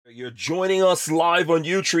You're joining us live on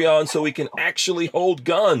Utreon so we can actually hold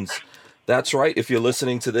guns. That's right. If you're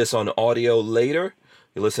listening to this on audio later,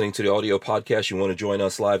 you're listening to the audio podcast, you want to join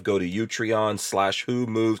us live, go to Utreon/Who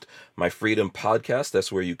Moved My Freedom podcast.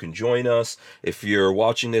 That's where you can join us. If you're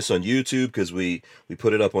watching this on YouTube, because we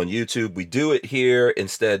put it up on YouTube, we do it here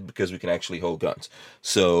instead because we can actually hold guns.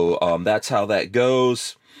 So that's how that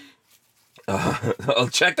goes.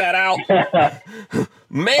 Check that out.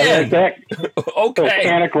 Man. Okay.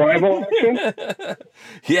 Volcanic rival action?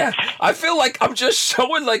 Yeah. I feel like I'm just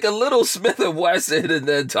showing like a little Smith & Wesson and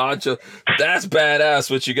then Tancha. That's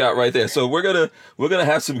badass what you got right there. So we're gonna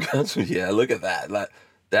have some guns. Yeah, look at that.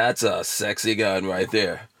 That's a sexy gun right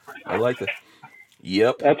there. I like that.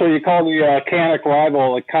 Yep. That's what you call the Canic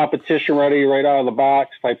rival, like competition ready right out of the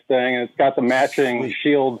box type thing. And it's got the matching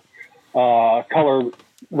shield color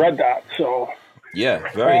red dot. So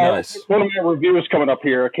yeah, very nice. One of my reviews coming up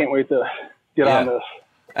here. I can't wait to get on this.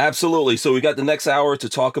 Absolutely. So we got the next hour to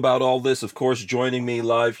talk about all this. Of course, joining me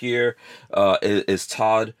live here is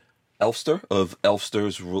Todd Elfster of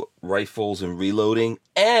Elfster's Rifles and Reloading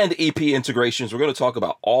and EP Integrations. We're going to talk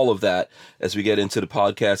about all of that as we get into the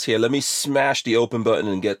podcast here. Let me smash the open button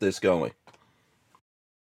and get this going.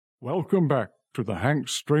 Welcome back to the Hank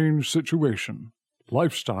Strange Situation,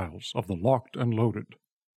 Lifestyles of the Locked and Loaded.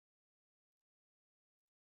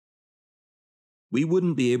 We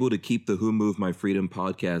wouldn't be able to keep the Who Moved My Freedom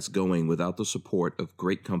podcast going without the support of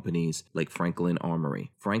great companies like Franklin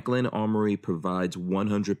Armory. Franklin Armory provides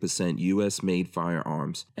 100% US-made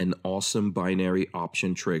firearms and awesome binary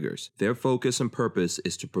option triggers. Their focus and purpose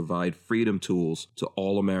is to provide freedom tools to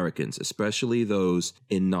all Americans, especially those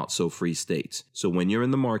in not-so-free states. So when you're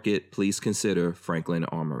in the market, please consider Franklin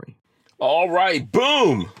Armory. All right,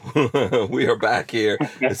 boom! We are back here.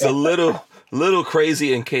 It's a little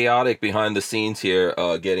crazy and chaotic behind the scenes here,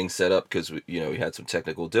 getting set up because we had some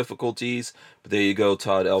technical difficulties. But there you go,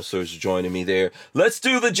 Todd Elfster's joining me there. Let's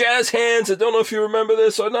do the jazz hands. I don't know if you remember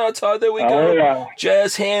this or not, Todd. There we go. Yeah.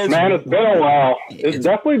 Jazz hands. Man, it's been a while. It's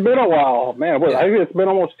definitely been a while, man. I think it's been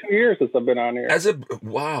almost 2 years since I've been on here.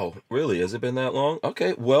 Wow, really? Has it been that long?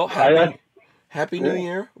 Okay, well, happy New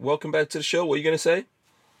Year. Welcome back to the show. What are you gonna say?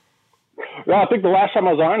 No, I think the last time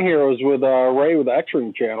I was on here was with Ray with the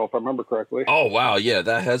X-Ring channel, if I remember correctly. Oh, wow. Yeah,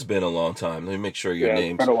 that has been a long time. Let me make sure your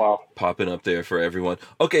name's popping up there for everyone.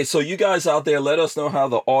 Okay, so you guys out there, let us know how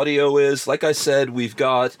the audio is. Like I said, we've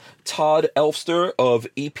got Todd Elfster of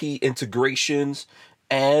EP Integrations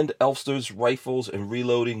and Elfster's Rifles and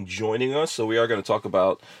Reloading joining us. So we are going to talk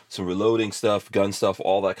about some reloading stuff, gun stuff,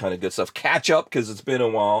 all that kind of good stuff. Catch up because it's been a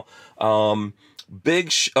while.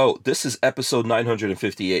 This is episode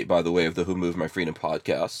 958, by the way, of the Who Moved My Freedom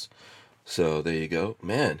podcast. So there you go,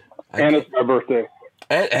 man. And it's my birthday.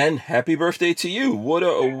 And happy birthday to you. What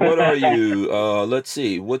are you? Let's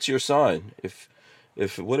see. What's your sign? If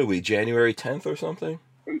what are we? January 10th or something?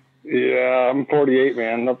 Yeah, I'm 48,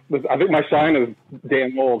 man. I think my sign is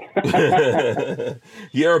damn old.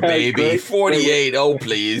 You're a baby. 48. Oh,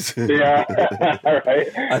 please. Yeah. All right.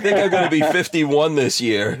 I think I'm going to be 51 this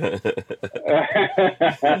year.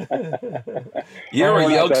 You're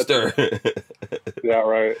a youngster. Yeah,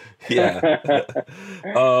 right. Yeah.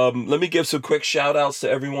 Let me give some quick shout outs to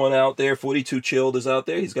everyone out there. 42 Chilled is out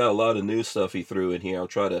there. He's got a lot of new stuff he threw in here. I'll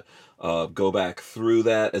try to go back through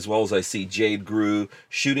that, as well as I see Jade Grew,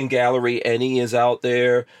 Shooting Gallery, NE is out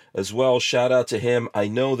there as well. Shout out to him. I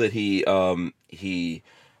know that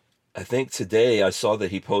I think today I saw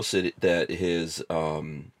that he posted that his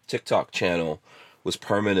TikTok channel was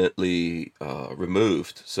permanently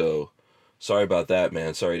removed. So sorry about that,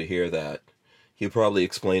 man. Sorry to hear that. He'll probably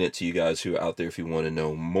explain it to you guys who are out there if you want to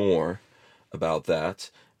know more about that.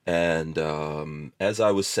 And as I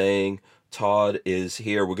was saying, Todd is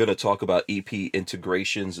here. We're going to talk about EP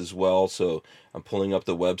Integrations as well. So I'm pulling up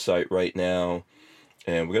the website right now,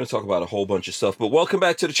 and we're going to talk about a whole bunch of stuff. But welcome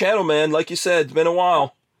back to the channel, man. Like you said, it's been a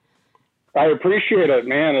while. I appreciate it,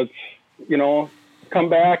 man. It's, come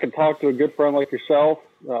back and talk to a good friend like yourself.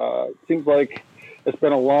 It seems like it's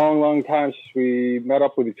been a long, long time since we met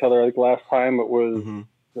up with each other. I think last time it was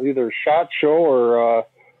either SHOT Show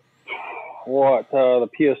or the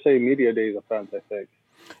PSA Media Days event, I think.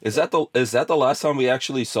 Is that the last time we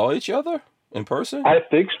actually saw each other in person? I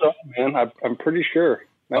think so, man. I'm pretty sure.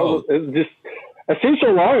 It seems so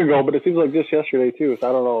long ago, but it seems like just yesterday too. So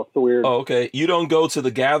I don't know. It's so weird. Oh, okay. You don't go to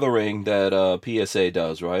the gathering that PSA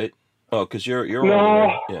does, right? Oh, because you're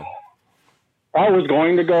no. Yeah. I was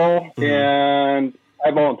going to go, and I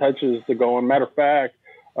have all intentions to go. And matter of fact,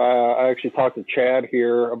 I actually talked to Chad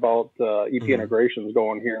here about EP Integrations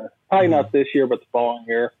going here. Probably not this year, but the following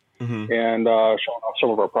year. and showing off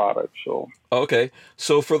some of our products. So Okay.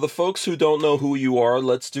 So for the folks who don't know who you are,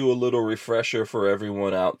 let's do a little refresher for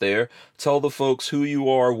everyone out there. Tell the folks who you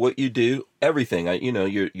are, what you do, everything.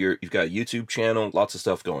 You've got a YouTube channel, lots of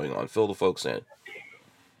stuff going on. Fill the folks in.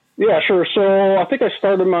 yeah, sure. So I think I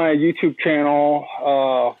started my YouTube channel,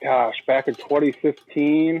 back in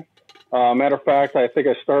 2015. Matter of fact, I think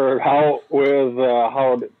I started out with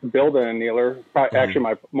how to build an annealer. Actually,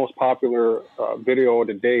 my most popular video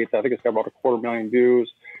to date. I think it's got about 250,000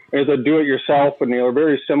 views. It's a do-it-yourself annealer,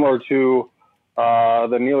 very similar to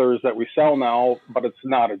the annealers that we sell now, but it's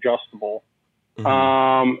not adjustable.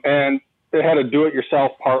 And it had a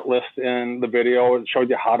do-it-yourself part list in the video. It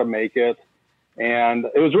showed you how to make it. And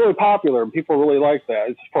it was really popular. People really liked that.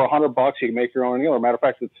 It's for $100. You can make your own annealer. Matter of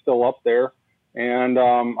fact, it's still up there. And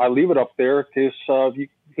I leave it up there in case you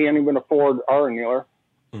can't even afford our annealer.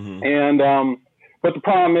 And but the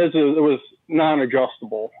problem is it was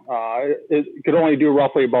non-adjustable. It could only do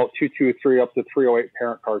roughly about 223 up to 308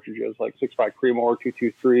 parent cartridges, like 6.5 Creedmoor,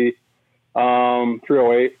 223,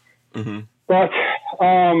 308. But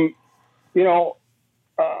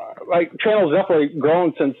like channel's definitely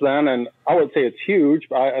grown since then, and I would say it's huge.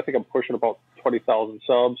 I think I'm pushing about 20,000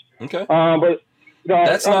 subs. Okay. But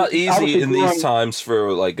that's not easy in these times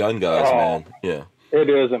for like gun guys, man. Yeah. It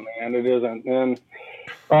isn't, man. It isn't. And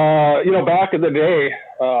back in the day,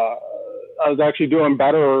 I was actually doing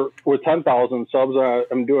better with 10,000 subs than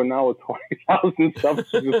I'm doing now with 20,000 subs.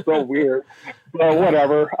 It's just so weird. But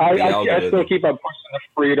whatever. I still keep on pushing the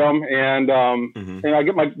freedom, and I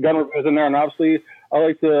get my gun reviews in there, and obviously I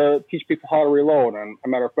like to teach people how to reload. And as a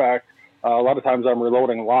matter of fact, a lot of times I'm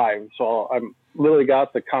reloading live. So I'm literally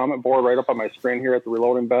got the comment board right up on my screen here at the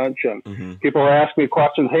reloading bench, and people are asking me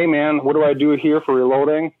questions. Hey man, what do I do here for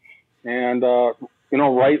reloading? And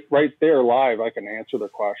right there live, I can answer their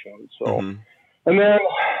questions. So, and then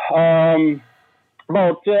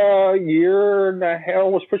about a year and a half,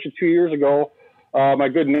 almost pushing 2 years ago, my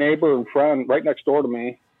good neighbor and friend right next door to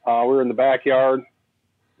me, we were in the backyard,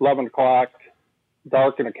 11 o'clock,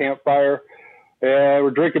 dark in a campfire, and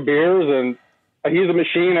we're drinking beers, and he's a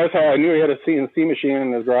machinist. I knew he had a CNC machine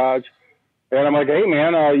in his garage. And I'm like, hey,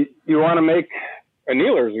 man, you want to make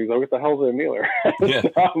annealers? He's like, what the hell's an annealer? Yeah,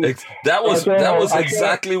 that was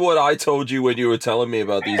exactly what I told you when you were telling me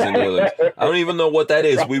about these annealers. I don't even know what that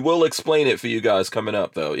is. We will explain it for you guys coming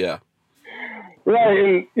up, though. Yeah. Right.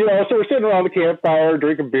 And, so we're sitting around the campfire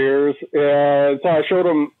drinking beers. And so I showed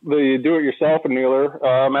him the do-it-yourself annealer.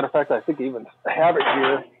 Matter of fact, I think I even have it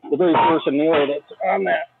here. The very first annealer that's on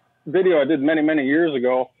that video I did many, many years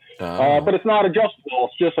ago. But it's not adjustable.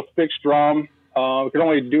 It's just a fixed drum. It can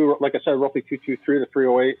only do, like I said, roughly 223 to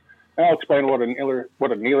 308. And I'll explain what an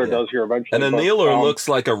annealer does here eventually. An annealer looks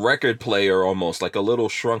like a record player almost, like a little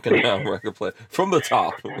shrunken down record player from the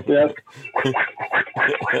top. Yes.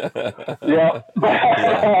 Yeah. But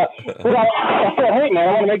I said, hey, man,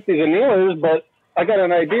 I want to make these annealers, but I got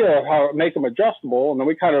an idea of how to make them adjustable. And then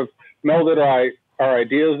we kind of melded our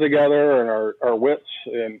ideas together and our wits.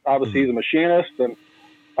 And obviously he's a machinist.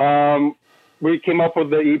 And we came up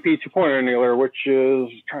with the EP 2.0 annealer, which is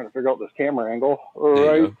trying to figure out this camera angle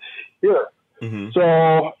right here.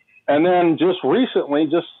 So, and then just recently,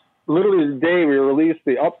 just literally today, we released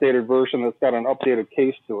the updated version that's got an updated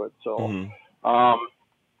case to it. So,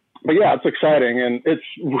 but yeah, it's exciting, and it's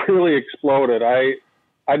really exploded.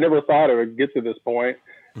 I never thought it would get to this point.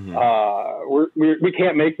 We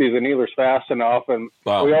can't make these annealers fast enough, and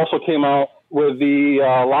we also came out with the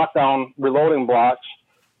lockdown reloading blocks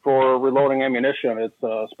for reloading ammunition. It's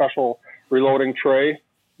a special reloading tray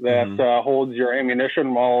that holds your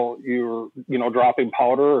ammunition while you're dropping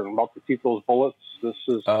powder and about to shoot those bullets. This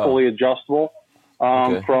is fully adjustable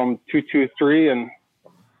from 223 and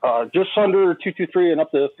just under 223 and up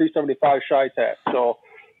to 375 Chi-Tac. So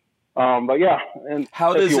but yeah, and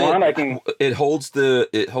how does it holds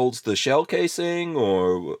the shell casing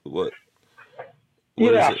or what?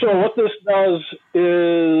 So what this does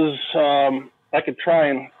is I could try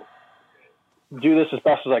and do this as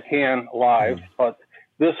best as I can live, but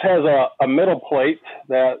this has a middle plate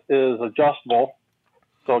that is adjustable,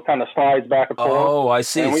 so it kind of slides back and forth. Oh, I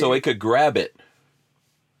see. So it could grab it.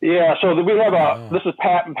 Yeah, so we have this is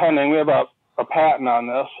patent pending. We have a patent on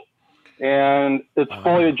this, and it's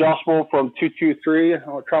fully adjustable from 223.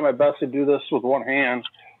 I'll try my best to do this with one hand,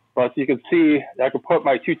 but you can see I can put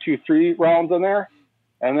my 223 rounds in there,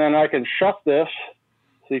 and then I can shut this.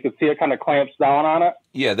 So you can see it kind of clamps down on it.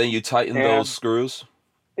 Yeah, then you tighten those screws.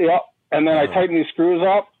 Yep, and then I tighten these screws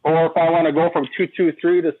up. Or if I want to go from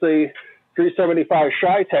 223 to, say, 375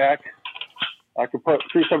 Chi-Tac, I could put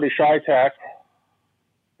 370 Chi-Tac,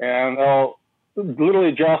 and it'll literally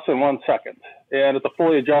adjusts in 1 second, and it's a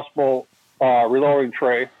fully adjustable reloading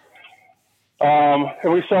tray. And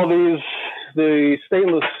we sell the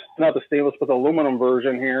stainless, not the stainless, but the aluminum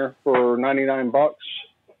version here for $99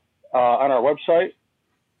 on our website.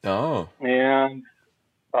 Oh. And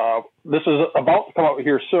this is about to come out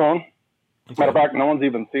here soon. Okay. Matter of fact, no one's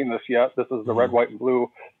even seen this yet. This is the red, white, and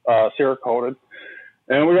blue Cerakoted.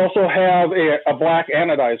 And we also have a black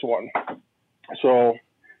anodized one. So,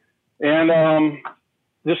 and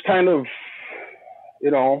just kind of,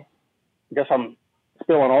 I guess I'm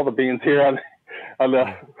spilling all the beans here on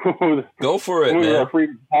the Go for it, man.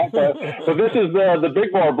 So this is the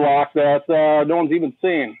big bore block that no one's even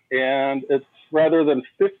seen. And it's rather than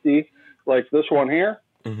 50, like this one here,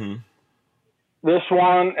 mm-hmm. This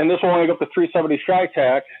one, and this one will go up to 370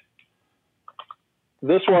 Shytac.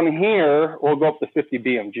 This one here will go up to 50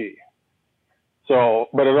 BMG. So,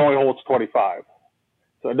 but it only holds 25.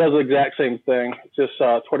 So it does the exact same thing, just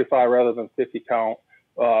 25 rather than 50 count.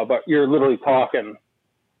 But you're literally talking,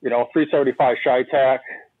 375 Shytac,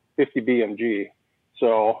 50 BMG.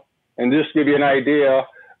 So, and just to give you an idea,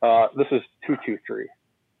 this is 223.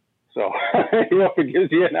 So, it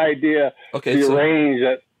gives you an idea the range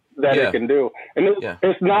that it can do. And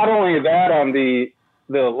it's not only that on the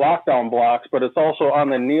lockdown blocks, but it's also on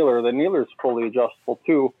the Kneeler. The Kneeler is fully adjustable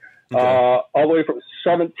too, all the way from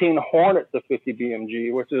 17 Hornet to 50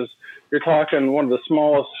 BMG, which is, you're talking one of the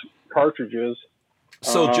smallest cartridges.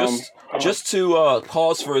 So just to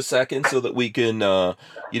pause for a second so that we can,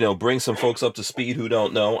 bring some folks up to speed who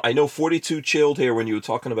don't know. I know 42 Chilled here when you were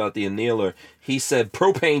talking about the annealer. He said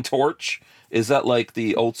propane torch. Is that like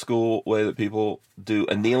the old school way that people do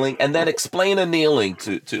annealing? And then explain annealing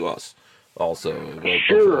to us also.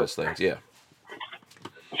 Sure. Those things, yeah.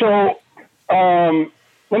 So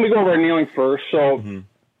let me go over annealing first. So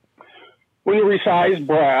when you resize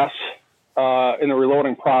brass in the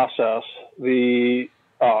reloading process, the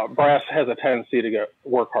brass has a tendency to get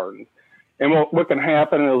work hardened. And what can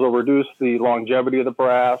happen is it'll reduce the longevity of the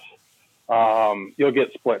brass. You'll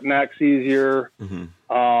get split necks easier.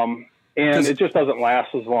 And it just doesn't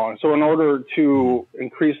last as long. So in order to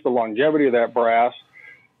increase the longevity of that brass,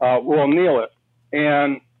 we'll anneal it.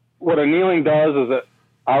 And what annealing does is it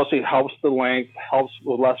obviously helps the length, helps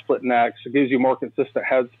with less split necks. It gives you more consistent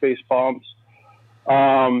headspace bumps,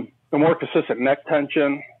 and more consistent neck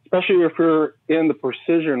tension, especially if you're in the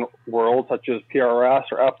precision world, such as PRS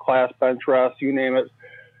or F-class bench rest, you name it.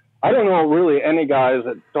 I don't know really any guys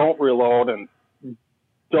that don't reload and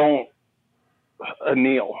don't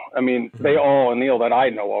anneal. I mean, they all anneal that I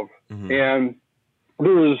know of. And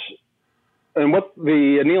what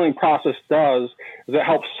the annealing process does is it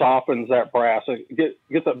helps softens that brass. It gets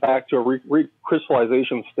it back to a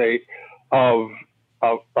recrystallization state of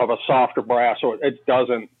a softer brass, so it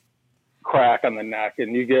doesn't crack on the neck,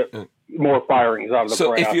 and you get more firings out of the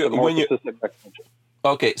brass.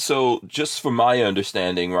 Okay, so just from my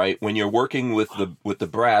understanding, right, when you're working with the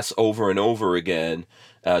brass over and over again,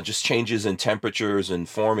 just changes in temperatures and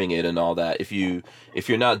forming it and all that. If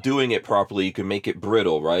you're not doing it properly, you can make it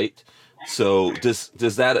brittle, right? So does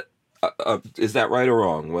that is that right or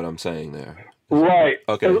wrong? What I'm saying there? Right.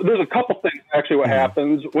 Okay. There's a couple things actually. What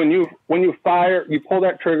happens when you fire, you pull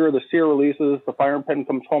that trigger, the sear releases, the firing pin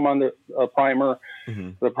comes home on the primer.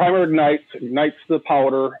 The primer ignites the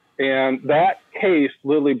powder, and that case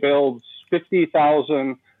literally builds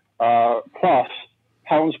 50,000 plus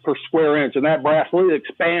pounds per square inch, and that brass really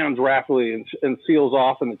expands rapidly and seals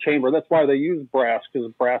off in the chamber. That's why they use brass,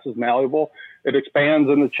 because brass is malleable. It expands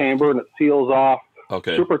in the chamber and it seals off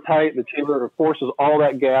super tight. The chamber forces all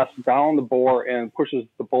that gas down the bore and pushes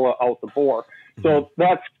the bullet out the bore. So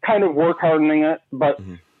that's kind of work hardening it, but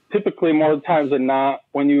typically more times than not,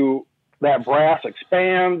 when that brass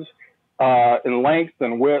expands in length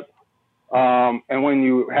and width, and when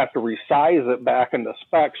you have to resize it back into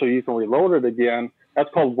spec so you can reload it again, that's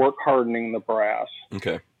called work hardening the brass.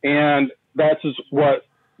 Okay. And that's what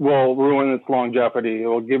will ruin its longevity. It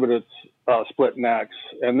will give it its split necks.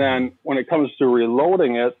 And then when it comes to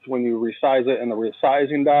reloading it, when you resize it in the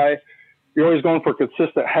resizing die, you're always going for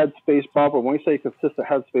consistent headspace bump. And when we say consistent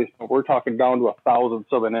headspace bump, we're talking down to 1/1000th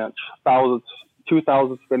of an inch,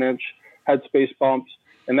 2/1000th of an inch headspace bumps.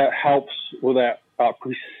 And that helps with that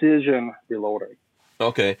precision reloading.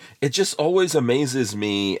 Okay. It just always amazes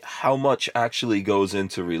me how much actually goes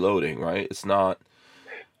into reloading, right? It's not,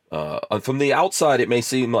 from the outside, it may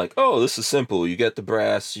seem like, oh, this is simple. You get the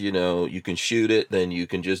brass, you can shoot it, then you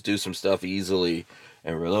can just do some stuff easily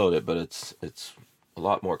and reload it. But it's a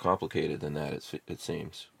lot more complicated than that, it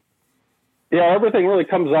seems. Yeah, everything really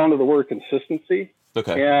comes down to the word consistency.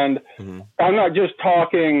 Okay. And I'm not just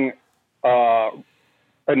talking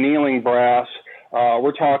annealing brass.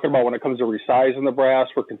 We're talking about when it comes to resizing the brass,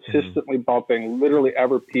 we're consistently bumping literally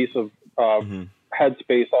every piece of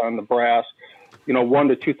headspace on the brass, 1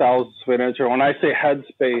 to 2 thousandths of an inch. And when I say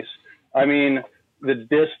headspace, I mean the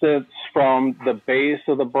distance from the base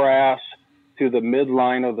of the brass to the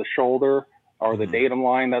midline of the shoulder or the datum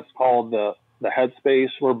line. That's called the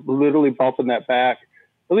headspace. We're literally bumping that back,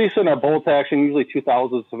 at least in our bolt action, usually 2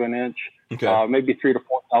 thousandths of an inch, maybe 3 to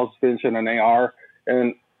 4 thousandths of an inch in an AR.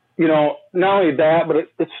 And, not only that, but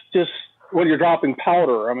it's just when you're dropping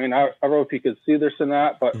powder. I mean, I don't know if you could see this in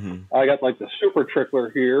that, but I got like the super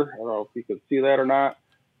trickler here. I don't know if you could see that or not,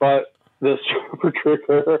 but the super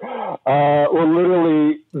trickler will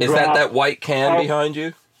literally Is that white can behind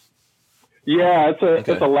you? Yeah, it's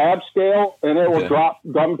a lab scale, and it will drop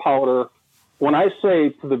gunpowder. When I say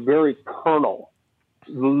to the very kernel,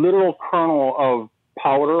 the literal kernel of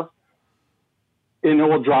powder, and it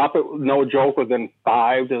will drop it, no joke, within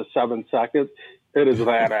 5 to 7 seconds. It is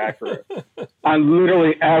that accurate on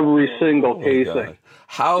literally every single casing. God.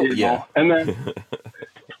 How? Yeah, and then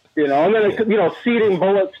seeding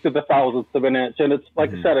bullets to the thousandths of an inch, and it's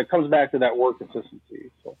like I said, it comes back to that work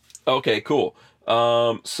consistency. So. Okay, cool.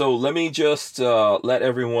 So let me just let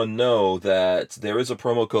everyone know that there is a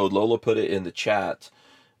promo code. Lola put it in the chat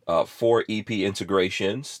for EP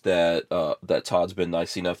integrations that Todd's been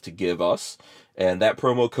nice enough to give us, and that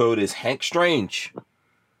promo code is Hank Strange,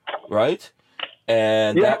 right?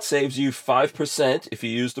 And that saves you 5% if you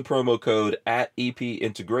use the promo code at EP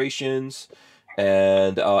integrations,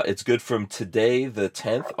 and it's good from today, the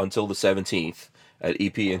 10th, until the 17th. At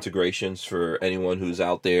EP Integrations for anyone who's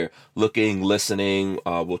out there looking, listening.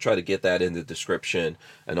 We'll try to get that in the description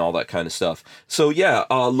and all that kind of stuff. So yeah,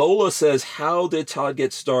 Lola says, how did Todd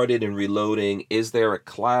get started in reloading? Is there a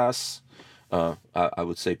class? I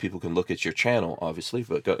would say people can look at your channel, obviously,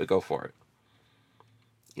 but go for it.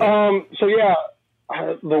 Yeah.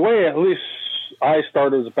 The way at least I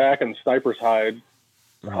started was back in Sniper's Hide.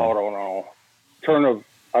 I don't know.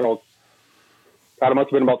 God, it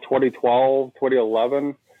must have been about 2012,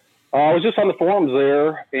 2011. I was just on the forums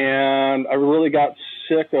there, and I really got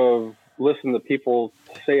sick of listening to people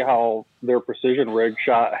say how their precision rig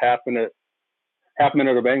shot half minute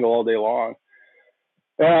of angle all day long.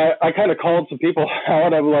 And I kind of called some people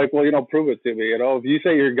out. I'm like, well, prove it to me. If you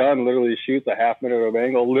say your gun literally shoots a half minute of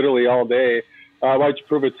angle literally all day, why don't you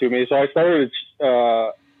prove it to me? So I started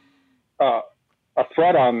a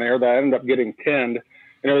thread on there that ended up getting pinned.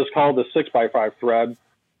 And it was called the 6x5 thread.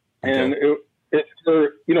 And this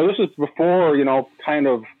is before,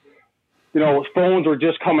 phones were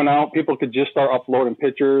just coming out. People could just start uploading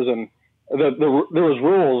pictures, and there was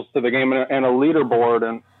rules to the game and a leaderboard.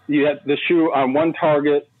 And you had to shoot on one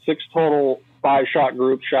target, 6 total 5-shot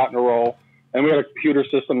groups shot in a row. And we had a computer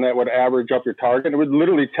system that would average up your target. It would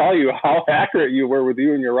literally tell you how accurate you were with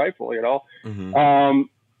you and your rifle, and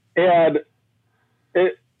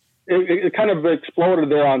it kind of exploded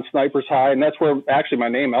there on Sniper's Hide, and that's where actually my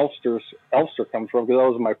name Elster comes from, because that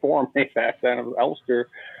was my forum name back then, of Elster.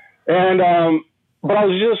 And but I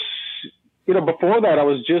was just, before that I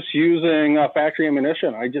was just using factory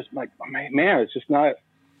ammunition. I just it's not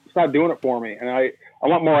doing it for me, and I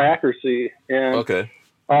want more accuracy. And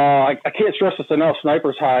I can't stress this enough.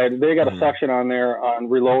 Sniper's Hide, they got a section on there on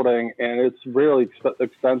reloading, and it's really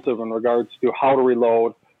extensive in regards to how to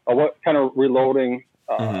reload, what kind of reloading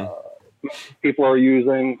people are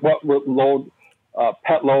using, what load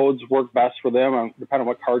pet loads work best for them, and depending on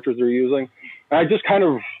what cartridge they're using. And I just kind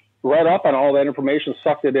of read up on all that information,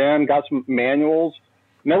 sucked it in, got some manuals,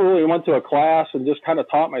 never really went to a class, and just kind of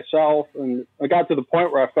taught myself. And I got to the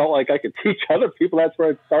point where I felt like I could teach other people. That's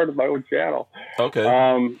where I started my own channel. Okay.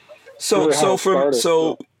 So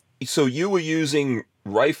you were using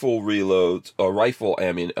rifle reloads or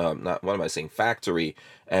factory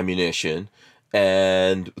ammunition.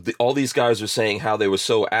 And all these guys are saying how they were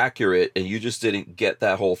so accurate, and you just didn't get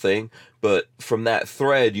that whole thing. But from that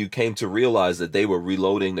thread, you came to realize that they were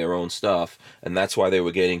reloading their own stuff, and that's why they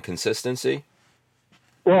were getting consistency?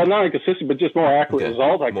 Well, not inconsistent, but just more accurate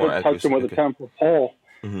results. I couldn't touch them with a 10-foot pole.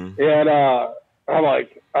 And I'm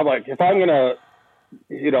like, if I'm going to,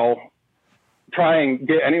 try and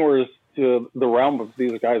get anywhere to the realm of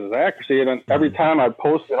these guys' accuracy, and then every time I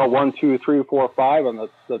post 1, 2, 3, 4, 5 on the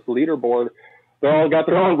leaderboard, they all got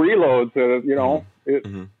their own reloads. It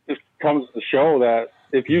just comes to show that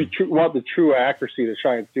if you want the true accuracy to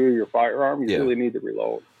shine through your firearm, you really need to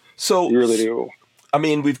reload. So you really do. I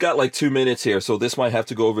mean, we've got like 2 minutes here, so this might have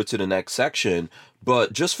to go over to the next section.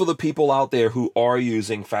 But just for the people out there who are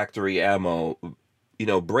using factory ammo,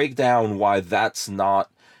 break down why that's not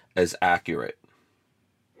as accurate.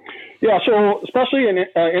 Yeah, so especially in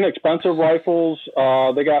inexpensive rifles,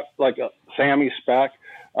 they got like a SAMI spec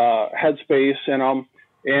headspace in them,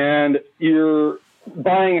 and you're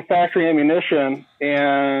buying factory ammunition,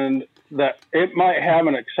 and that it might have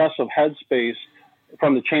an excessive headspace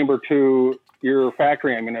from the chamber to your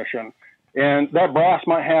factory ammunition. And that brass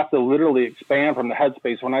might have to literally expand from the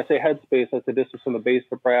headspace. When I say headspace, that's the distance from the base of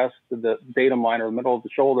the brass to the datum line or the middle of the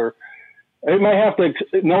shoulder. It might have to,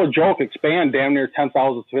 no joke, expand damn near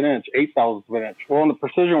 10,000ths of an inch, 8,000ths of an inch. Well, in the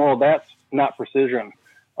precision world, that's not precision.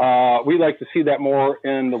 We like to see that more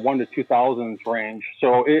in the 1 to 2,000ths range.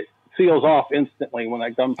 So it seals off instantly when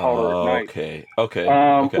that gunpowder ignites. Okay.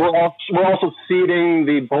 We're also seeding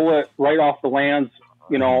the bullet right off the lands,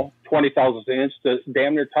 20,000ths of an inch to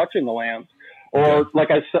damn near touching the lands. Or like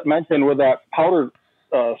I mentioned with that powder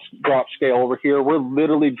drop scale over here, we're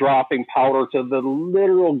literally dropping powder to the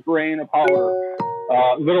literal grain of powder,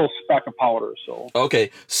 little speck of powder.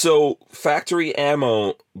 So factory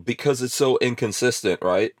ammo, because it's so inconsistent,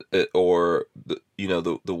 right? Or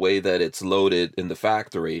the way that it's loaded in the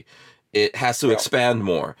factory, it has to expand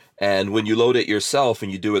more. And when you load it yourself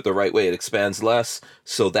and you do it the right way, it expands less.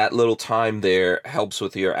 So that little time there helps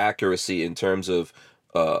with your accuracy in terms of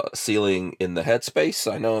sealing in the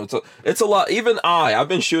headspace. I know it's a lot. Even I've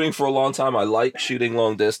been shooting for a long time. I like shooting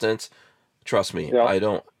long distance. Trust me, I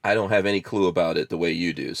don't have any clue about it the way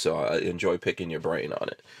you do. So I enjoy picking your brain on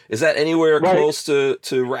it. Is that anywhere close to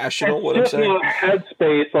rational? It's what I'm saying?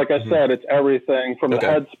 Headspace, like I said, it's everything from the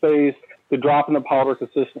headspace to dropping the powder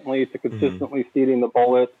consistently to consistently seeding the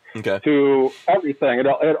bullet to everything. It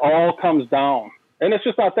all comes down. And it's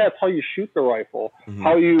just not that. It's how you shoot the rifle,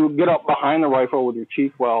 how you get up behind the rifle with your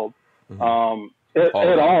cheek weld. It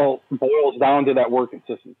all boils down to that work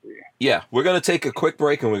consistency. Yeah, we're going to take a quick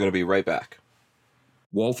break and we're going to be right back.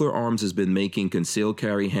 Walther Arms has been making concealed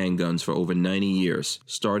carry handguns for over 90 years,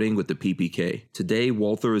 starting with the PPK. Today,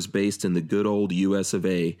 Walther is based in the good old US of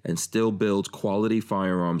A and still builds quality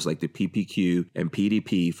firearms like the PPQ and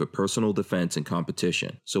PDP for personal defense and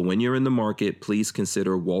competition. So when you're in the market, please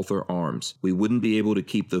consider Walther Arms. We wouldn't be able to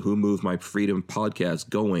keep the Who Moved My Freedom podcast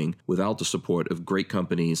going without the support of great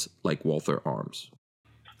companies like Walther Arms.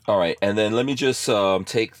 All right, and then let me just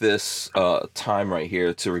take this time right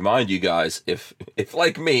here to remind you guys, if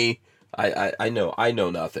like me, I know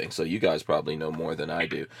nothing, so you guys probably know more than I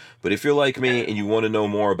do. But if you're like me and you want to know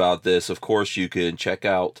more about this, of course you can check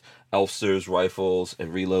out Elfsters Rifles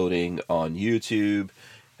and Reloading on YouTube,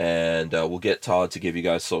 and we'll get Todd to give you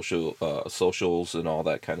guys socials and all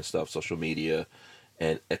that kind of stuff, social media,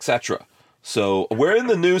 and etc. So we're in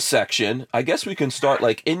the news section. I guess we can start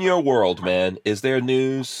in your world, man. Is there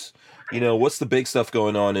news? What's the big stuff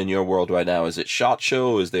going on in your world right now? Is it SHOT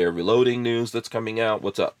Show? Is there reloading news that's coming out?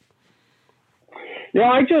 What's up?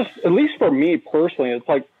 Yeah, at least for me personally, it's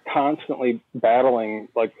like constantly battling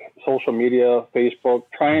social media, Facebook,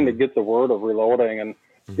 trying to get the word of reloading. And,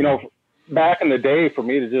 back in the day for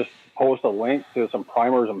me to just post a link to some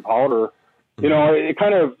primers and powder, it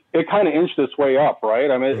kind of inched its way up,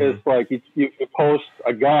 right? I mean, it's like you post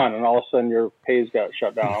a gun and all of a sudden your page got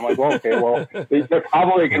shut down. I'm like, well, okay, they're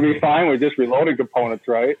probably going to be fine with just reloading components,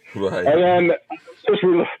 right? Right. And then just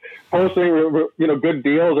posting, good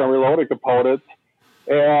deals on reloading components.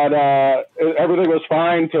 And everything was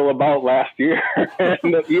fine till about last year.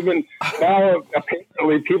 And even now,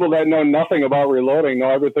 apparently, people that know nothing about reloading know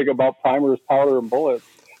everything about primers, powder, and bullets.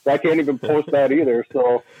 I can't even post that either.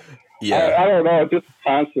 So yeah, I don't know. It's just a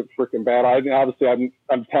constant freaking battle. Obviously,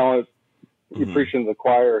 I'm telling you, preaching to the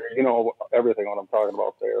choir. You know everything what I'm talking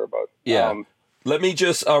about there. But yeah. Let me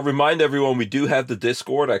just remind everyone, we do have the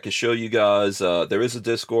Discord. I can show you guys. There is a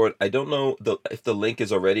Discord. I don't know if the link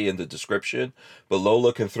is already in the description, but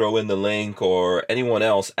Lola can throw in the link, or anyone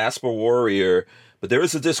else. Asper Warrior. But there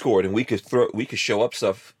is a Discord, and we could show up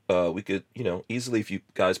stuff. We could, easily, if you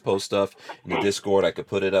guys post stuff in the Discord, I could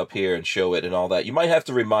put it up here and show it and all that. You might have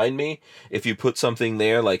to remind me if you put something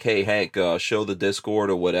there like, hey, Hank, show the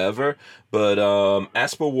Discord or whatever. But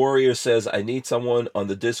Asper Warrior says, I need someone on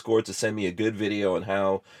the Discord to send me a good video on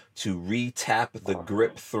how to re-tap the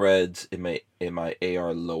grip threads in my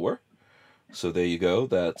AR lower. So there you go.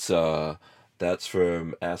 That's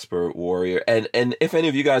from Asper Warrior. And if any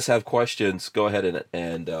of you guys have questions, go ahead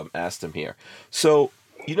and ask them here. So,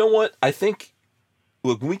 you know what? I think,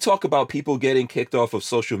 look, when we talk about people getting kicked off of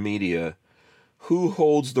social media, who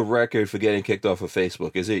holds the record for getting kicked off of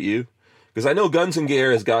Facebook? Is it you? Because I know Guns and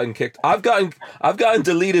Gear has gotten kicked. I've gotten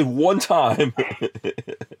deleted one time.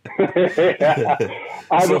 Yeah.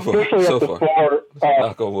 I'm officially up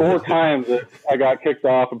to four times that I got kicked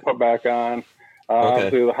off and put back on.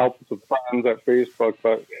 Through the help of friends at Facebook.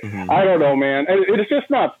 But I don't know, man. It's just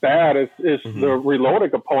not bad. It's the reloading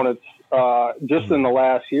components just in the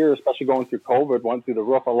last year, especially going through COVID, went through the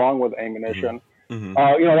roof along with ammunition.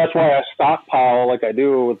 That's why I stockpile like I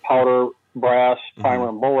do with powder, brass, primer,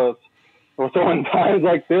 and bullets. So in times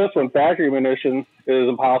like this, when factory ammunition is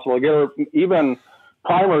impossible to get, or even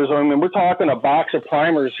primers, I mean, we're talking a box of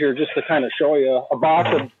primers here just to kind of show you, a box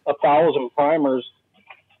of 1,000 primers.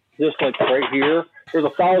 Just like right here, there's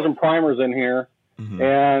 1,000 primers in here,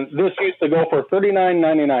 and this used to go for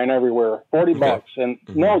 $39.99 everywhere, $40, and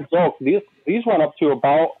no joke, these went up to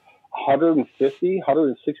about $150,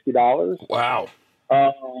 $160. Wow.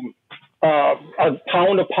 A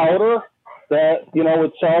pound of powder that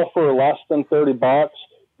would sell for less than $30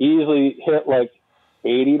 easily hit like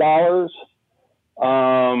 $80.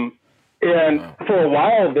 And for a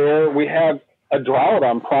while there, we had a drought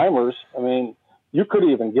on primers. I mean, you could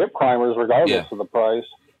even get primers regardless of the price.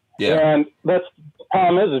 Yeah. And that's the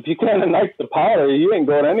problem is if you can't ignite the powder, you ain't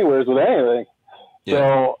going anywhere with anything. Yeah.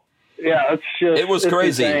 So, it was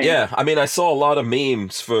crazy. Insane. Yeah. I mean, I saw a lot of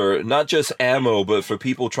memes for not just ammo, but for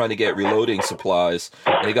people trying to get reloading supplies.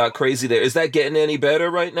 And it got crazy there. Is that getting any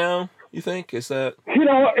better right now, you think? Is that?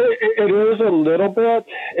 It is a little bit.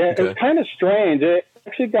 It's kind of strange. It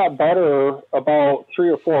actually got better about 3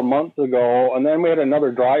 or 4 months ago, and then we had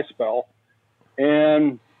another dry spell.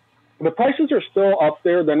 And the prices are still up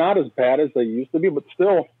there. They're not as bad as they used to be, but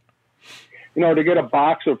still, to get a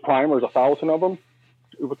box of primers, 1,000 of them,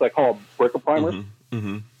 what they call a brick of primers,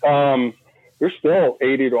 they're still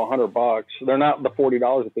 $80 to $100. They're not the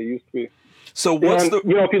 $40 that they used to be. So what's if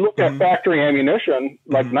you look at factory ammunition,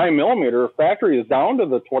 like 9mm, factory is down to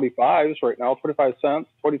the 25s right now, 25 cents,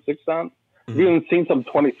 26 cents. You've even seen some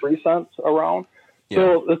 23 cents around. Yeah.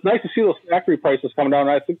 So it's nice to see those factory prices coming down.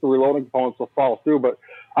 And I think the reloading components will follow through. But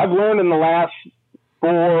I've learned in the last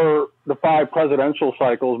 4 to 5 presidential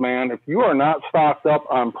cycles, man, if you are not stocked up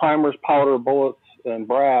on primers, powder, bullets, and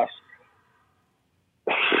brass,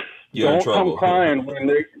 don't come crying when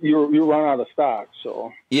you run out of stock.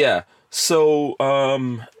 So yeah. So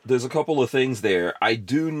there's a couple of things there. I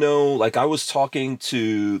do know, like I was talking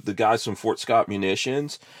to the guys from Fort Scott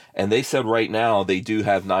Munitions, and they said right now they do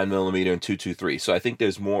have 9mm and 223. So I think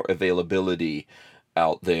there's more availability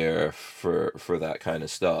out there for that kind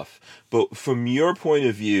of stuff. But from your point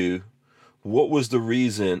of view, what's the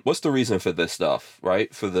reason for this stuff,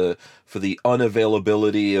 right? For the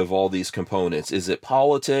unavailability of all these components? Is it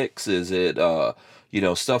politics? Is it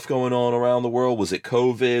stuff going on around the world? Was it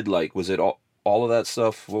COVID? Like, was it all of that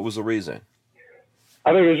stuff? What was the reason?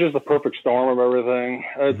 I think it was just the perfect storm of everything.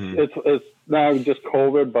 It's not just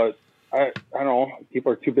COVID, but I don't know.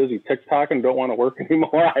 People are too busy TikTok and don't want to work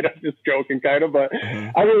anymore. I'm just joking, kind of. But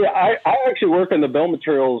I mean, I actually work in the build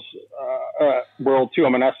materials world too.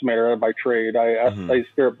 I'm an estimator by trade. I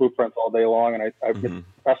stare at blueprints all day long, and I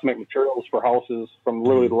estimate materials for houses from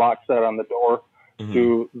literally the lock set on the door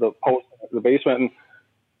to the post, the basement. And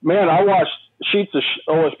man, I watched sheets of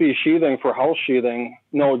OSB sheathing for house sheathing,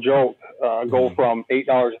 no joke, go from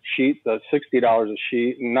 $8 a sheet to $60 a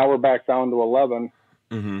sheet, and now we're back down to $11.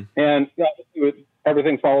 And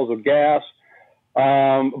everything follows with gas,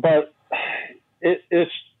 but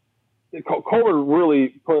it's COVID really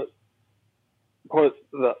put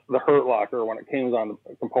the hurt locker when it came on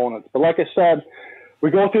the components. But like I said, we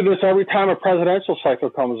go through this every time a presidential cycle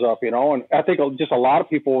comes up, and I think just a lot of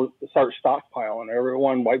people start stockpiling.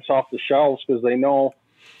 Everyone wipes off the shelves because they know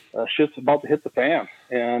shit's about to hit the fan.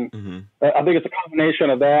 And I think it's a combination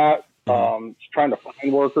of that, trying to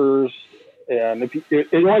find workers. And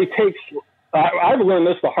it only takes, I've learned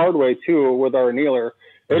this the hard way too with our annealer.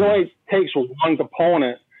 It only takes one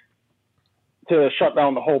component to shut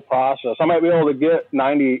down the whole process. I might be able to get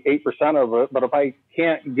 98% of it, but if I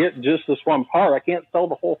can't get just this one part, I can't sell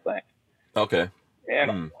the whole thing. Okay.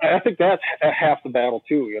 And I think that's half the battle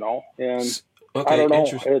too, And I don't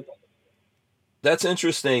know. That's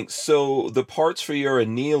interesting. So the parts for your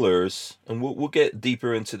annealers, and we'll get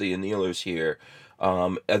deeper into the annealers here.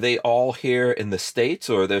 Are they all here in the States,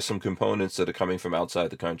 or are there some components that are coming from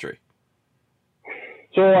outside the country?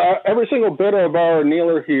 So every single bit of our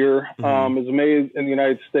annealer here is made in the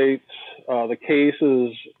United States. The case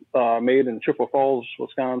is made in Chippewa Falls,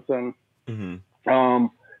 Wisconsin.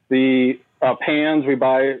 The pans we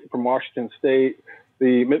buy from Washington State.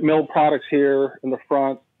 The milled products here in the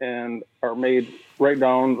front and are made right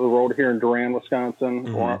down the road here in Durand,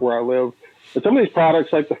 Wisconsin, where I live. But some of these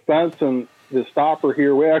products, like the fence and the stopper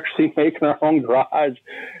here, we actually make in our own garage.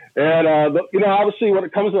 And obviously, when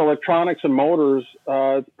it comes to electronics and motors,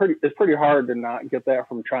 it's pretty hard to not get that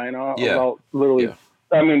from China without literally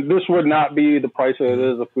I mean, this would not be the price that it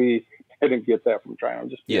is if we didn't get that from China. I'm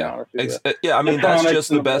just being honest with you. Yeah, I mean, that's just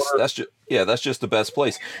the best. That's just the best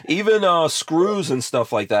place. Even screws and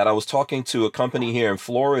stuff like that. I was talking to a company here in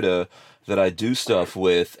Florida that I do stuff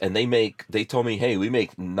with, and they told me, hey, we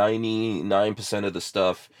make 99% of the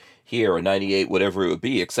stuff here, or 98, whatever it would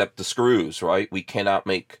be, except the screws, right? We cannot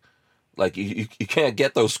make, like, you can't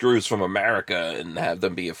get those screws from America and have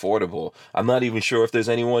them be affordable. I'm not even sure if there's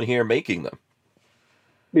anyone here making them.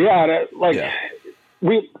 Yeah,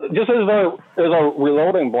 we just as a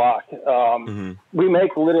reloading block, we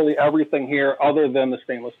make literally everything here other than the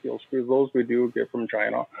stainless steel screws. Those we do get from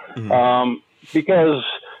China, because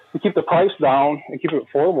we keep the price down and keep it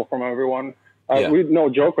affordable from everyone. We, no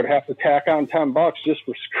joke, would have to tack on $10 just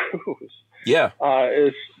for screws. Yeah,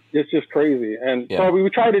 it's just crazy, and so we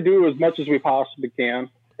try to do as much as we possibly can.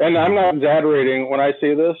 And I'm not exaggerating when I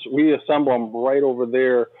say this. We assemble them right over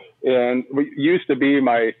there. And we used to be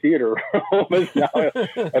my theater room. It's now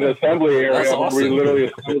an assembly area. That's awesome. Where we literally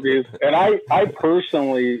assemble these. And I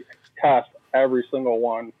personally test every single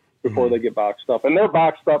one before they get boxed up. And they're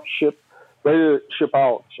boxed up, ready to ship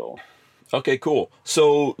out. So. Okay, cool.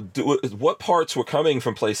 So what parts were coming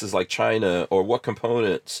from places like China, or what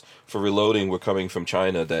components for reloading were coming from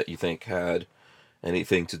China that you think had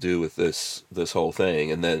anything to do with this whole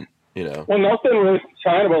thing? And then, you know. Well, nothing really from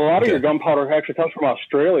China, but a lot of your gunpowder actually comes from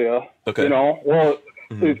Australia. Okay. You know, well,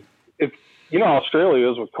 if you know how Australia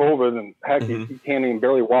is with COVID, and heck, you can't even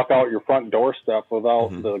barely walk out your front doorstep without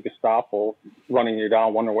the Gestapo running you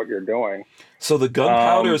down, wondering what you're doing. So the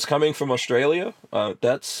gunpowder is coming from Australia?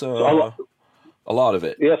 That's a lot of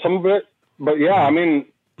it. Yeah, some of it. But yeah, I mean,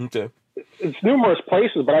 it's numerous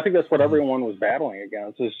places, but I think that's what everyone was battling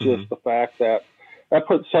against. It's just the fact that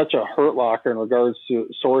put such a hurt locker in regards to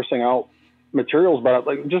sourcing out materials.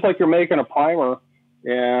 But just like you're making a primer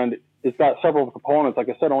and it's got several components, like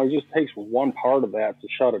I said, it only just takes one part of that to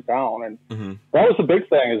shut it down. And that was the big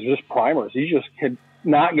thing, is just primers. You just could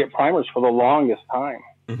not get primers for the longest time.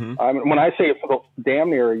 I mean, when I say it, for damn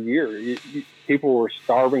near a year, people were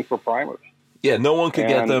starving for primers. Yeah, no one could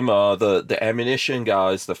get them. The ammunition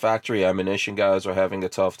guys, the factory ammunition guys, are having a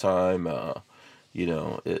tough time. You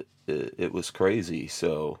know, it was crazy.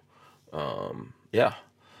 So, yeah,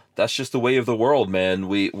 that's just the way of the world, man.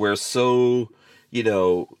 We're so, you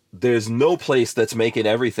know, there's no place that's making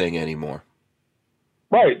everything anymore.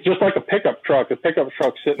 Right, just like a pickup truck. A pickup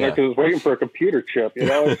truck sitting there because it's waiting for a computer chip. You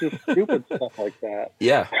know, it's just stupid stuff like that.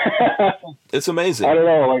 Yeah, it's amazing. I don't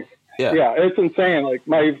know, it's insane. Like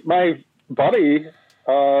my buddy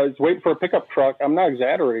is waiting for a pickup truck. I'm not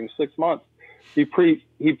exaggerating. 6 months. He paid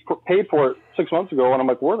for it 6 months ago, and I'm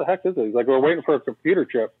like, where the heck is it? He's like, we're waiting for a computer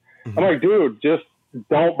chip. I'm like, dude, just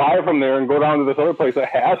don't buy from there and go down to this other place that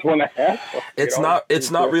has one that has one.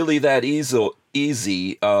 It's not really that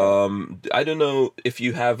easy. I don't know if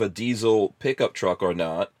you have a diesel pickup truck or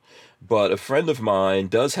not, but a friend of mine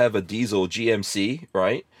does have a diesel GMC,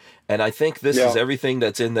 right? And I think this is everything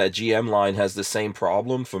that's in that GM line has the same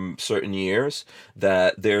problem from certain years,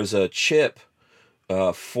 that there's a chip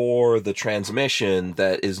for the transmission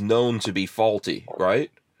that is known to be faulty,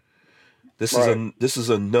 right? This is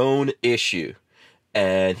a known issue.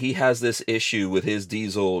 And he has this issue with his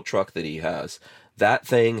diesel truck that he has. That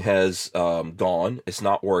thing has gone. It's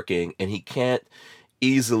not working. And he can't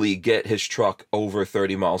easily get his truck over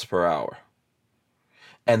 30 miles per hour.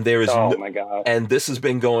 And there is my God. And this has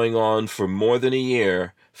been going on for more than a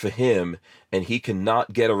year for him. And he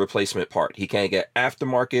cannot get a replacement part. He can't get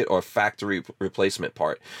aftermarket or factory replacement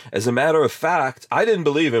part. As a matter of fact, I didn't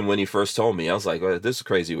believe him when he first told me. I was like, well, this is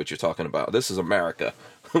crazy what you're talking about. This is America.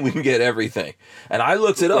 We can get everything. And I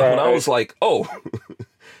looked it up and I was like, oh,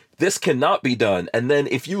 this cannot be done. And then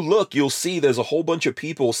if you look, you'll see there's a whole bunch of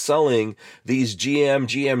people selling these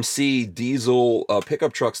GMC diesel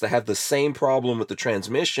pickup trucks that have the same problem with the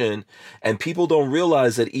transmission. And people don't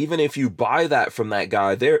realize that even if you buy that from that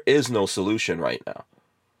guy, there is no solution right now.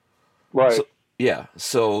 Right. So, yeah.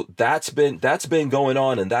 So that's been going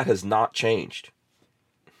on, and that has not changed.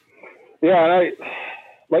 Yeah. And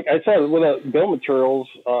like I said, with the bill materials,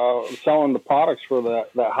 selling the products for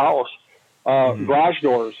that house, garage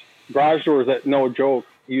doors that, no joke,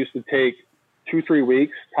 used to take 2-3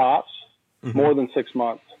 weeks tops, more than 6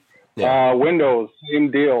 months. Yeah. Windows, same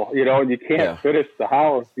deal. You know, you can't finish the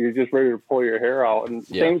house. You're just ready to pull your hair out. And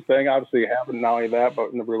same thing, obviously, happened not only that,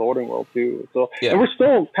 but in the reloading world too. So, and we're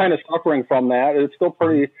still kind of suffering from that. It's still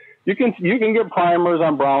pretty. You can get primers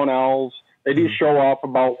on Brownells. They do show up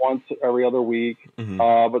about once every other week,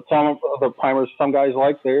 but some of the primers, some guys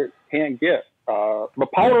like they can't get.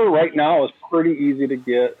 But powder right now is pretty easy to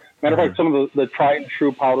get. Matter of fact, some of the tried and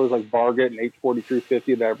true powders like Varget and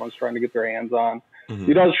H4350 that everyone's trying to get their hands on.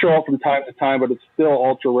 He does show up from time to time, but it's still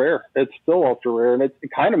ultra rare. It's still ultra rare, and it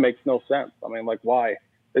kind of makes no sense. I mean, like, why?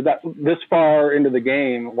 Is that this far into the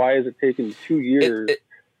game? Why is it taking 2 years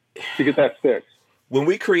to get that fixed? When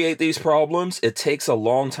we create these problems, it takes a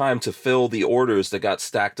long time to fill the orders that got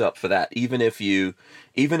stacked up for that. Even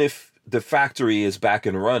if the factory is back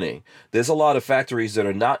and running, there's a lot of factories that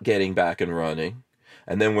are not getting back and running.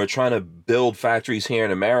 And then we're trying to build factories here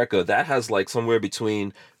in America. That has like somewhere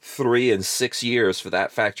between 3 and 6 years for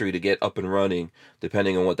that factory to get up and running,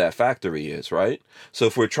 depending on what that factory is, right? So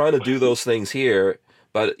if we're trying to do those things here,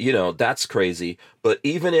 but that's crazy. But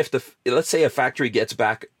even if let's say a factory gets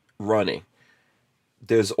back running,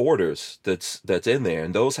 there's orders that's in there,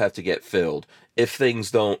 and those have to get filled if things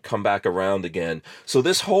don't come back around again. So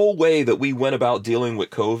this whole way that we went about dealing with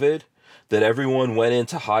COVID, that everyone went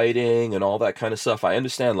into hiding and all that kind of stuff, I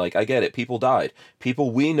understand, like, I get it. People died. People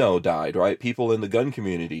we know died, right? People in the gun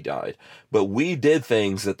community died. But we did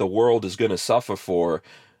things that the world is going to suffer for.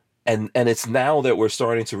 And it's now that we're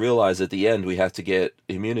starting to realize at the end we have to get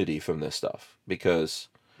immunity from this stuff because...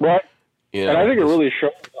 Right. And I think it really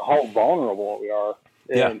shows how vulnerable we are.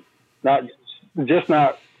 And not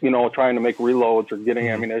trying to make reloads or getting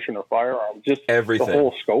ammunition or firearms, just everything. The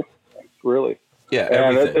whole scope, really. Yeah,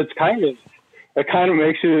 and everything. it kind of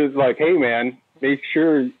makes you like, hey man, make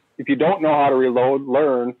sure if you don't know how to reload,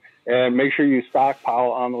 learn, and make sure you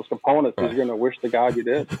stockpile on those components because you're going to wish to God you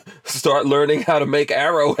did. Start learning how to make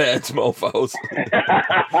arrowheads, mofos.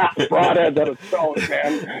 Broadheads out of stone,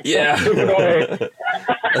 man. Yeah.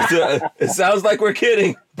 It sounds like we're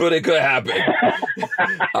kidding, but it could happen.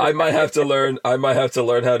 I might have to learn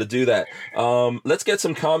how to do that. Let's get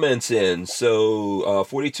some comments in. So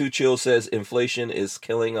 42 Chill says inflation is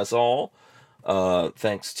killing us all.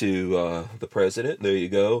 Thanks to the president. There you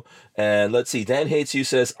go. And let's see. Dan Hates You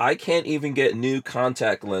says, I can't even get new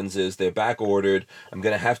contact lenses. They're back ordered. I'm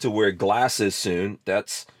going to have to wear glasses soon.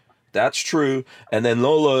 That's true. And then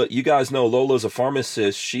Lola, you guys know Lola's a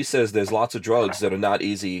pharmacist. She says there's lots of drugs that are not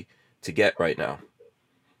easy to get right now.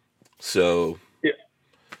 So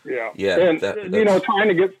yeah. And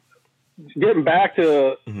trying to getting back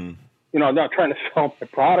to I'm not trying to sell my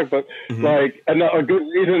product, but like a good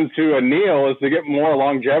reason to anneal is to get more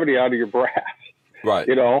longevity out of your brass. Right.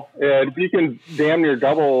 And if you can damn near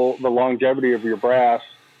double the longevity of your brass,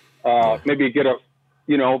 maybe get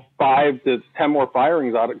 5 to 10 more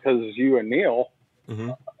firings out of it because you anneal.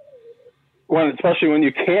 Especially when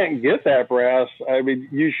you can't get that brass, I mean,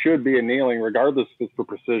 you should be annealing regardless if it's for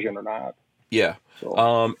precision or not. Yeah.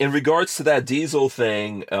 So. In regards to that diesel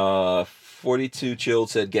thing, 42 Chilled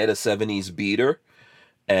said get a 70s beater.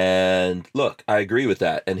 And look, I agree with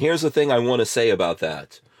that. And here's the thing I want to say about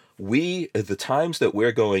that. At the times that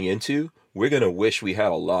we're going into, we're going to wish we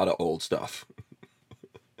had a lot of old stuff.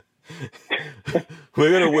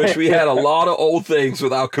 We're going to wish we had a lot of old things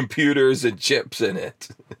without computers and chips in it.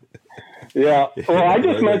 Yeah. Well, I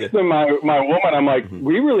just mentioned to my woman, I'm like,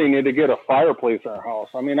 we really need to get a fireplace in our house.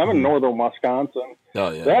 I mean, I'm in northern Wisconsin.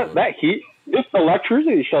 Oh, yeah. That heat, just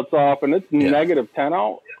electricity shuts off and it's negative 10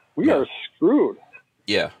 out. We are screwed.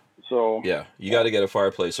 Yeah. So yeah, you got to get a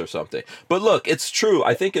fireplace or something. But look, it's true.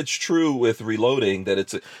 I think it's true with reloading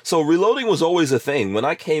that so reloading was always a thing. When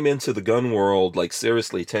I came into the gun world, like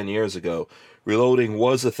seriously 10 years ago, reloading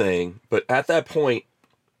was a thing. But at that point,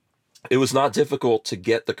 it was not difficult to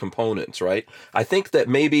get the components, right? I think that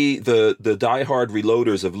maybe the diehard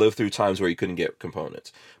reloaders have lived through times where you couldn't get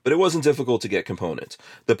components, but it wasn't difficult to get components.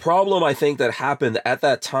 The problem I think that happened at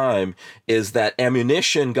that time is that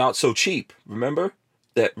ammunition got so cheap, remember?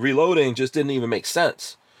 That reloading just didn't even make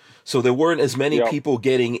sense. So there weren't as many people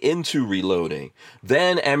getting into reloading.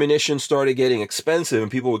 Then ammunition started getting expensive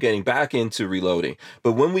and people were getting back into reloading.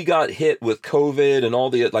 But when we got hit with COVID and all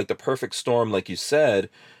the perfect storm, like you said,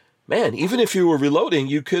 man, even if you were reloading,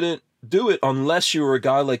 you couldn't do it unless you were a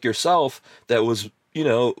guy like yourself that was,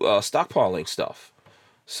 stockpiling stuff.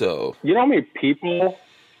 So. You know how many people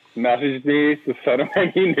messaged me to set up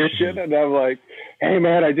ammunition? And I'm like, hey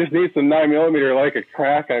man, I just need some 9mm like a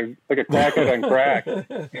crackhead on crack. I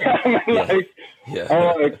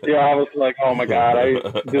was like, oh my God, I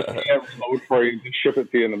just can't load for you to ship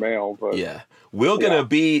it to you in the mail. But we're gonna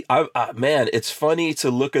be, man, it's funny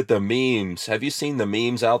to look at the memes. Have you seen the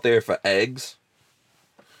memes out there for eggs?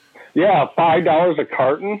 Yeah, $5 a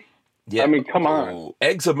carton. Yeah, I mean, come on.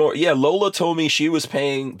 Eggs are more. Yeah, Lola told me she was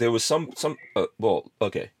paying. There was some.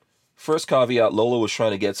 First caveat: Lola was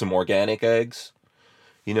trying to get some organic eggs.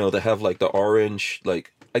 They have like the orange.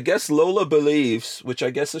 Like I guess Lola believes, which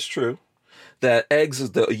I guess is true, that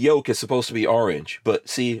the yolk is supposed to be orange. But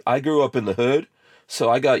see, I grew up in the hood, so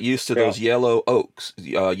I got used to those yellow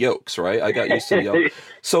yolks, right? I got used to the yolk.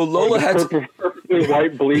 So Lola had perfectly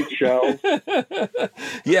white bleach shells.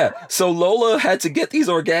 Yeah, so Lola had to get these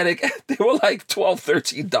organic. They were like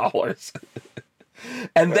 $12, $13.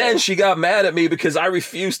 And then she got mad at me because I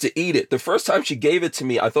refused to eat it. The first time she gave it to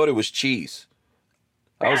me, I thought it was cheese.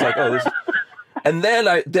 I was like, oh, this. And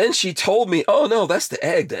then she told me, oh no, that's the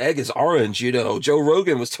egg. The egg is orange. You know, Joe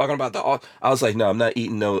Rogan was talking about I was like, no, I'm not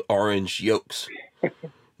eating no orange yolks.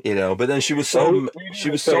 You know, but then she was so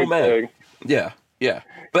mad. Yeah.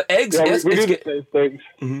 But eggs. Yeah, we do the same things.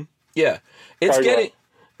 Mm-hmm. Yeah, it's getting.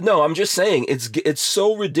 No, I'm just saying it's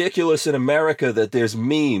so ridiculous in America that there's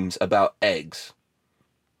memes about eggs.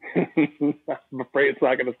 I'm afraid it's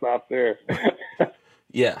not going to stop there.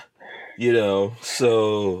 Yeah, you know.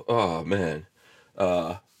 So, oh man,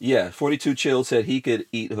 yeah. 42 Chill said he could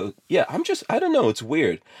eat. Yeah, I don't know. It's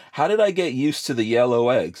weird. How did I get used to the yellow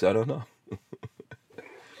eggs? I don't know.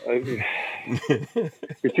 You're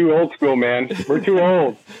too old school, man. We're too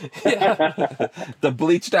old. Yeah. The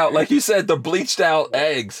bleached out, like you said, the bleached out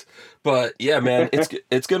eggs. But yeah, man,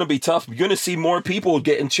 it's gonna be tough. You're gonna see more people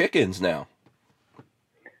getting chickens now.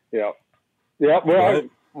 Yeah. Well,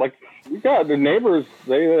 we got the neighbors.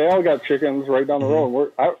 They all got chickens right down the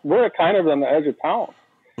road. We're kind of on the edge of town.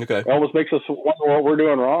 Okay. It almost makes us wonder what we're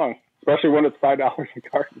doing wrong, especially when it's $5 a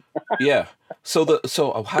carton. Yeah. So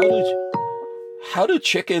how do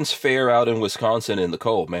chickens fare out in Wisconsin in the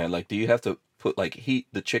cold, man? Like, do you have to put heat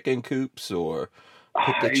the chicken coops or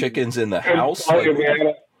put the chickens in the house?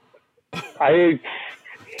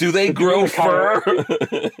 Do they grow fur? Between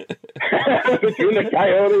the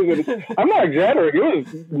coyotes, I'm not exaggerating. It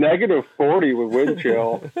was negative 40 with wind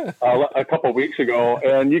chill a couple of weeks ago,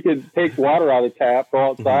 and you could take water out of the tap, go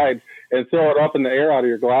outside, and throw it up in the air out of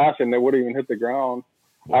your glass, and they wouldn't even hit the ground.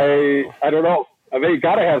 Wow. I don't know. They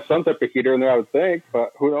got to have some type of heater in there, I would think,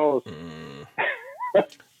 but who knows?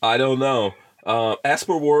 I don't know.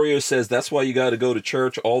 Asper Warrior says that's why you got to go to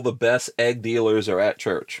church. All the best egg dealers are at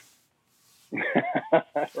church. Right.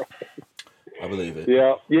 I believe it.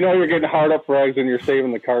 Yeah, you're getting hard up for eggs and you're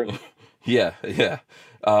saving the carton. Yeah.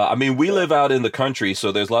 I mean, we live out in the country,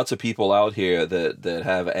 so there's lots of people out here that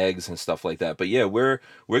have eggs and stuff like that. But yeah, we're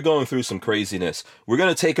going through some craziness. We're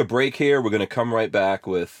gonna take a break here. We're gonna come right back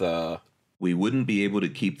with. We wouldn't be able to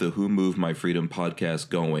keep the Who Moved My Freedom podcast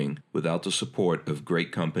going without the support of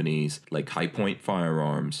great companies like High Point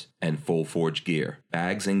Firearms and Full Forge Gear,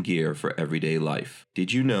 bags and gear for everyday life.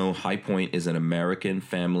 Did you know High Point is an American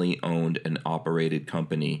family-owned and operated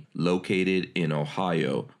company located in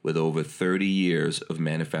Ohio with over 30 years of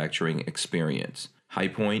manufacturing experience? High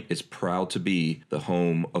Point is proud to be the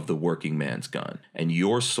home of the working man's gun and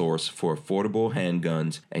your source for affordable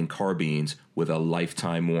handguns and carbines with a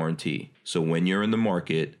lifetime warranty. So when you're in the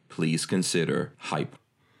market, please consider High Point.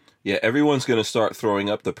 Yeah, everyone's going to start throwing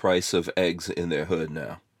up the price of eggs in their hood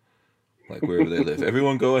now, like wherever they live.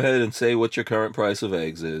 Everyone go ahead and say what your current price of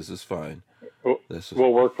eggs is. It's fine.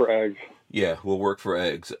 We'll work for eggs. Yeah, we'll work for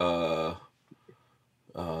eggs.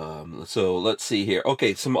 So let's see here.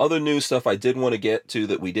 Okay, some other news stuff I did want to get to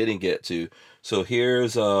that we didn't get to. So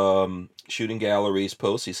here's Shooting Gallery's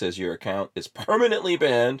post. He says your account is permanently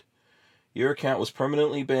banned. Your account was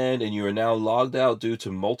permanently banned and you are now logged out due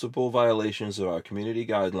to multiple violations of our community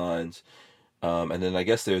guidelines. And then I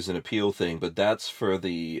guess there's an appeal thing, but that's for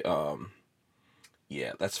the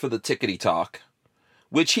that's for the Tickety Talk,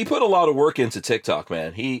 which he put a lot of work into TikTok,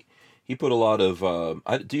 man. He put a lot of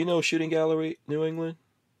do you know Shooting Gallery New England?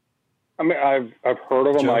 I mean, I've heard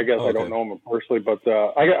of him. Joe? I guess I don't know him personally, but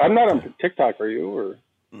I'm not on TikTok. Are you? Or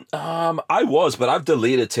I was, but I've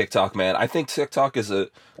deleted TikTok, man. I think TikTok is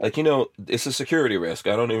it's a security risk.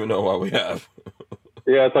 I don't even know why we have.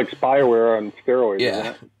 Yeah, it's like spyware on steroids.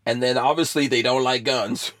 Yeah, and then obviously they don't like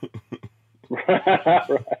guns. Right.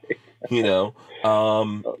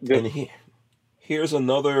 And here's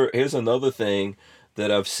another thing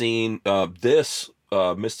that I've seen.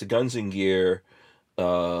 Mr. Guns and Gear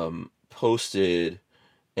posted,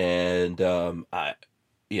 and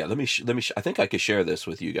let me I think I could share this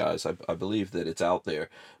with you guys. I believe that it's out there.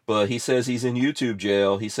 But he says he's in YouTube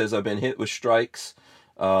jail. He says I've been hit with strikes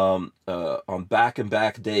on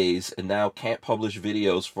back-and-back days and now can't publish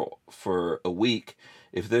videos for a week.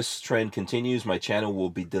 If this trend continues, my channel will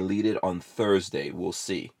be deleted on Thursday. We'll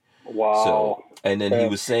see. Wow. So, and then he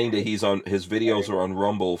was saying that his videos are on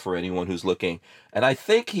Rumble for anyone who's looking. And I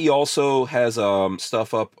think he also has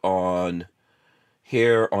stuff up on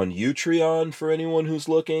here on Utreon for anyone who's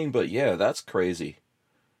looking. But yeah, that's crazy.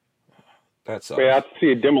 That sucks. But yeah, I have to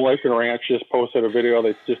see Demolition Ranch just posted a video.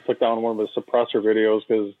 They just took down one of the suppressor videos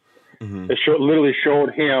because it literally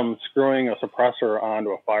showed him screwing a suppressor onto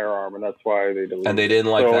a firearm, and that's why they deleted it. And they didn't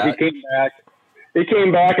like that? He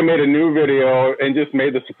came back and made a new video and just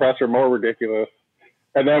made the suppressor more ridiculous.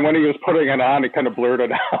 And then when he was putting it on, it kind of blurred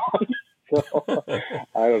it out. So,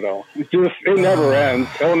 I don't know. It never ends.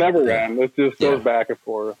 It'll never end. It just goes back and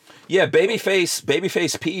forth. Yeah,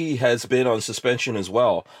 Babyface P has been on suspension as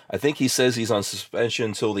well. I think he says he's on suspension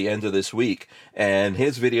until the end of this week. And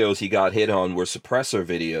his videos he got hit on were suppressor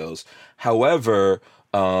videos. However,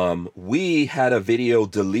 we had a video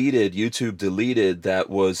deleted, YouTube deleted, that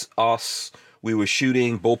was us. We were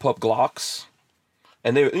shooting bullpup Glocks.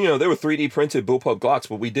 And they were 3D printed bullpup Glocks,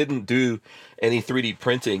 but we didn't do any 3D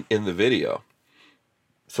printing in the video.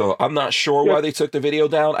 So I'm not sure why they took the video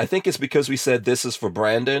down. I think it's because we said this is for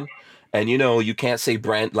Brandon. And, you can't say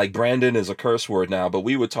Brandon is a curse word now, but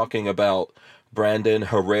we were talking about Brandon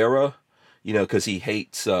Herrera, because he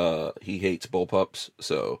hates bullpups.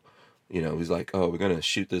 So, he's like, oh, we're going to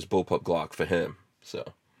shoot this bullpup Glock for him. So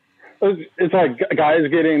it's like guys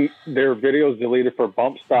getting their videos deleted for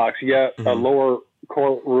bump stocks, yet a lower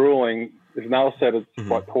court ruling is now said it's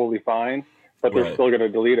totally fine, but they're still going to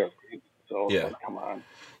delete it. So come on.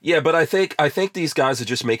 Yeah, but I think these guys are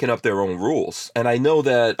just making up their own rules. And I know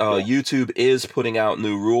that YouTube is putting out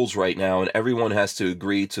new rules right now, and everyone has to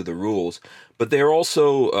agree to the rules. But they're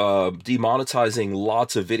also demonetizing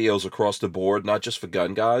lots of videos across the board, not just for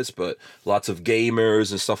gun guys, but lots of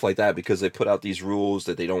gamers and stuff like that, because they put out these rules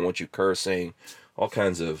that they don't want you cursing, all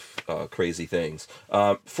kinds of crazy things.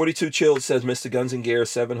 42 Chilled says, Mr. Guns and Gear,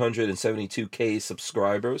 772K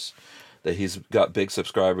subscribers. That he's got big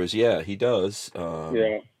subscribers. Yeah, he does.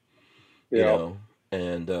 And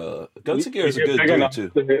Guns and Gear is a good dude,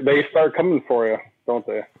 too. They start coming for you, don't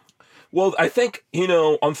they? Well, I think,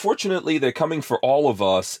 unfortunately, they're coming for all of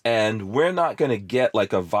us, and we're not going to get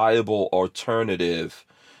like a viable alternative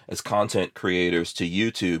as content creators to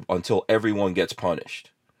YouTube until everyone gets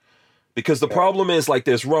punished. Because the problem is, like,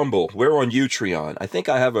 there's Rumble. We're on Utreon. I think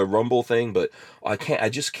I have a Rumble thing, but I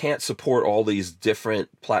just can't support all these different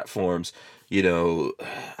platforms.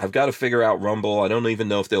 I've got to figure out Rumble. I don't even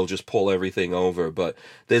know if they'll just pull everything over, but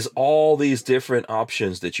there's all these different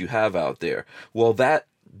options that you have out there. Well, that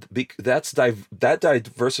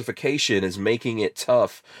diversification is making it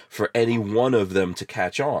tough for any one of them to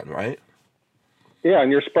catch on, right? Yeah,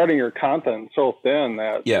 and you're spreading your content so thin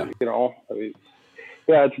that,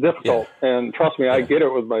 it's difficult. Yeah. And trust me, I get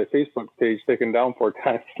it with my Facebook page taken down 4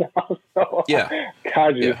 times now. So,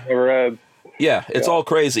 God, you never ends. Yeah, it's all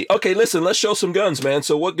crazy. Okay, listen, let's show some guns, man.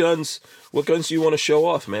 So what guns do you want to show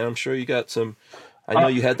off, man? I'm sure you got some. I know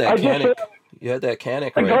you had that Canic. You had that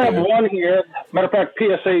Canic right there. I have one here. Matter of fact,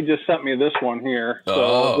 PSA just sent me this one here.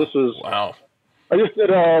 So this is wow. I just did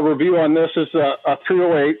a review on this. It's a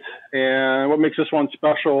 308, and what makes this one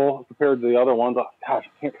special compared to the other ones? Oh, gosh, I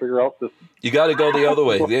can't figure out this. You got to go the other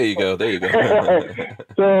way. There you go.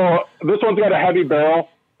 So this one's got a heavy barrel.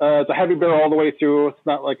 It's a heavy barrel all the way through. It's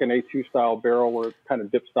not like an A2 style barrel where it kind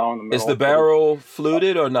of dips down in the middle. Is the barrel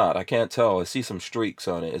fluted or not? I can't tell. I see some streaks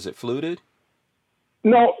on it. Is it fluted?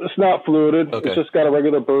 No, it's not fluted. Okay. It's just got a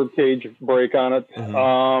regular birdcage break on it.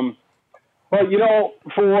 Mm-hmm. But,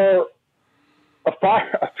 for a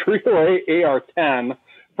 308 AR-10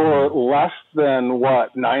 for less than,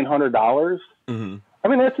 $900? Mm-hmm. I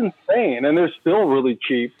mean, that's insane, and they're still really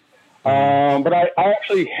cheap. But I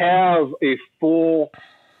actually have a full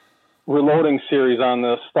reloading series on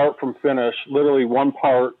this, start from finish, literally one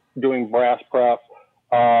part doing brass prep,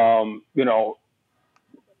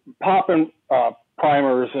 popping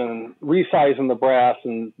primers and resizing the brass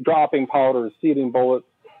and dropping powders, seeding bullets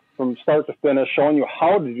from start to finish, showing you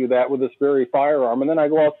how to do that with this very firearm. And then I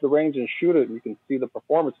go out to the range and shoot it, and you can see the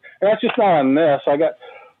performance. And that's just not on this.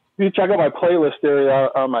 You check out my playlist area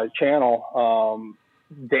on my channel.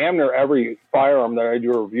 Damn near every firearm that I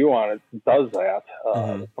do a review on, it does that.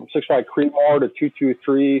 From 6.5 Creedmoor to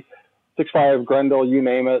 223, 6.5 Grendel, you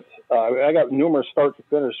name it. I got numerous start to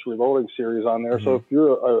finish reloading series on there. So if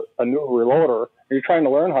you're a new reloader and you're trying to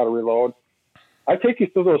learn how to reload, I take you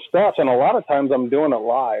through those steps, and a lot of times I'm doing it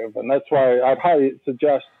live, and that's why I'd highly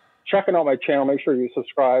suggest checking out my channel. Make sure you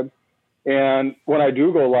subscribe, and when I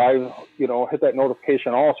do go live, hit that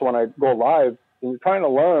notification also when I go live. And you're trying to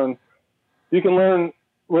learn, you can learn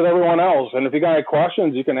with everyone else, and if you got any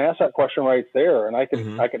questions, you can ask that question right there, and I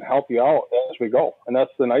can help you out as we go. And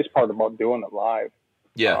that's the nice part about doing it live.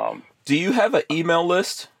 Yeah. Do you have an email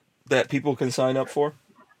list that people can sign up for?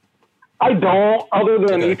 I don't, other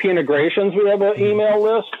than EP Integrations, we have an email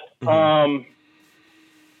list.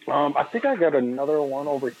 I think I got another one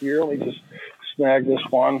over here. Let me just snag this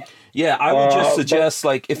one. Yeah, I would just suggest,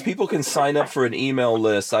 like, if people can sign up for an email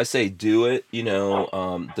list, I say do it.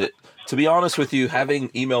 To be honest with you,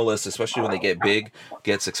 having email lists, especially when they get big,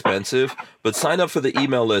 gets expensive. But sign up for the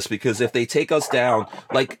email list, because if they take us down,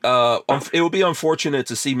 like, it would be unfortunate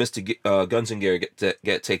to see Mr. Guns and Gear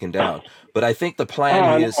get taken down. But I think the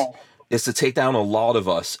plan is to take down a lot of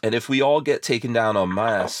us. And if we all get taken down en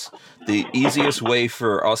masse, the easiest way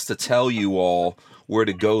for us to tell you all where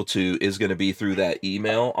to go to is going to be through that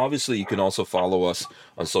email. Obviously, you can also follow us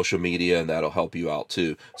on social media, and that'll help you out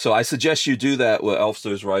too. So I suggest you do that with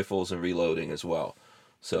Elfsters Rifles and Reloading as well.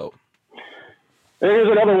 So here's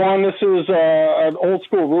another one. This is an old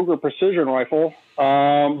school Ruger precision rifle,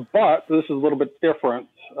 but this is a little bit different.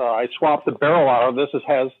 I swapped the barrel out of this. This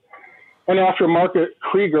has an aftermarket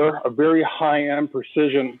Krieger, a very high-end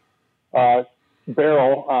precision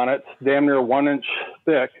barrel on it, damn near 1 inch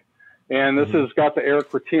thick. And this has got the Eric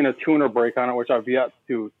Cortina tuner brake on it, which I've yet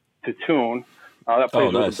to tune. That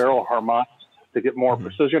plays with the barrel harmonics to get more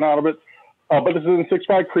precision out of it. But this is in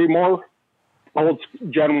 6.5 Creedmoor, old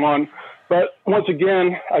Gen 1. But once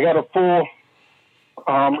again, I got a full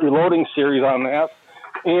reloading series on that.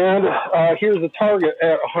 And here's the target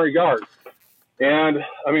at 100 yards. And,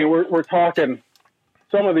 I mean, we're talking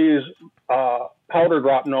some of these powder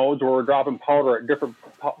drop nodes where we're dropping powder at different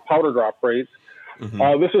powder drop rates.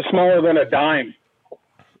 This is smaller than a dime.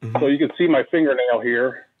 So you can see my fingernail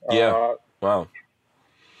here. Yeah. Wow.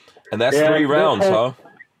 And that's 3 rounds, huh?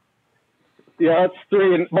 Yeah, that's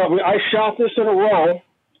 3. But I shot this in a row.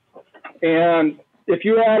 And if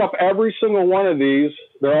you add up every single one of these,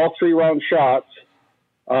 they're all 3-round shots.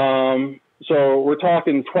 So we're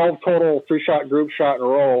talking 12 total 3-shot group shot in a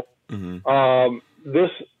row.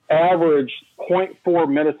 This averaged 0.4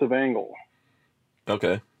 minutes of angle.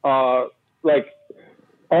 Okay. Like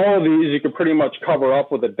all of these, you could pretty much cover up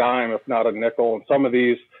with a dime, if not a nickel. And some of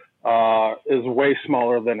these is way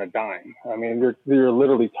smaller than a dime. I mean, you're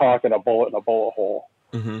literally talking a bullet in a bullet hole.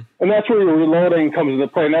 And that's where your reloading comes into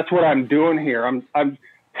play. And that's what I'm doing here. I'm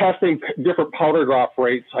testing different powder drop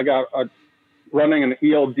rates. I got running an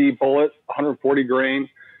ELD bullet, 140 grain.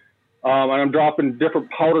 And I'm dropping different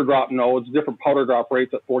powder drop nodes, different powder drop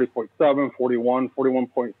rates at 40.7, 41,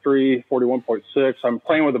 41.3, 41.6. I'm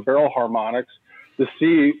playing with the barrel harmonics to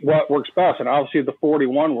see what works best. And obviously the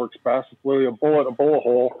 41 works best. It's literally a bullet, a bullet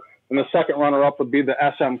hole. And the second runner up would be the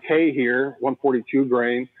SMK here, 142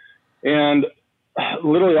 grain. And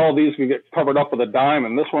literally all these can get covered up with a dime.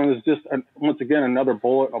 And this one is just, once again, another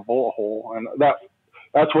bullet, a bullet hole. And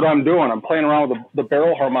that's what I'm doing. I'm playing around with the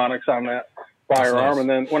barrel harmonics on that firearm. Nice. And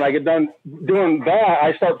then when I get done doing that,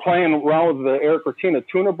 I start playing around with the Eric Cortina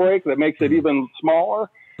tuner brake that makes it even smaller.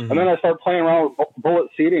 And then I start playing around with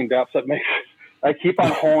bullet seating depths that makes I keep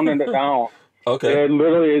on honing it down. Okay. And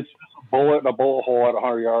literally it's a bullet and a bullet hole at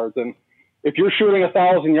 100 yards. And if you're shooting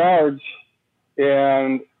 1,000 yards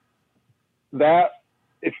and that,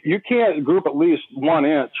 if you can't group at least 1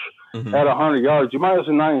 inch at 100 yards, you might as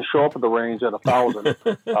well not even show up at the range at 1,000.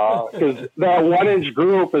 Because that 1 inch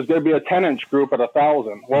group is going to be a 10 inch group at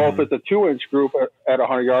 1,000. Well, if it's a 2 inch group at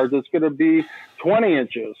 100 yards, it's going to be 20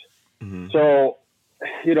 inches. So,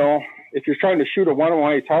 you know, if you're trying to shoot a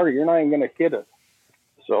 1-on-1 target, you're not even going to hit it.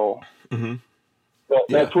 So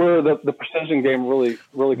that's where the precision game really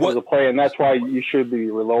comes into play. And that's why you should be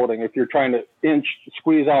reloading if you're trying to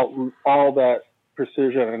squeeze out all that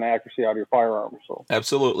precision and accuracy out of your firearm. So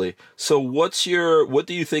absolutely. So what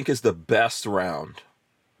do you think is the best round?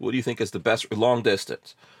 What do you think is the best for long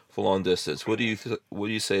distance? What do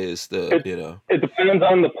you say is the It depends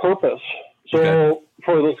on the purpose. So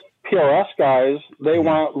for the PRS guys, they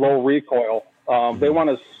want low recoil. They want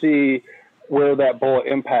to see where that bullet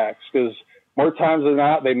impacts, because more times than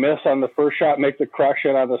not they miss on the first shot, make the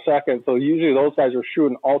correction on the second. So usually those guys are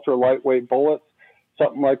shooting ultra lightweight bullets,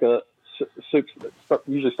 something like a 6,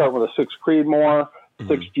 usually start with a 6 Creedmoor,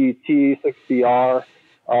 6 GT, 6 DR,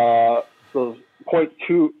 those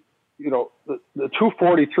 0.2, the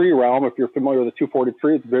 243 realm, if you're familiar with the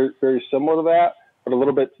 243, it's very, very similar to that, but a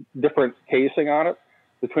little bit different casing on it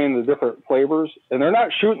between the different flavors. And they're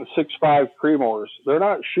not shooting 6.5 Creedmoors. They're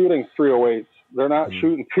not shooting 308s. They're not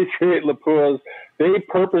shooting 338 Lapuas. They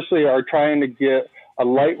purposely are trying to get a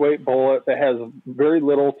lightweight bullet that has very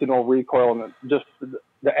little to no recoil, and just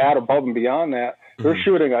to add above and beyond that, they're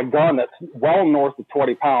shooting a gun that's well north of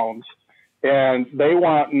 20 pounds, and they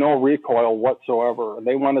want no recoil whatsoever.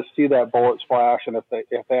 They want to see that bullet splash, and if they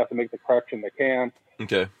have to make the correction, they can.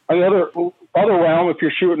 Okay. And the other realm, if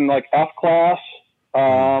you're shooting like F class,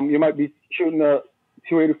 you might be shooting a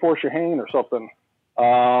 284 Shaheen or something.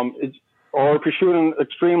 or if you're shooting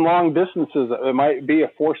extreme long distances, it might be a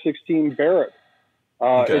 416 Barrett.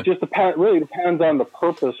 It just really depends on the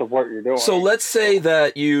purpose of what you're doing. So let's say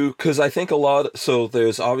that because I think so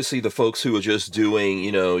there's obviously the folks who are just doing,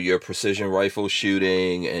 your precision rifle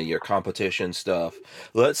shooting and your competition stuff.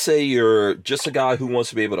 Let's say you're just a guy who wants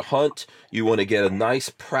to be able to hunt. You want to get a nice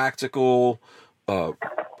practical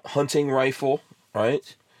hunting rifle,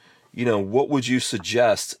 right? What would you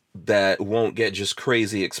suggest that won't get just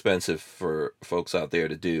crazy expensive for folks out there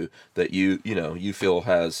to do that you feel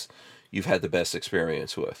you've had the best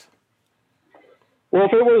experience with? Well,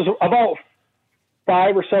 if it was about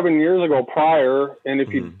 5 or 7 years ago prior, and if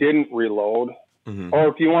you didn't reload, or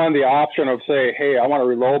if you wanted the option of say, hey, I want to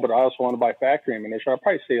reload, but I also want to buy factory ammunition, I'd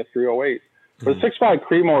probably say a 308. But 6.5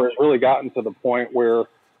 Creedmoor has really gotten to the point where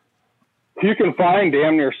you can find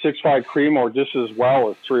damn near 6.5 Creedmoor just as well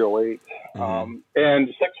as 308.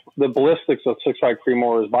 And the ballistics of 6.5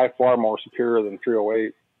 Creedmoor is by far more superior than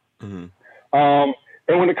 308.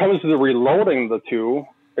 And when it comes to the reloading of the two,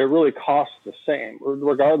 it really costs the same,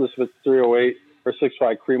 regardless if it's 308 or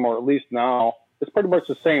 6.5 Creedmoor. At least now, it's pretty much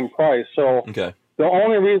the same price. So the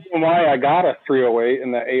only reason why I got a 308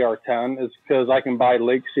 in the AR-10 is because I can buy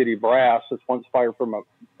Lake City brass that's once fired from a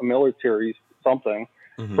military something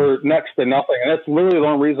for next to nothing. And that's literally the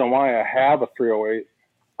only reason why I have a 308.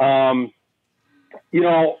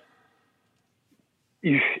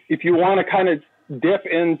 If you want to kind of dip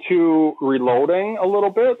into reloading a little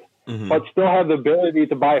bit, but still have the ability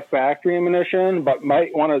to buy factory ammunition, but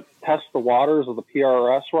might want to test the waters of the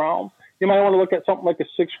PRS realm, you might want to look at something like a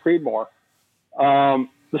 6 Creedmoor.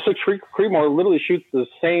 The 6 Creedmoor literally shoots the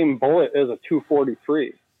same bullet as a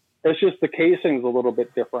 243. It's just the casing's a little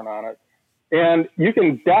bit different on it. And you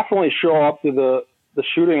can definitely show up to the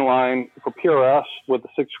shooting line for PRS with the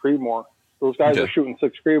 6 Creedmoor. Those guys are shooting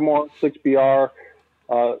 6 Creedmoor, 6 BR,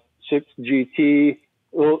 6 GT,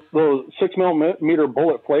 those 6 millimeter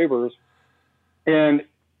bullet flavors, and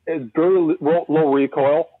it's very low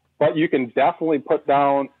recoil, but you can definitely put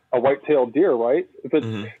down a white-tailed deer, right? If it's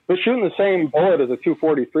shooting the same bullet as a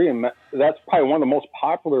 243, and that's probably one of the most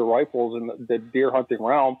popular rifles in the deer hunting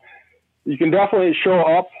realm, you can definitely show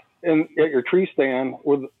up at your tree stand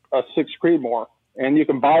with a 6 Creedmoor, and you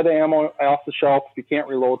can buy the ammo off the shelf if you can't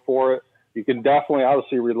reload for it. You can definitely,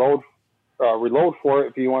 obviously, reload for it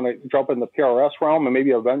if you want to jump in the PRS realm, and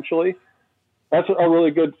maybe eventually. That's a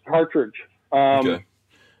really good cartridge. But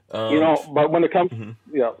when it comes,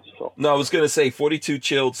 So no, I was gonna say 42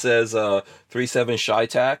 Chilled says 3.7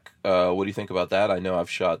 Shy-Tac. What do you think about that? I know I've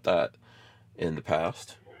shot that in the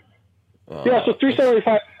past. So 375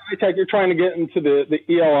 Shy-Tac, you're trying to get into the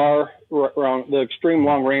ELR round, the extreme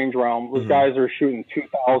long range realm. Those guys are shooting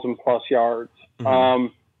 2,000 plus yards.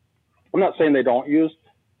 I'm not saying they don't use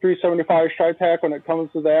 375 Shy-Tac when it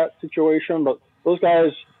comes to that situation, but those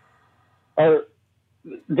guys are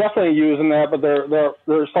definitely using that, but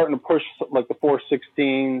they're starting to push like the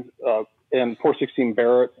 416 and 416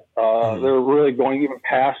 Barrett. They're really going even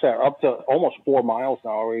past that, up to almost 4 miles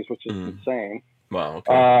nowadays, which is insane. Wow.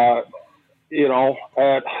 Okay.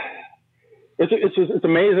 It's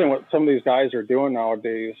amazing what some of these guys are doing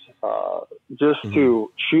nowadays, just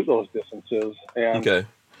to shoot those distances. And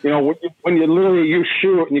when you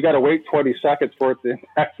shoot and you got to wait 20 seconds for it to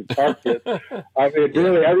impact the target, I mean,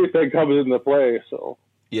 really everything comes into play. So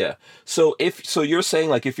yeah. So you're saying,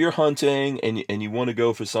 like, if you're hunting and you want to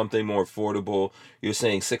go for something more affordable, you're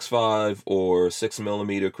saying 6.5 or 6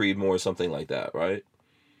 millimeter Creedmoor or something like that, right?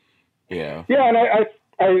 Yeah. Yeah, and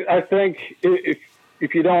I think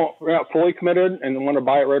if you're not fully committed and want to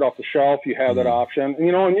buy it right off the shelf, you have that option.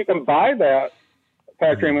 And you can buy that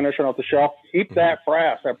factory ammunition off the shelf. Keep that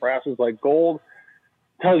brass. That brass is like gold.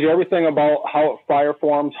 Tells you everything about how it fire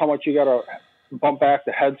forms, how much you got to bump back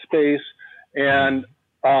the headspace, and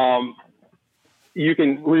you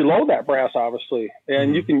can reload that brass, obviously.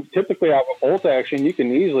 And you can typically have a bolt action. You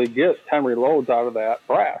can easily get 10 reloads out of that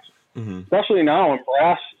brass. Especially now, when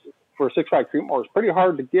brass for 6.5 Creedmoor is pretty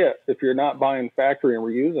hard to get if you're not buying factory and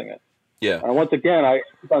reusing it. Yeah. And once again, I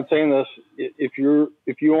keep on saying this: if you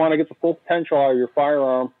want to get the full potential out of your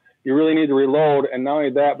firearm, you really need to reload, and not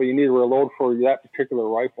only that, but you need to reload for that particular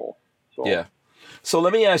rifle. So yeah. So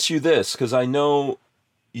let me ask you this, because I know,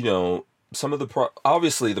 some of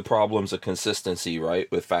obviously the problems of consistency, right,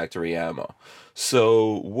 with factory ammo.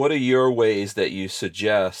 So what are your ways that you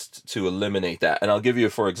suggest to eliminate that? And I'll give you,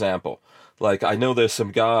 for example, like, I know there's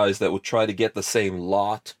some guys that will try to get the same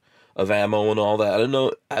lot of ammo and all that. I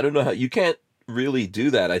don't know how you can't really do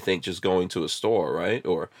that. I think just going to a store, right?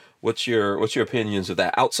 Or what's your opinions of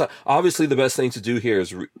that? Outside, obviously, the best thing to do here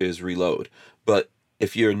is reload. But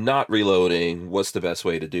if you're not reloading, what's the best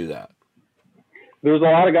way to do that? there's a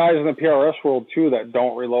lot of guys in the PRS world too that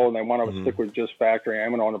don't reload and they want to stick with just factory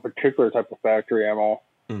ammo and a particular type of factory ammo.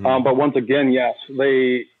 But once again, yes,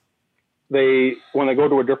 they when they go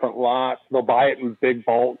to a different lot, they'll buy it in big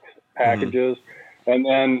bulk packages, and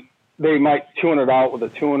then they might tune it out with a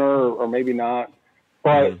tuner or maybe not.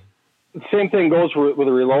 But the same thing goes with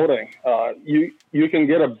the reloading. You can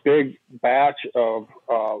get a big batch of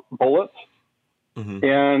bullets,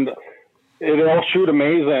 and it'll shoot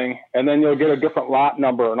amazing, and then you'll get a different lot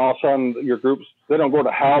number, and all of a sudden your groups, they don't go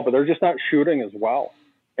to hell, but they're just not shooting as well.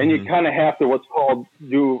 And you kind of have to what's called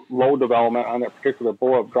do load development on that particular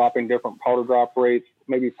bullet, dropping different powder drop rates,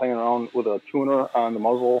 maybe playing around with a tuner on the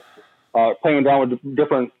muzzle, playing around with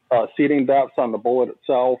different seating depths on the bullet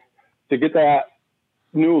itself to get that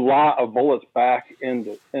new lot of bullets back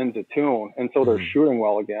into tune, and so they're shooting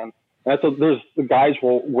well again. And so there's the guys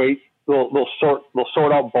will wait, they'll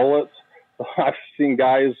sort out bullets. I've seen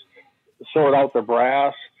guys sort out their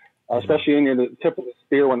brass, especially in the tip of the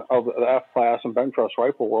spear of the F-class and bench press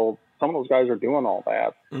rifle world. Some of those guys are doing all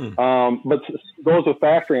that. But those with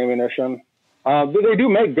factory ammunition, they do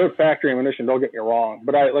make good factory ammunition, don't get me wrong.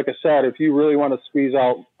 But like I said, if you really want to squeeze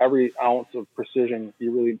out every ounce of precision,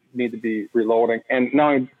 you really need to be reloading. And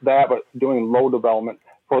not only that, but doing load development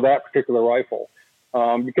for that particular rifle.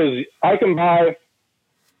 Because I can buy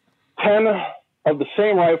 10 of the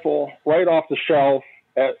same rifle right off the shelf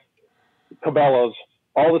at Cabela's,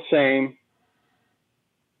 all the same,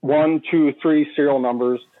 1, 2, 3 serial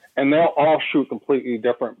numbers, and they'll all shoot completely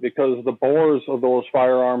different because the bores of those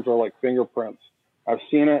firearms are like fingerprints. I've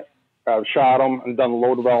seen it. I've shot them and done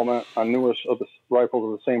load development on numerous of the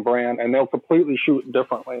rifles of the same brand, and they'll completely shoot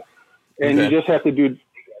differently. And you just have to do.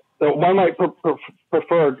 So one might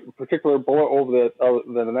prefer a particular bullet over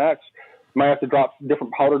the next. Might have to drop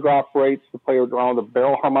different powder drop rates to play around with the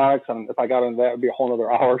barrel harmonics, and if I got into that, it'd be a whole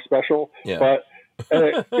other hour special. Yeah. But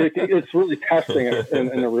it's really testing it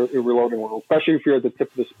in the reloading world, especially if you're at the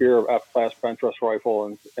tip of the spear of F-class bench press rifle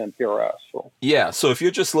and PRS. So. Yeah, so if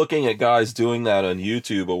you're just looking at guys doing that on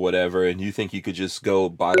YouTube or whatever, and you think you could just go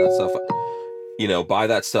buy that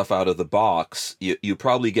stuff out of the box, you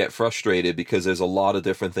probably get frustrated because there's a lot of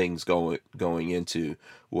different things going into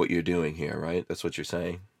what you're doing here, right? That's what you're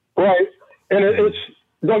saying? Right. And it's,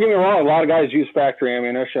 don't get me wrong, a lot of guys use factory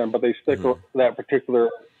ammunition, but they stick with that particular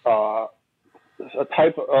a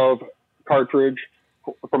type of cartridge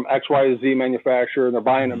from XYZ manufacturer, and they're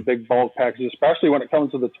buying in big bulk packages, especially when it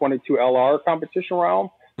comes to the 22 LR competition realm.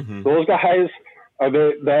 Those guys,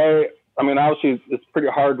 obviously it's pretty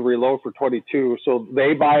hard to reload for 22, so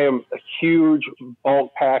they buy them huge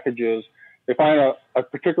bulk packages. They find a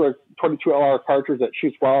particular 22 LR cartridge that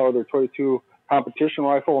shoots well with their 22 competition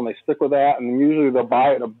rifle, and they stick with that, and usually they'll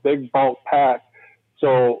buy it in a big bulk pack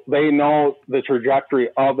so they know the trajectory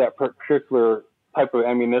of that particular type of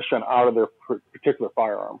ammunition out of their particular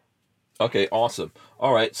firearm. Okay, awesome.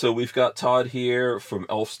 All right, so we've got Todd here from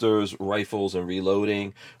Elfster's Rifles and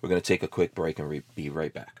Reloading. We're going to take a quick break and be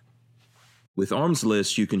right back. With Arms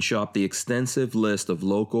List, you can shop the extensive list of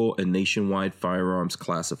local and nationwide firearms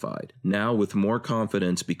classified, now with more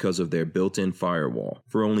confidence because of their built-in firewall.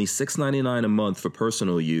 For only $6.99 a month for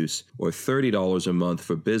personal use, or $30 a month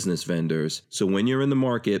for business vendors, so when you're in the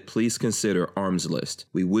market, please consider Arms List.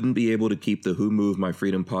 We wouldn't be able to keep the Who Moved My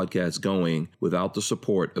Freedom podcast going without the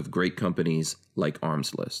support of great companies like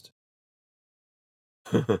Arms List.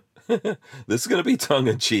 This is gonna be tongue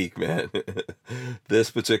in cheek, man. This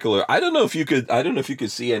particular, I don't know if you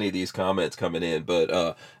could see any of these comments coming in,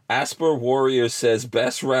 but Asper Warrior says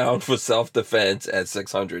best round for self-defense at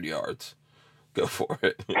 600 yards. Go for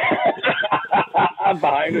it.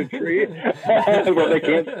 Behind a tree, where they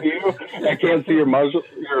can't see you. I can't see your muzzle,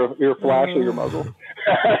 your flash of your muzzle.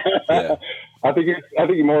 Yeah. I think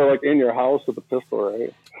you're more like in your house with a pistol,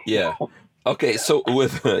 right? Yeah. Okay, so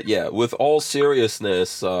with all seriousness,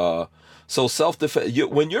 so self-defense,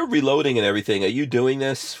 when you're reloading and everything, are you doing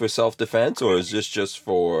this for self-defense, or is this just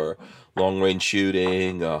for long-range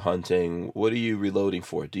shooting, hunting? What are you reloading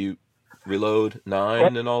for? Do you reload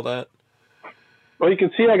 9 and all that? Well, you can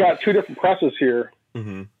see I got 2 different presses here.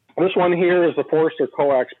 This one here is the Forster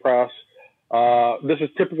coax press. This is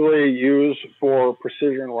typically used for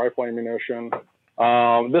precision rifle ammunition.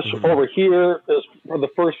 This over here is for the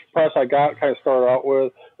first press I got, kind of started out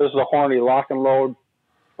with. This is a Hornady lock and load.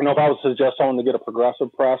 If I would suggest someone to get a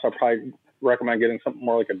progressive press, I'd probably recommend getting something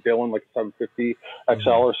more like a Dillon, like a 750 XL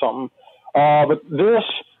or something. But this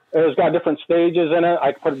has got different stages in it.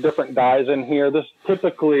 I put different dies in here. This is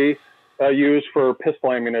typically used for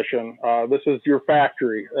pistol ammunition. This is your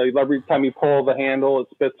factory. Every time you pull the handle, it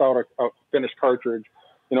spits out a finished cartridge.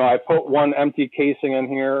 I put one empty casing in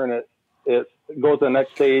here, and it goes to the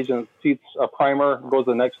next stage and seats a primer, goes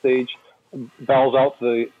to the next stage, bells out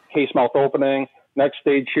the case mouth opening. Next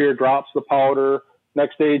stage here drops the powder.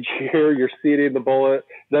 Next stage here, you're seating the bullet.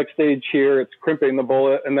 Next stage here, it's crimping the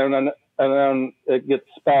bullet, and then it gets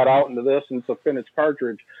spat out into this, and it's a finished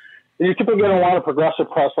cartridge. And you typically get a lot of progressive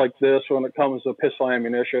press like this when it comes to pistol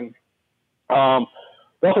ammunition.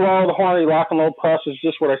 Nothing wrong with the Hornady lock and load press. Is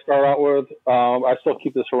just what I start out with. I still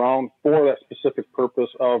keep this around for that specific purpose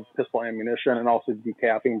of pistol ammunition and also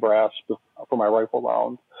decapping brass for my rifle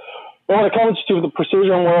rounds. But when it comes to the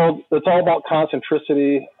precision world, it's all about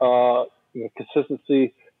concentricity,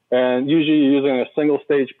 consistency, and usually you're using a single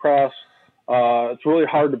stage press. It's really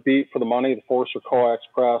hard to beat for the money, the Forster coax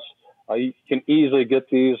press. You can easily get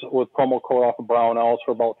these with promo code off of Brownells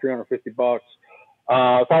for about $350.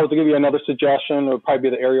 If I was to give you another suggestion, it would probably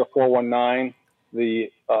be the Area 419,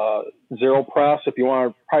 the Zero Press, if you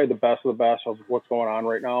want probably the best of the best of what's going on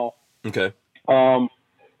right now. Okay. And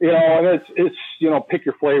it's pick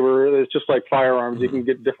your flavor. It's just like firearms. You can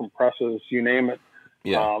get different presses, you name it.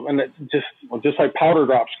 Yeah. And it just like powder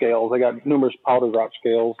drop scales. I got numerous powder drop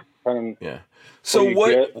scales. Yeah. So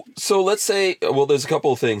let's say, well, there's a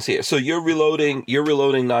couple of things here. So you're reloading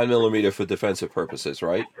 9mm for defensive purposes,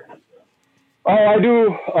 right? Oh, I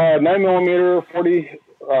do 9mm, 40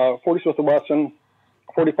 Smith & Wesson,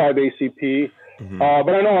 45 ACP. Mm-hmm.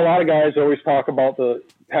 But I know a lot of guys always talk about the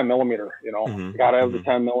 10mm. You got to have the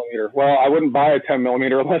 10mm. Well, I wouldn't buy a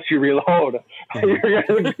 10mm unless you reload. You're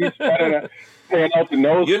going to be paying out the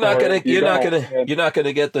nose. You're not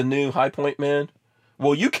gonna get the new High Point, man.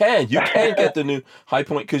 Well, you can get the new High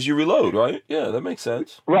Point because you reload, right? Yeah, that makes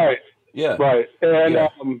sense. Right. Yeah. Right. And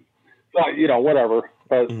whatever.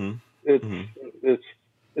 But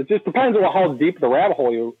it just depends on how deep the rabbit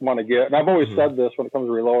hole you want to get. And I've always said this when it comes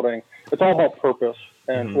to reloading. It's all about purpose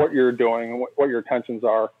and what you're doing and what your intentions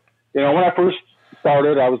are. When I first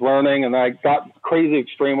started, I was learning and I got crazy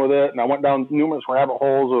extreme with it. And I went down numerous rabbit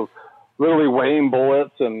holes of literally weighing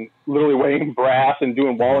bullets and literally weighing brass and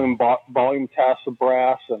doing volume tests of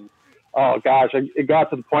brass. And, oh, gosh, it got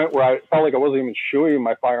to the point where I felt like I wasn't even shooting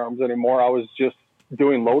my firearms anymore. I was just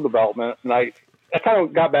doing load development. And I kind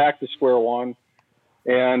of got back to square one.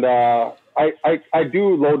 And I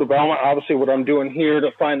do load development, obviously, what I'm doing here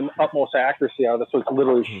to find the utmost accuracy out of this. So it's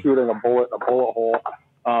literally shooting a bullet in a bullet hole.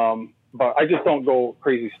 But I just don't go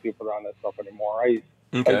crazy stupid on this stuff anymore.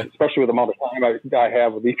 Especially with the amount of time I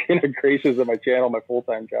have with these integrations of my channel, my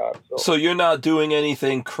full-time job. So you're not doing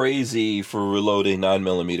anything crazy for reloading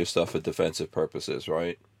 9mm stuff for defensive purposes,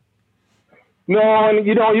 right? No, and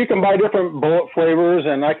you can buy different bullet flavors,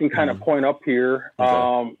 and I can kind of point up here.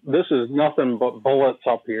 Okay. This is nothing but bullets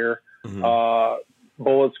up here.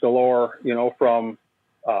 Bullets galore, from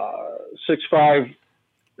 6.5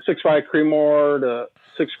 Creedmoor to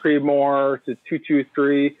 6 Creedmoor to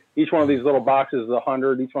 223. Each one of these little boxes is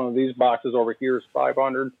 100. Each one of these boxes over here is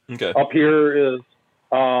 500. Okay. Up here is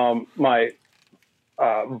my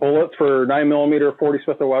bullets for 9mm, 40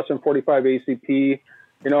 Smith & Wesson, 45 ACP.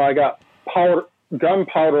 I got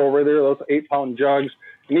gunpowder over there, those 8-pound jugs.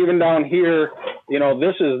 And even down here,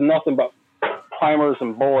 this is nothing but primers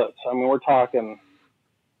and bullets. I mean, we're talking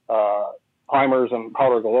primers and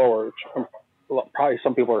powder galore, which probably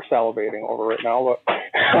some people are salivating over right now. But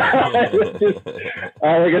it's just, like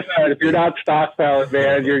I said, if you're not stockpiling,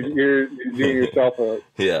 man, you're doing yourself a...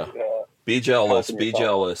 Yeah. Be jealous.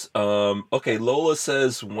 Okay, Lola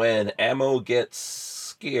says when ammo gets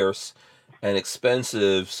scarce and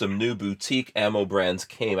expensive, some new boutique ammo brands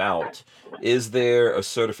came out. Is there a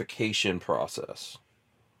certification process?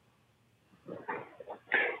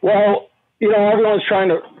 Well, everyone's trying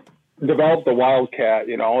to develop the Wildcat.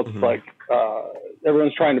 It's like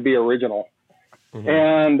everyone's trying to be original.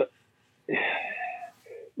 And,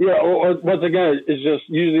 once again, it's just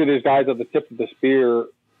usually these guys at the tip of the spear,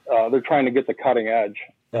 they're trying to get the cutting edge.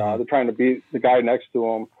 They're trying to beat the guy next to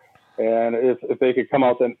them. And if they could come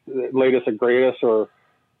out the latest and greatest, or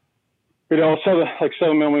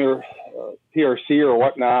 7mm PRC or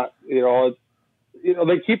whatnot,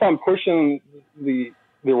 they keep on pushing the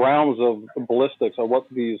realms of the ballistics of what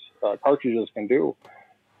these cartridges can do.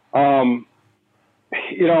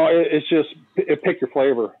 It's just pick your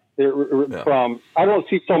flavor. I don't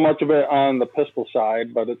see so much of it on the pistol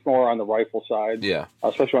side, but it's more on the rifle side. Yeah,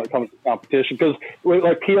 especially when it comes to competition, because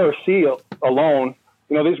like PRC alone.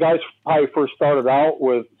 These guys probably first started out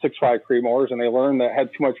with 6.5 Creedmoors, and they learned that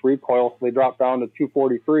had too much recoil, so they dropped down to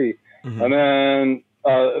 243. And then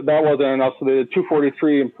that wasn't enough, so the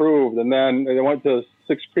 243 improved, and then they went to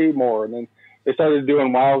 6 Creedmoor, and then they started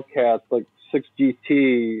doing Wildcats like 6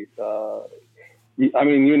 GT, I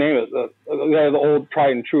mean, you name it. They're the old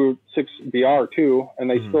tried and true 6BR too, and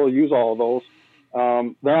they still use all of those.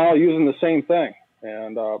 They're all using the same thing,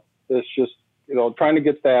 and it's just trying to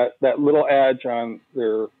get that little edge on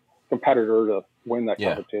their competitor to win that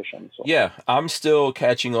competition. So. Yeah, I'm still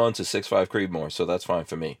catching on to 6.5 Creedmoor, so that's fine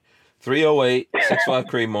for me. 308, 6.5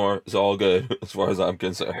 Creedmoor is all good as far as I'm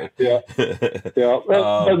concerned. Yeah. But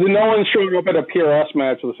no one's showing up at a PRS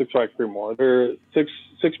match with a 6.5 Creedmoor. They're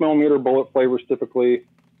 6mm bullet flavors typically.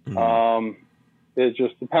 It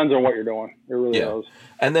just depends on what you're doing. It really does.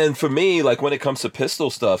 And then for me, like when it comes to pistol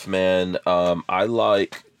stuff, man, I'm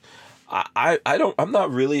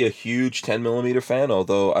not really a huge 10mm fan,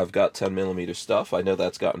 although I've got 10mm stuff. I know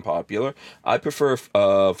that's gotten popular. I prefer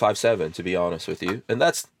 5.7 to be honest with you, and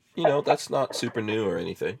that's not super new or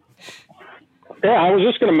anything. Yeah, I was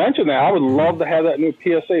just going to mention that. I would love to have that new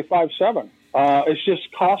PSA 5.7. It's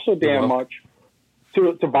just cost so damn much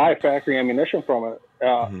to buy factory ammunition from it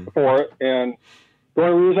for it, and the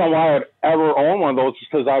only reason why I'd ever own one of those is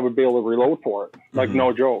because I would be able to reload for it. Like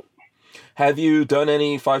no joke. Have you done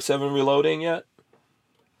any 5.7 reloading yet?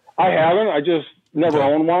 I haven't. I just never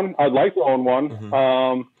owned one. I'd like to own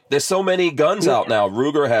one. There's so many guns out now.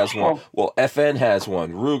 Ruger has one. Well, FN has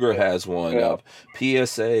one. Ruger has one.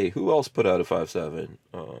 PSA. Who else put out a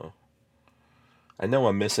 5.7? I know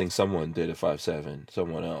I'm missing someone did a 5.7.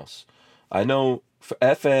 Someone else. I know for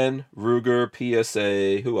FN, Ruger,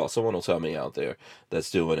 PSA. Who else? Someone will tell me out there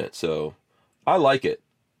that's doing it. So I like it.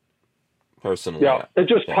 Personally. Yeah. It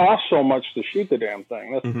just costs so much to shoot the damn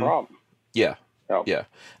thing. That's the problem. Yeah. Yeah.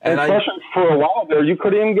 And especially for a while there, you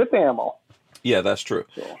couldn't even get the ammo. Yeah, that's true.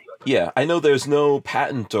 So. Yeah, I know there's no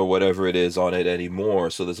patent or whatever it is on it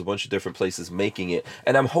anymore, so there's a bunch of different places making it.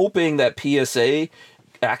 And I'm hoping that PSA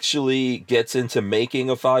actually gets into making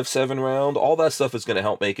a 5.7 round. All that stuff is going to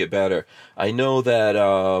help make it better. I know that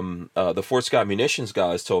the Fort Scott Munitions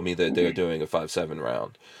guys told me that they're doing a 5.7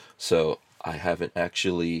 round. So I haven't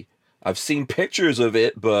actually... I've seen pictures of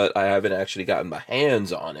it, but I haven't actually gotten my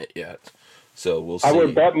hands on it yet. So we'll see. I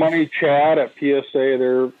would bet money, Chad, at PSA,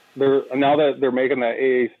 they're now that they're making that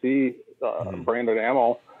AAC branded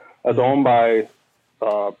ammo, that's owned by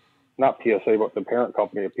not PSA, but the parent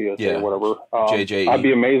company of PSA, whatever. JJE. I'd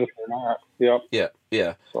be amazed if they're not. Yep.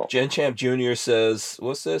 Yeah. So. Gen Champ Jr. says,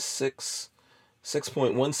 what's this?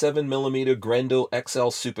 6.17 millimeter Grendel XL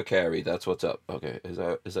Super Carry. That's what's up. Okay, is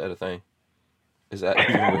that a thing? Is that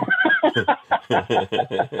even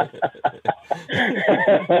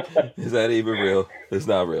is that even real? It's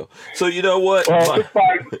not real. So you know what? Well,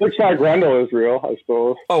 looks like Grendel is real, I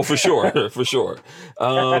suppose. Oh, for sure, for sure.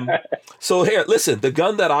 So here, listen. The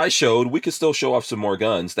gun that I showed, we could still show off some more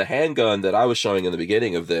guns. The handgun that I was showing in the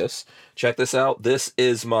beginning of this. Check this out. This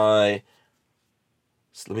is my.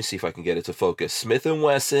 Let me see if I can get it to focus. Smith &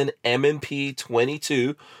 Wesson M&P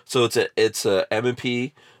 22. So it's a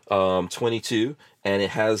M&P 22, and it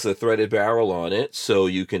has a threaded barrel on it, so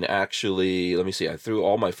you can actually, let me see, I threw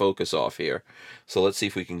all my focus off here, so let's see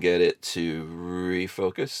if we can get it to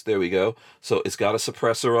refocus. There we go. So it's got a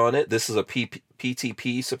suppressor on it. This is a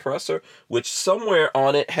PTP suppressor, which somewhere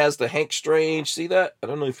on it has the Hank Strange. See that? I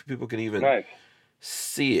don't know if people can even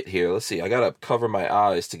see it here. Let's see. I gotta cover my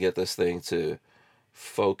eyes to get this thing to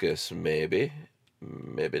focus. Maybe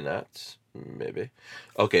not. Maybe.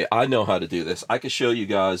 Okay, I know how to do this. I can show you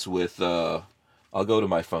guys with, I'll go to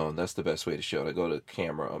my phone. That's the best way to show it. I go to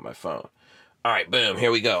camera on my phone. All right, boom, here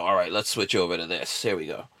we go. All right, let's switch over to this. Here we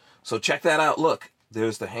go. So check that out. Look,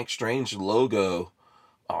 there's the Hank Strange logo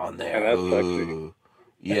on there. Yeah, that's sexy.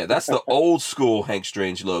 Yeah, that's the old school Hank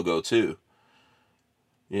Strange logo, too.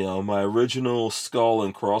 You know, my original Skull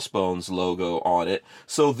and Crossbones logo on it.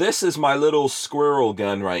 So this is my little squirrel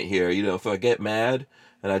gun right here. You know, if I get mad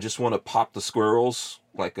and I just want to pop the squirrels,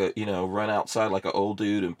 like run outside like an old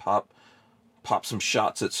dude and pop some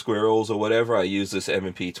shots at squirrels or whatever, I use this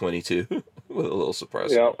M&P 22 with a little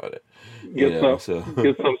suppressor on it. Get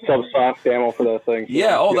some sub-soft ammo for that thing.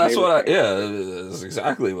 So that's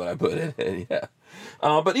exactly what I put in it. Yeah.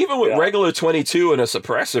 But even with regular 22 and a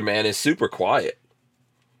suppressor, man, it's super quiet.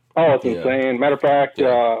 Oh, it's insane. Matter of fact,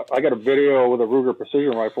 I got a video with a Ruger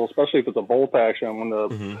precision rifle, especially if it's a bolt action. When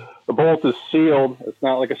the bolt is sealed, it's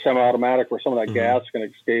not like a semi-automatic where some of that gas can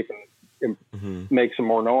escape and make some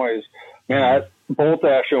more noise. Man, bolt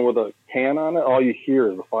action with a can on it, all you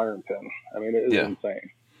hear is a firing pin. I mean, it is insane.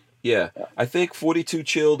 Yeah. I think 42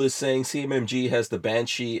 Chilled is saying CMMG has the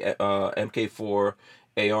Banshee MK4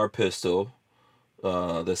 AR pistol,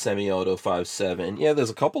 the semi-auto 5.7. Yeah, there's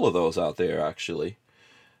a couple of those out there, actually.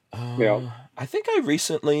 I think I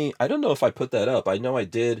don't know if I put that up. I know I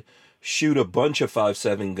did shoot a bunch of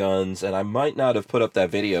 5.7 guns, and I might not have put up that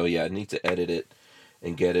video yet. I need to edit it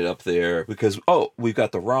and get it up there because we've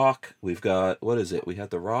got the Rock, we've got what is it? We had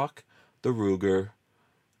the Rock, the Ruger,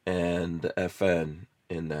 and the FN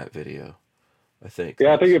in that video. I think.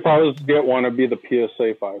 Yeah, I think if I was to get one, it'd be the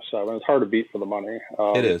PSA 5.7. It's hard to beat for the money.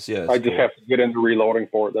 It is, yeah. I just have to get into reloading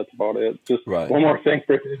for it. That's about it. Just one more thing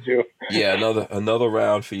for you to do. Yeah, another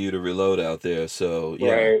round for you to reload out there. So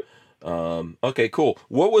yeah. Right. Okay, cool.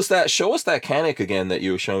 What was that? Show us that Canik again that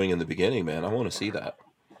you were showing in the beginning, man. I want to see that.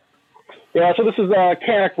 Yeah, so this is a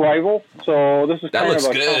Canik Rival. So this is that kind looks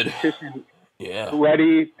of a good. competition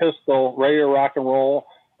ready pistol, ready to rock and roll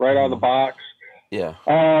right out of the box. Yeah.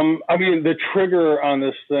 I mean, the trigger on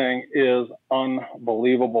this thing is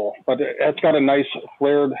unbelievable, but it's got a nice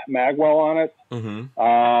flared magwell on it.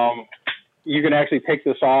 Mm-hmm. You can actually take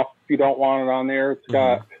this off if you don't want it on there. It's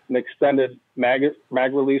got an extended mag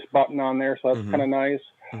release button on there, so that's kind of nice.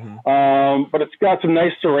 But it's got some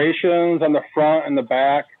nice serrations on the front and the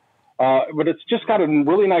back. But it's just got a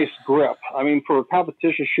really nice grip. I mean, for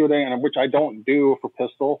competition shooting, and which I don't do for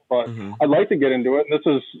pistol, but I'd like to get into it. And this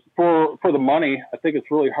is for the money. I think it's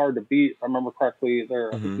really hard to beat. If I remember correctly, I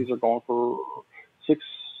think these are going for a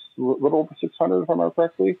little over 600, if I remember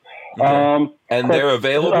correctly. Okay. And they're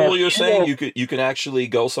available. You're saying you can actually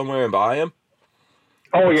go somewhere and buy them.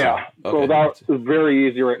 Oh yeah, so that is very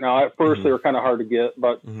easy right now. At first they were kind of hard to get,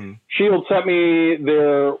 but Shield sent me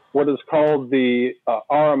their what is called the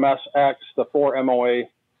RMS-X, the 4 MOA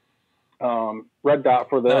red dot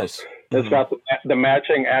for this. Nice. It's got the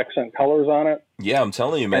matching accent colors on it. Yeah, I'm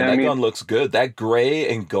telling you, man, that gun looks good. That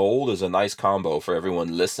gray and gold is a nice combo for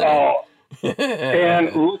everyone listening. Oh,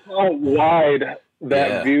 and look how wide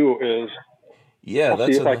that view is. Yeah,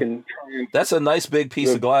 that's a nice big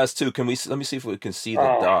piece of glass too. Let me see if we can see the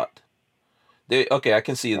dot. There, okay, I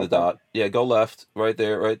can see the dot. Yeah, go left, right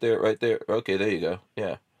there, right there, right there. Okay, there you go.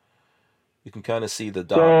 Yeah, you can kind of see the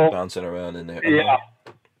dot bouncing around in there. Yeah,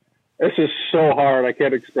 this is so hard. I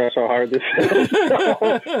can't express how hard this is.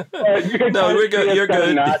 We're good. You're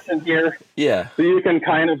good. Notch in here. Yeah. So you can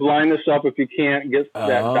kind of line this up if you can't get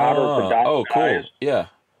that dot or the dot. Oh, cool. Yeah.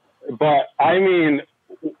 But I mean.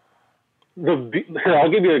 Here, I'll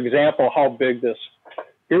give you an example of how big this.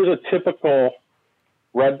 Here's a typical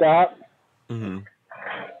red dot. Look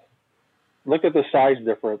at the size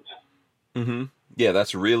difference. Yeah,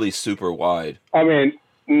 that's really super wide. I mean,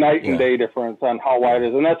 night and day difference on how wide it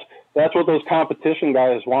is, and that's what those competition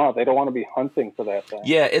guys want. They don't want to be hunting for that thing.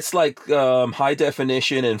 Yeah, it's like high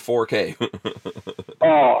definition in 4K.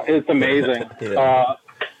 Oh, it's amazing.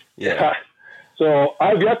 Yeah. So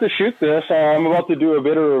I've yet to shoot this. I'm about to do a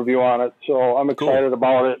video review on it, so I'm excited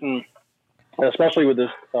about it, and especially with this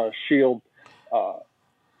Shield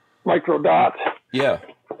micro dot. Yeah,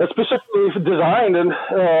 it's specifically designed and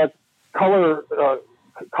colored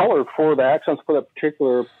for the accents for that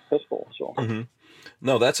particular pistol. So,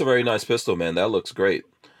 no, that's a very nice pistol, man. That looks great.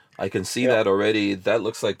 I can see that already. That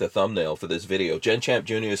looks like the thumbnail for this video. Gen Champ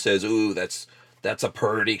Jr. says, "Ooh, that's a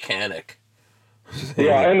purdy Canik."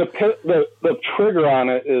 Yeah, and the trigger on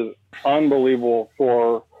it is unbelievable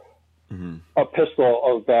for a pistol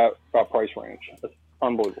of that price range. It's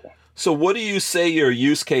unbelievable. So what do you say your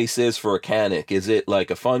use case is for a Canik? Is it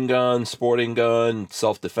like a fun gun, sporting gun,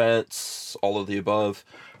 self-defense, all of the above?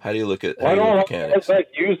 How do you look at Caniks? I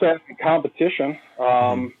use that in competition.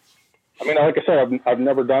 I mean, like I said, I've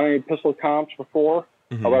never done any pistol comps before,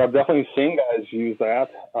 but I've definitely seen guys use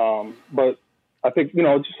that. But I think,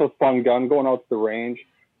 just a fun gun going out to the range.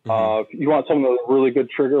 If you want something with a really good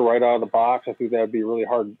trigger right out of the box, I think that'd be really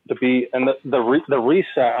hard to beat. And the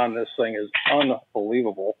reset on this thing is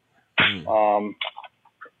unbelievable. I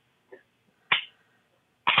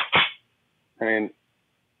mean,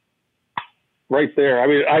 right there. I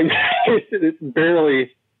mean, it's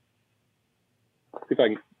barely. If I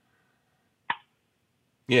can.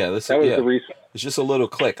 Yeah, that was the reset. It's just a little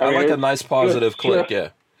click. I like a nice positive click. Yeah.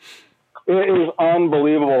 It is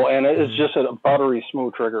unbelievable, and it is just a buttery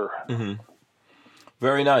smooth trigger.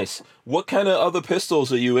 Very nice. What kind of other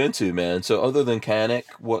pistols are you into, man? So other than Canik,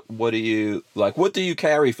 what do you like? What do you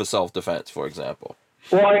carry for self-defense, for example?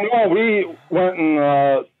 Well, I know we went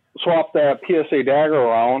and swapped that PSA dagger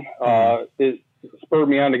around. It spurred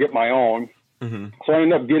me on to get my own. So I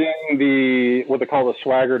ended up getting what they call the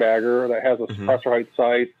Swagger dagger that has a suppressor height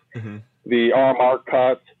sight, the arm arc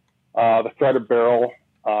cut, the threaded barrel.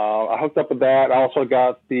 I hooked up with that. I also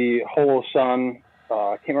got the Holosun.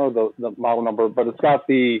 I can't remember the model number, but it's got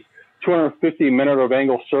the 250 minute of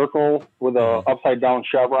angle circle with a upside down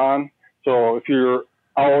chevron. So if you're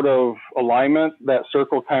out of alignment, that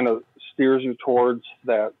circle kind of steers you towards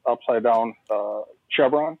that upside down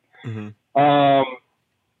chevron.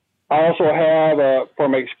 I also have for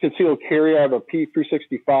my concealed carry, I have a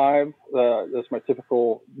P365. That's my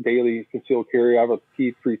typical daily concealed carry. I have a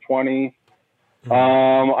P320.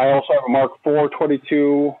 I also have a Mark IV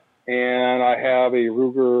 22, and I have a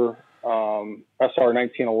Ruger SR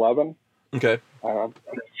 1911. Okay. I'm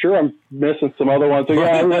sure I'm missing some other ones. So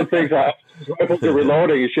yeah, everyone thinks rifles are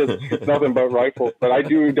reloading. It's just nothing but rifles. But I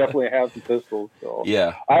do definitely have some pistols. So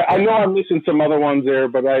yeah, I know I'm missing some other ones there,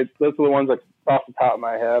 but those are the ones that off the top of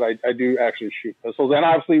my head. I do actually shoot pistols, and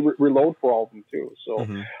obviously reload for all of them too. So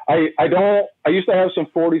I used to have some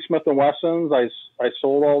 40 Smith & Wessons. I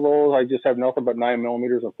sold all those. I just have nothing but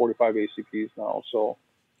 9mm and 45 ACPs now. So.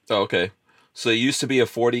 Okay. So you used to be a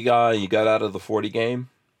 40 guy. You got out of the 40 game.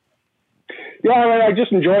 Yeah, I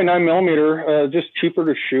just enjoy 9mm. Just cheaper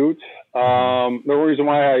to shoot. The reason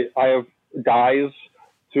why I have dies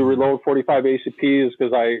to reload 45 ACP is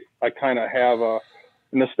because I kind of have a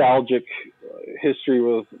nostalgic history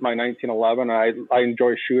with my 1911. I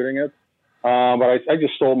enjoy shooting it. But I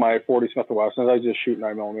just sold my 40 Smith & Wessons. I just shoot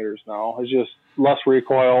 9mm now. It's just less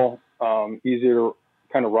recoil, easier to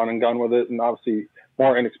kind of run and gun with it, and obviously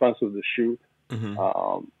more inexpensive to shoot.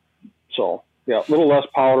 So. Yeah, a little less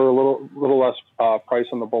powder, a little less price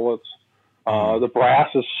on the bullets. The brass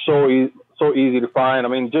is so easy to find. I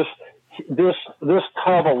mean, just this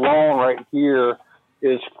tub alone right here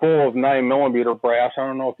is full of 9mm brass. I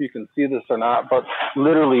don't know if you can see this or not, but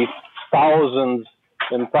literally thousands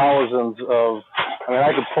and thousands of. I mean,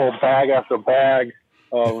 I could pull bag after bag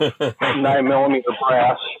of 9mm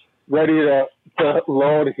brass ready to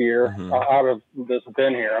load here out of this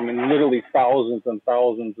bin here. I mean, literally thousands and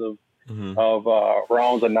thousands of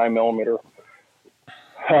rounds of 9mm.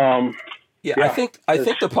 I think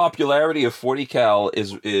the popularity of 40 cal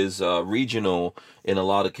is regional in a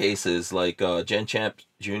lot of cases. Like Jen Champ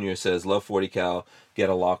Jr. says, love 40 cal, get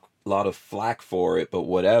a lot of flack for it, but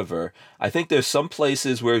whatever. I think there's some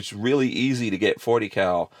places where it's really easy to get 40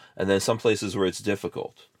 cal, and then some places where it's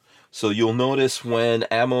difficult. So you'll notice when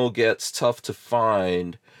ammo gets tough to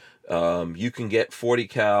find, you can get 40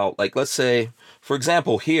 cal. Like, let's say, for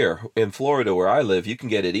example, here in Florida where I live, you can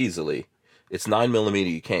get it easily. It's 9mm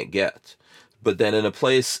you can't get. But then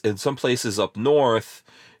in some places up north,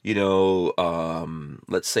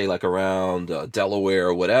 let's say like around Delaware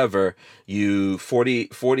or whatever,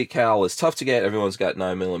 40 cal is tough to get. Everyone's got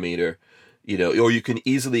 9mm, or you can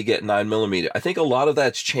easily get 9mm. I think a lot of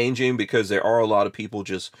that's changing because there are a lot of people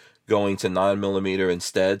just going to 9mm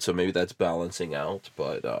instead. So maybe that's balancing out.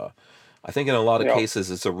 But I think in a lot of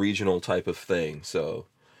cases it's a regional type of thing. So,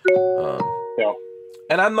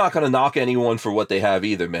 and I'm not going to knock anyone for what they have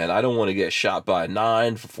either, man. I don't want to get shot by a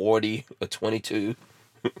 9, 40, a 22.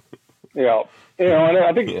 And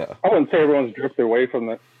I think I wouldn't say everyone's drifted away from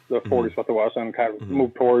the 40 Smith & Wesson and kind of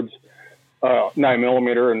moved towards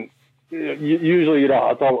 9mm. And usually,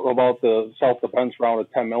 it's all about the self-defense round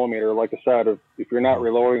of 10mm. Like I said, if you're not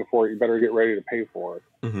reloading for it, you better get ready to pay for it.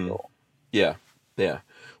 So. Yeah.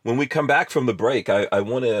 When we come back from the break, I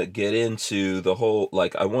want to get into the whole,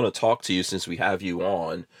 I want to talk to you since we have you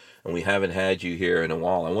on and we haven't had you here in a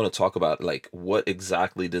while. I want to talk about, what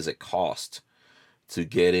exactly does it cost to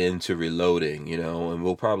get into reloading, and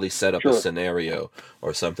we'll probably set up a scenario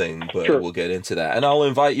or something, but we'll get into that. And I'll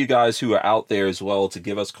invite you guys who are out there as well to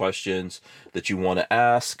give us questions that you want to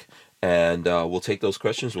ask, and we'll take those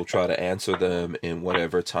questions. We'll try to answer them in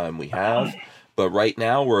whatever time we have. But right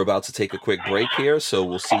now, we're about to take a quick break here, so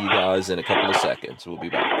we'll see you guys in a couple of seconds. We'll be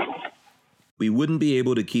back. We wouldn't be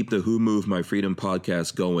able to keep the Who Moved My Freedom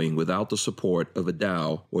podcast going without the support of a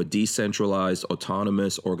DAO, or decentralized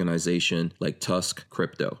autonomous organization like Tusk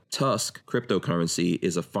Crypto. Tusk cryptocurrency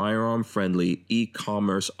is a firearm-friendly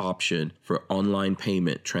e-commerce option for online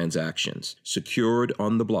payment transactions, secured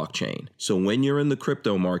on the blockchain. So when you're in the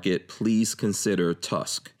crypto market, please consider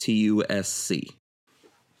Tusk, TUSC.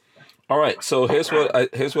 All right, so here's what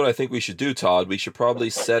I think we should do, Todd. We should probably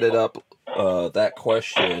set it up, that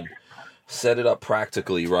question, set it up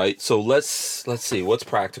practically, right? So let's see what's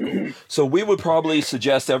practical. So we would probably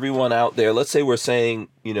suggest everyone out there. Let's say we're saying,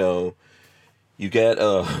 you get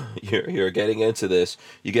you're getting into this.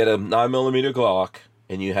 You get a 9mm Glock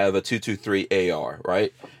and you have a 223 AR,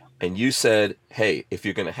 right? And you said, hey, if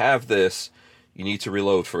you're gonna have this, you need to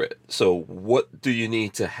reload for it. So what do you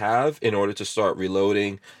need to have in order to start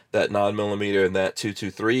reloading that 9mm and that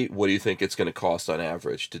 223? What do you think it's going to cost on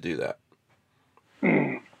average to do that?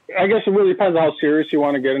 I guess it really depends on how serious you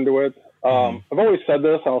want to get into it. I've always said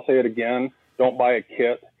this, and I'll say it again. Don't buy a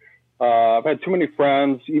kit. I've had too many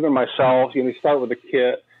friends, even myself, you start with a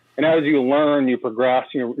kit. And as you learn, you progress,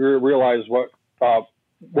 you realize what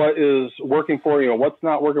what is working for you, what's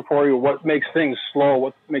not working for you, what makes things slow,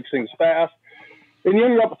 what makes things fast. And you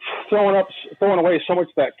end up throwing away so much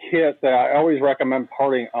of that kit that I always recommend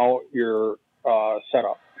parting out your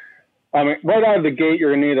setup. I mean, right out of the gate,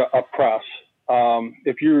 you're going to need a press.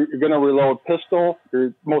 If you're going to reload pistol,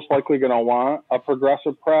 you're most likely going to want a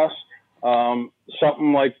progressive press.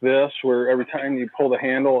 Something like this, where every time you pull the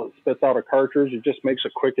handle, it spits out a cartridge. It just makes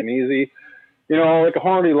it quick and easy. You know, like a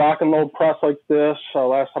Hornady lock and load press like this,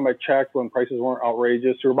 last time I checked when prices weren't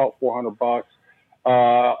outrageous, they're about $400.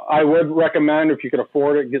 I would recommend, if you can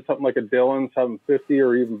afford it, get something like a Dillon 750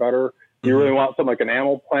 or even better. If you really want something like an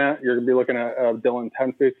ammo plant, you're going to be looking at a Dillon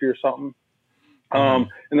 1050 or something.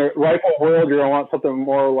 In the rifle world, you're going to want something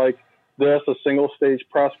more like this, a single stage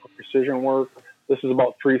press for precision work. This is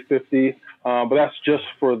about $350, but that's just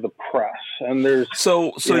for the press. And there's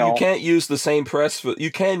so you can't use the same press for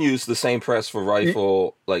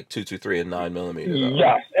rifle like 223 and 9mm. Though.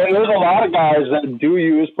 Yes, and there's a lot of guys that do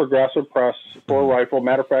use progressive press for rifle.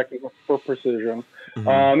 Matter of fact, for precision.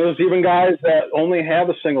 There's even guys that only have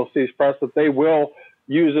a single stage press that they will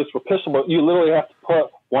use this for pistol. But you literally have to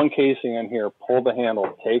put one casing in here, pull the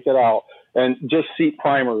handle, take it out, and just seat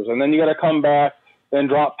primers, and then you got to come back and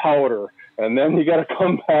drop powder. And then you got to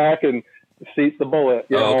come back and seat the bullet.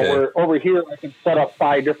 You know, where over here I can set up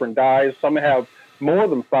 5 different dies. Some have more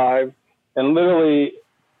than 5. And literally,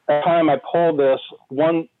 every time I pull this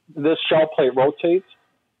shell plate rotates.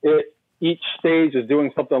 Each stage is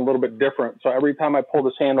doing something a little bit different. So every time I pull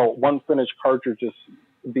this handle, one finished cartridge is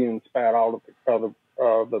being spat out of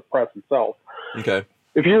the press itself. Okay.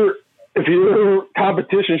 If you're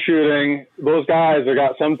competition shooting, those guys have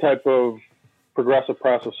got some type of progressive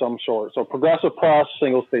press of some sort. So progressive press,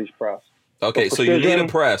 single stage press. Okay, so you need a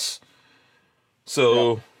press.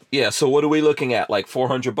 So so what are we looking at? Like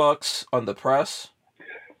 $400 on the press?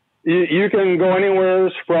 You can go anywhere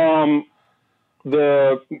from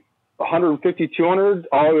the 150, 200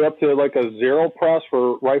 all the way up to like a zero press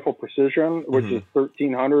for rifle precision, which is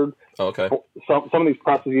 1,300. Okay. Some of these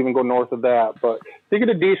presses even go north of that, but to get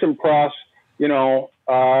a decent press, you know,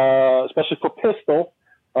 especially for pistol.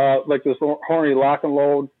 Like this Hornady lock and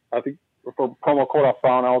load, I think for promo code I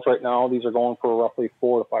found out right now, these are going for roughly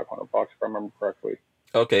 $400 to $500 if I remember correctly.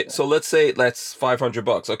 Okay, so let's say that's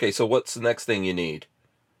 $500. Okay, so what's the next thing you need?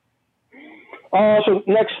 So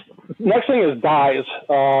next thing is dies.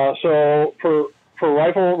 So for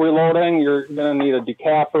rifle reloading, you're going to need a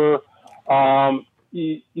decapper.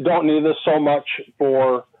 You don't need this so much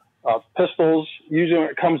for pistols. Usually when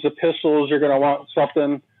it comes to pistols, you're going to want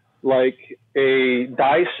something like a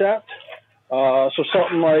die set. So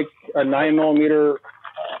something like a 9mm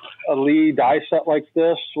a Lee die set like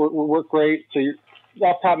this would work great. So you're,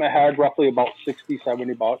 off the top of my head, roughly about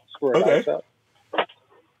 $60-$70 for a die set.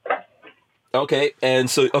 Okay, and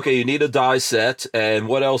so you need a die set, and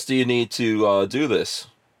what else do you need to do this?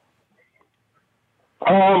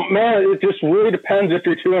 Man, it just really depends if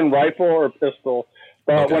you're doing rifle or pistol.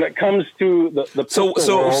 But when it comes to the pistol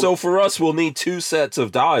world, so for us, we'll need 2 sets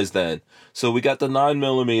of dies then. So we got the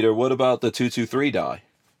 9mm. What about the 223 die?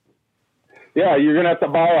 Yeah, you're gonna have to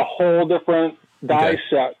buy a whole different die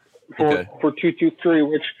set for 223,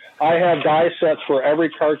 which I have die sets for every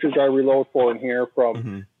cartridge I reload for in here,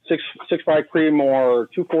 from 6.5 Creedmoor,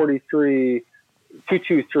 243,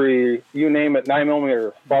 223, you name it,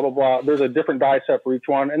 9mm, blah blah blah. There's a different die set for each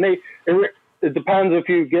one, and it depends if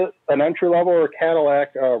you get an entry level or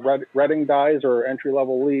Cadillac Redding dies or entry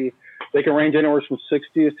level Lee. They can range anywhere from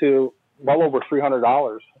 $60 to well over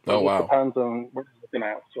 $300. Oh wow! It depends on what you're looking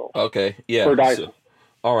at. So per dice. So,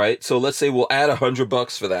 all right, so let's say we'll add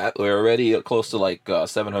 $100 for that. We're already close to like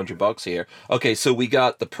 $700 here. Okay, so we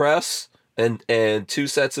got the press and 2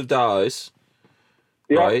 sets of dies.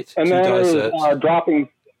 Right, and 2 then die there's sets.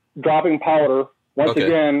 dropping powder. Once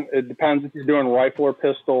again, it depends if you're doing rifle or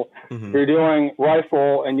pistol. If you're doing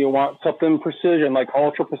rifle and you want something precision, like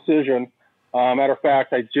ultra precision. Matter of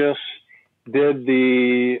fact, I just did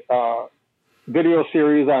the video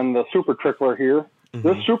series on the Super Trickler here.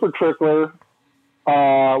 This Super Trickler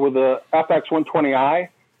with the FX 120i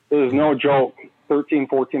is no joke.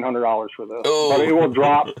 $1,400 for this, but it will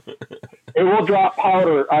drop. It will drop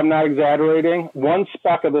powder. I'm not exaggerating. 1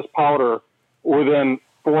 speck of this powder within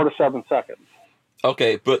 4 to 7 seconds.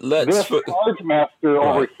 Okay, but this Charge Master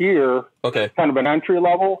over here, kind of an entry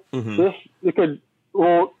level. This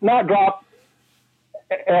will not drop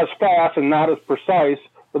as fast and not as precise,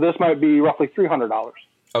 but this might be roughly $300.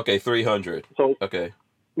 Okay, $300. So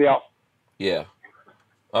yeah.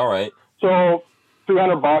 All right. So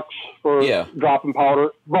 $300 for dropping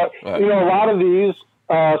powder, but you know, a lot of these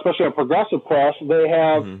especially a progressive press, they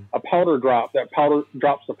have a powder drop. That powder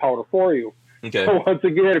drops the powder for you. Okay. So once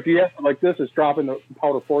again, if you have it like this, it's dropping the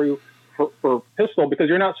powder for you for pistol, because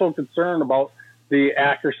you're not so concerned about the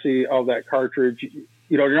accuracy of that cartridge.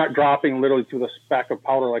 You know, you're not dropping literally to the speck of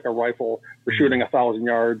powder like a rifle for shooting 1,000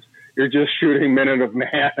 yards. You're just shooting minute of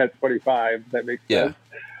man at 25. That makes sense.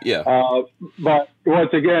 Yeah. But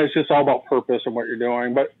once again, it's just all about purpose and what you're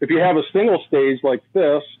doing. But if you have a single stage like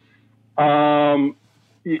this,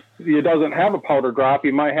 it doesn't have a powder drop.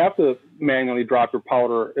 You might have to manually drop your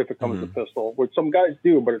powder if it comes to pistol, which some guys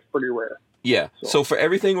do, but it's pretty rare. Yeah. So for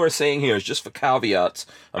everything we're saying here is just for caveats.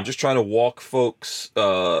 I'm just trying to walk folks,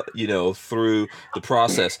 through the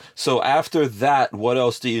process. So after that, what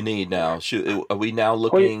else do you need now? Are we now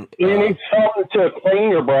looking? Well, you need something to clean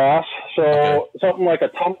your brass. So something like a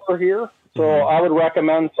tumbler here. So I would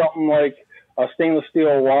recommend something like a stainless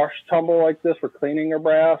steel wash tumble like this for cleaning your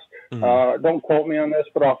brass. Don't quote me on this,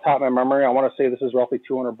 but off the top of my memory, I want to say this is roughly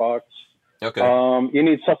 $200. Okay. You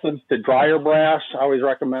need something to dry your brass. I always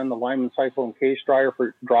recommend the Lyman Cyclone case dryer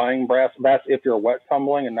for drying brass. That's if you're wet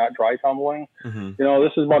tumbling and not dry tumbling. You know,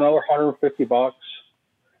 this is about another $150.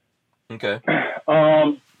 Okay.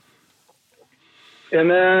 And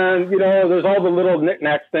then, you know, there's all the little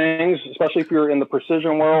knick-knack things, especially if you're in the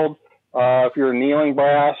precision world. If you're annealing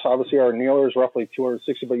brass, obviously our annealer is roughly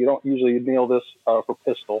 $260, but you don't usually anneal this for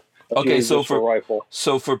pistol. That's okay, so for rifle.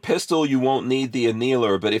 So for pistol, you won't need the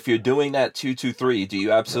annealer, but if you're doing that 223, do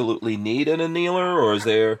you absolutely need an annealer, or is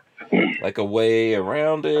there like a way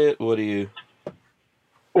around it? What do you?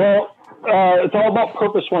 Well, it's all about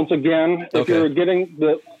purpose once again. If you're getting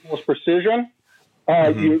the most precision,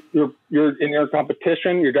 you're in your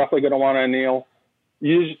competition, you're definitely going to want to anneal.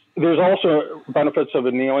 There's also benefits of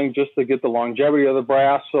annealing just to get the longevity of the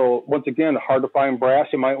brass. So once again, hard to find brass,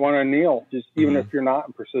 you might want to anneal, just even if you're not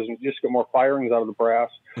in precision, just get more firings out of the brass.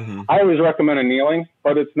 I always recommend annealing,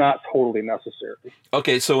 but it's not totally necessary.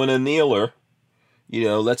 Okay, so an annealer, you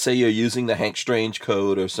know, let's say you're using the Hank Strange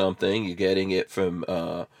code or something, you're getting it from,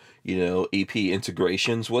 EP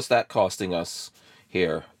Integrations. What's that costing us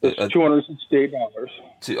here? It's $268.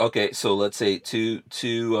 Okay, so let's say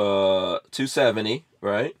 $270,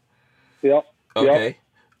 right? Yep. Okay. Yep.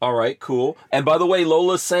 All right, cool. And by the way,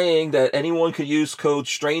 Lola's saying that anyone could use code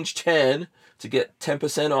STRANGE10 to get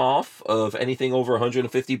 10% off of anything over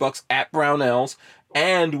 $150 at Brownells.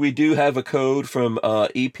 And we do have a code from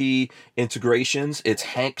EP Integrations. It's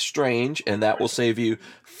Hank Strange, and that will save you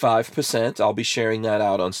 5%. I'll be sharing that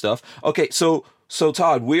out on stuff. Okay, so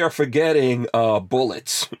Todd, we are forgetting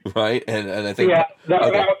bullets, right? And I think I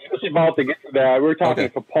was just about to get to that. We were talking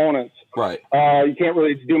components. Right. You can't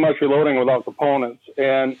really do much reloading without components,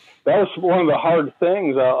 and that was one of the hard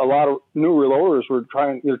things. A lot of new reloaders were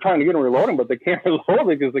trying to get them reloading, but they can't reload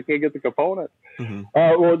it because they can't get the components.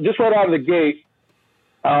 Well, just right out of the gate,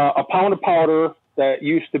 a pound of powder that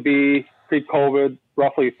used to be pre-COVID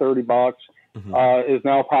roughly $30 is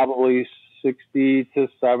now probably $60 to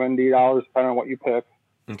 $70, depending on what you pick.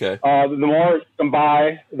 Okay. The more you can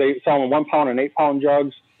buy, they sell them in 1 pound and 8 pound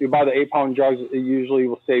jugs. If you buy the 8 pound jugs, it usually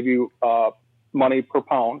will save you money per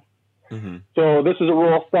pound. So this is a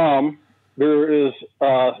rule of thumb. There is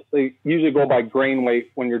they usually go by grain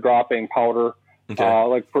weight when you're dropping powder.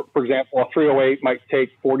 Like for example, a 308 might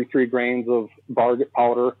take 43 grains of Varget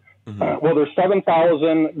powder. Well, there's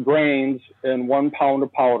 7,000 grains in 1 pound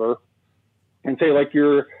of powder, and say like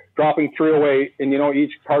you're dropping 308, and you know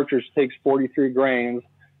each cartridge takes 43 grains.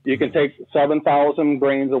 You can take 7,000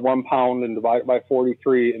 grains of 1 pound and divide it by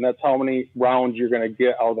 43, and that's how many rounds you're going to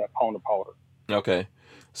get out of that pound of powder. Okay,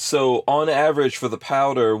 so on average for the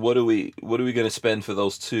powder, what are we going to spend for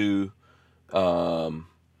those two? What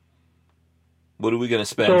are we going to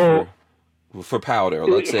spend for powder?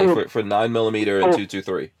 Let's say for 9mm and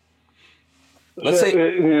 223. Let's say.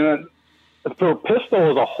 For pistol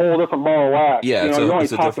is a whole different ball of wax. Yeah, you're only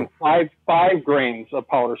talking five grains of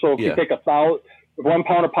powder. So if you take 1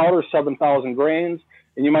 pound of powder is 7,000 grains,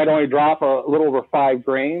 and you might only drop a little over 5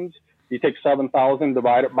 grains. You take 7,000,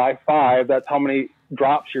 divide it by 5. That's how many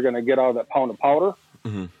drops you're going to get out of that pound of powder.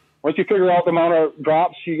 Once you figure out the amount of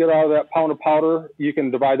drops you get out of that pound of powder, you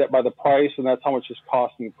can divide that by the price, and that's how much it's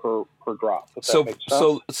costing you per drop. So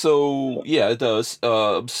yeah, it does.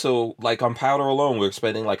 So like on powder alone, we're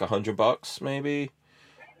spending like $100 maybe.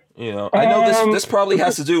 You know, I know this probably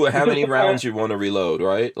has to do with how many rounds you want to reload,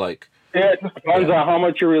 right? Like, yeah, it just depends on how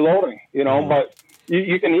much you're reloading. You know, but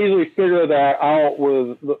you can easily figure that out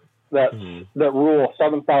with that rule: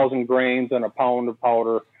 7,000 grains and a pound of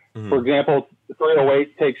powder. For example,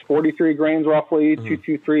 308 takes 43 grains roughly.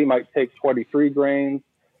 223 might take 23 grains.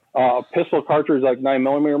 pistol cartridge like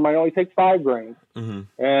 9mm might only take 5 grains.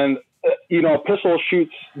 Mm-hmm. And, a pistol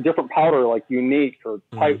shoots different powder like Unique or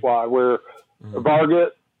Tightwad, where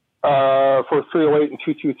Varget for 308 and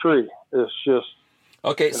 223 is just.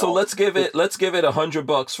 Okay, so let's give it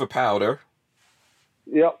 $100 for powder.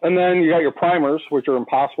 Yep, and then you got your primers, which are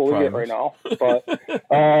impossible to get right now. But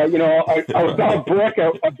I was got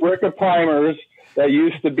a brick of primers that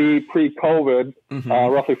used to be pre-COVID,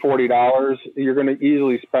 roughly $40. You're going to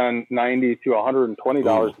easily spend $90 to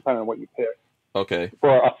 $120 depending on what you pick. Okay.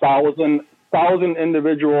 For 1,000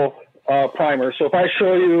 individual primers. So if I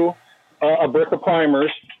show you a brick of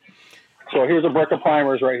primers. So here's a brick of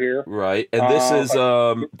primers right here. Right, and this is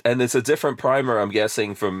and it's a different primer, I'm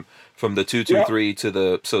guessing, from the 223 to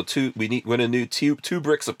the we're gonna need two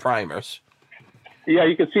bricks of primers. Yeah,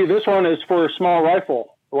 you can see this one is for a small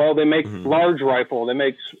rifle. Well, they make large rifle. They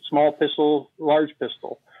make small pistol, large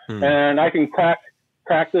pistol, and I can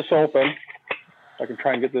crack this open. I can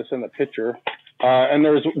try and get this in the picture. And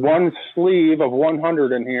there's one sleeve of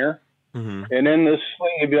 100 in here. Mm-hmm. And in this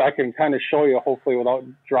sleeve, I can kind of show you, hopefully, without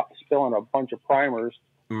spilling a bunch of primers.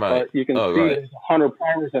 Right. But you can see there's 100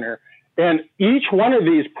 primers in here. And each one of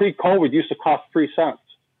these pre-COVID used to cost 3 cents.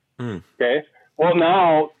 Okay. Well,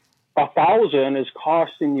 now 1,000 is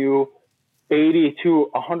costing you $80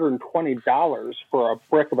 to $120 for a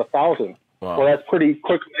brick of 1,000. Wow. Well, that's pretty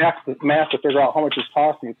quick math to figure out how much it's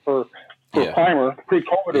costing per primer.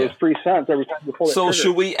 Pre-COVID, it was 3 cents every time you pull it. So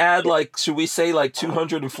should we say like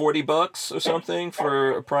 $240 or something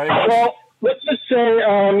for a primer? Well, let's just say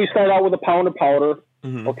you start out with a pound of powder.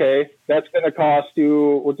 Mm-hmm. Okay, that's going to cost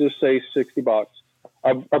you, we'll just say $60.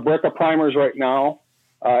 A brick of primers right now,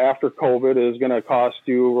 after COVID, is going to cost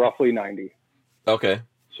you roughly $90. Okay.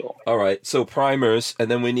 So. All right. So primers, and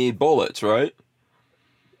then we need bullets, right?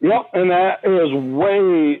 Yep, and that is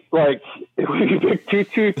way, like, if you pick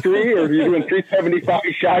 223 or if you're doing 375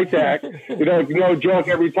 Chi-Tac, no joke,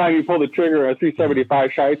 every time you pull the trigger on a 375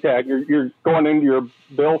 Chi-Tac, you're going into your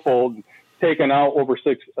billfold, taking out over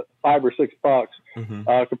 $5 or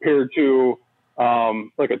 $6, compared to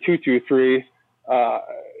like a 223.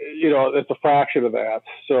 It's a fraction of that.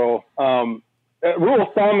 So rule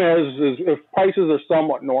of thumb is if prices are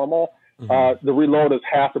somewhat normal, the reload is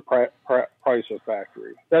half the price of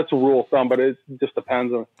factory. That's a rule of thumb, but it just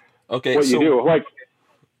depends on what you do. Like,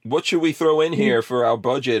 what should we throw in here for our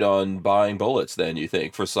budget on buying bullets? Then you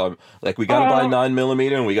think for some, like, we got to buy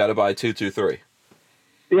 9mm and we got to buy 223.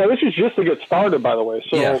 Yeah, this is just to get started, by the way.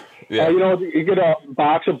 So you get a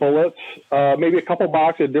box of bullets, maybe a couple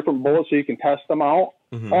boxes of different bullets so you can test them out.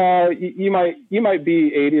 You might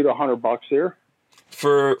be $80 to $100 here.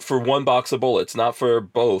 For one box of bullets, not for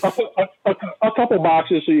both. A couple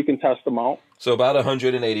boxes so you can test them out. So about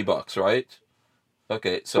 $180, right?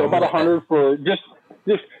 Okay, so about 100 for just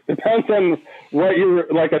depends on what you're.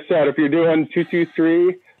 Like I said, if you're doing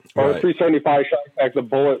 223 or 375 Chi-Tac, the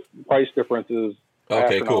bullet price difference is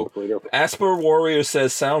astronomically different. Asper Warrior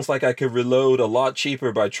says, sounds like I could reload a lot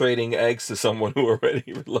cheaper by trading eggs to someone who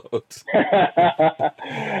already reloads.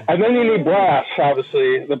 And then you need brass,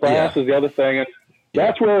 obviously. The brass is the other thing. And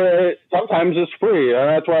that's where sometimes it's free.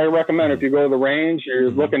 That's why I recommend if you go to the range, you're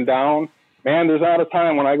looking down. Man, there's not a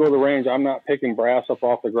time when I go to the range, I'm not picking brass up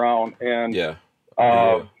off the ground. And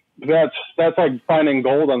that's like finding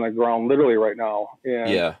gold on the ground literally right now.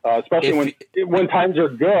 And especially when times are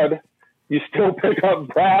good, you still pick up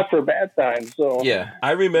brass for bad times. So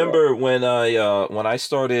I remember when I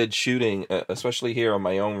started shooting, especially here on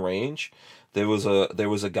my own range, there was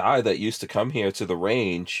a guy that used to come here to the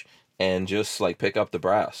range and just like pick up the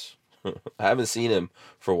brass. I haven't seen him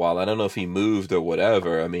for a while. I don't know if he moved or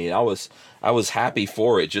whatever. I mean, I was happy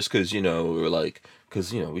for it just because we were like, because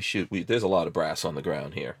there's a lot of brass on the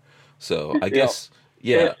ground here, so I guess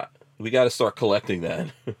we got to start collecting that.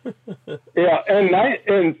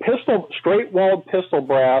 And straight walled pistol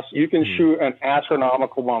brass, you can shoot an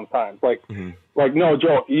astronomical amount of times. Like no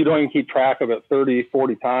joke, you don't even keep track of it 30,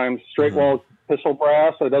 40 times. Straight walled pistol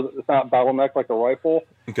brass, so it's not bottleneck like a rifle.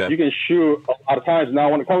 Okay. You can shoot a lot of times. Now,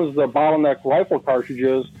 when it comes to the bottleneck rifle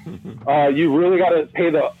cartridges, you really got to pay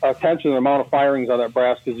the attention to the amount of firings on that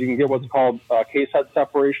brass because you can get what's called case head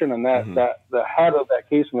separation, and that the head of that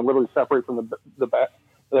casing can literally separate from the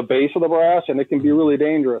base of the brass, and it can be really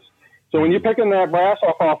dangerous. So when you're picking that brass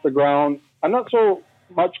off the ground, I'm not so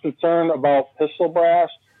much concerned about pistol brass,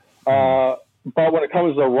 but when it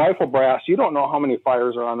comes to rifle brass, you don't know how many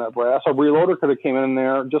fires are on that brass. A reloader could have came in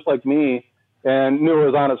there just like me and knew it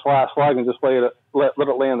was on its last leg and just let it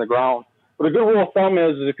lay on the ground. But a good rule of thumb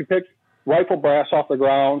is if you pick rifle brass off the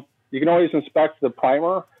ground, you can always inspect the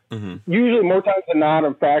primer. Usually, more times than not,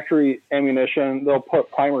 in factory ammunition, they'll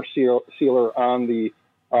put primer sealer on the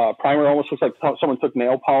primer. Almost looks like someone took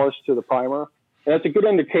nail polish to the primer. And that's a good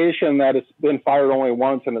indication that it's been fired only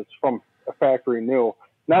once and it's from a factory new.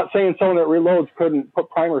 Not saying someone that reloads couldn't put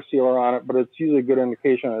primer sealer on it, but it's usually a good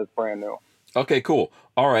indication that it's brand new. Okay, cool.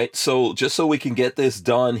 All right, so just so we can get this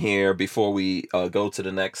done here before we go to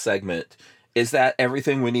the next segment, is that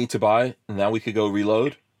everything we need to buy? Now we could go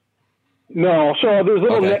reload? No, so there's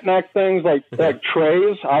little knick-knack things like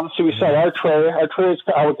trays. Obviously, we sell our tray. Our tray is,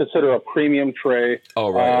 I would consider, a premium tray.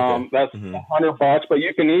 Oh, right. Okay. That's $100, but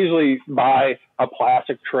you can easily buy a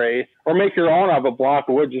plastic tray or make your own out of a block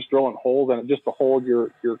of wood, just drilling holes in it just to hold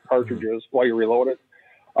your cartridges while you reload it.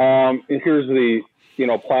 And here's the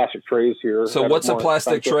plastic trays here. So what's a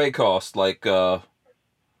plastic tray cost? Like $10,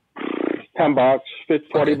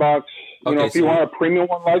 $20. If you want a premium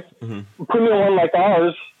one like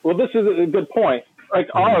ours. Well, this is a good point. Like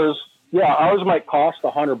ours might cost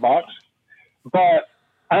 $100, but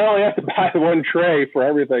I only have to buy one tray for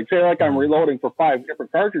everything. Say like I'm reloading for 5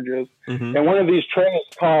 different cartridges, and one of these trays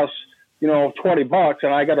costs $20,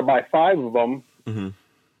 and I got to buy 5 of them.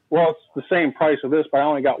 Well, it's the same price of this, but I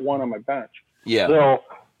only got one on my bench. Yeah. So,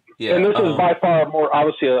 and this is by far more.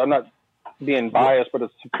 Obviously, I'm not being biased, but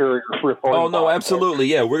it's superior for Oh, no, absolutely.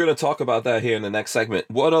 Yeah, we're going to talk about that here in the next segment.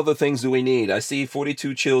 What other things do we need? I see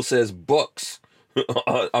 42 Chill says books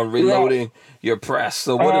on reloading your press.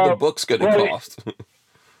 So what are the books going to cost?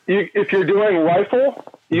 If you're doing rifle,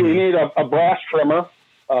 you need a brass trimmer.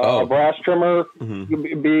 A brass trimmer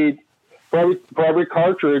be for every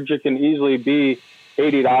cartridge. It can easily be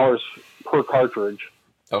 $80 per cartridge.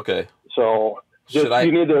 Okay. So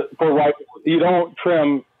you need to for rifle. You don't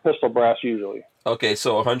trim pistol brass usually. Okay,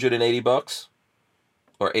 so $180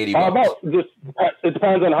 or $80? It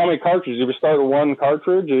depends on how many cartridges. If you start with one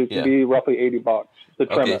cartridge, it can be roughly $80 to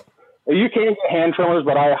trim it. You can get hand trimmers,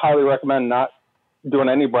 but I highly recommend not doing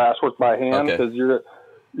any brass work by hand because you're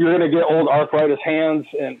going to get old arthritis hands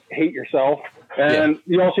and hate yourself. And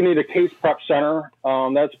you also need a case prep center.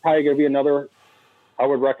 That's probably going to be another. I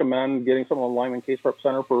would recommend getting some of the Lyman case prep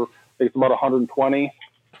center for it's about $120.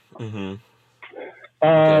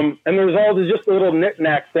 And there's all the just little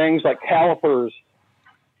knick-knack things like calipers,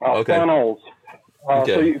 funnels. So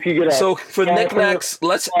if you get for knickknacks,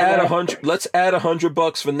 let's add $100. Let's add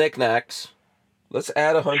 $100 for knickknacks. Let's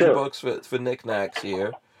add $100 for knickknacks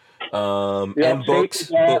here. And books.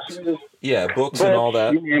 Books and all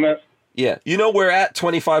that. You name it. Yeah, we're at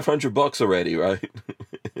 $2,500 already, right?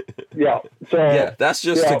 So that's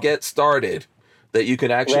just to get started. That you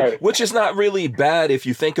can actually, which is not really bad if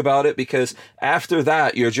you think about it, because after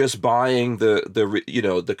that you're just buying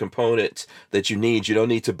the components that you need. You don't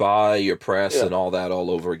need to buy your press and all that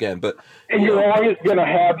all over again. But you're always gonna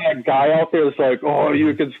have that guy out there that's like,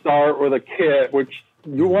 you can start with a kit, which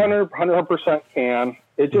you 100% can.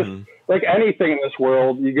 It just like anything in this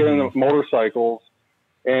world, you get into motorcycles,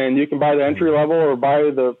 and you can buy the entry level or buy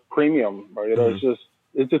the premium.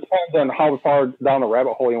 It just depends on how far down the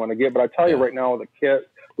rabbit hole you want to get. But I tell you right now, the kit,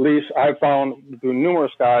 at least I've found through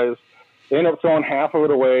numerous guys, they end up throwing half of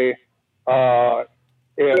it away. And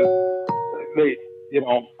they,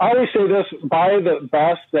 I always say this: buy the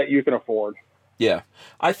best that you can afford. Yeah,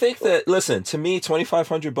 I think that. Listen, to me,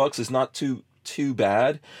 $2,500 is not too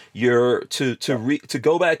bad. You're to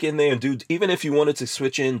go back in there and do, even if you wanted to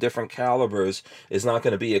switch in different calibers, is not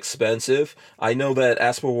going to be expensive. I know that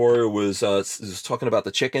Asper Warrior was talking about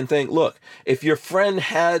the chicken thing. Look, if your friend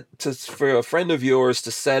for a friend of yours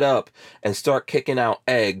to set up and start kicking out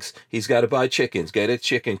eggs, he's got to buy chickens, get a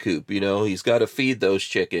chicken coop. He's got to feed those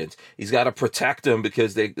chickens. He's got to protect them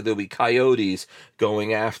because there'll be coyotes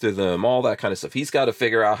going after them, all that kind of stuff. He's got to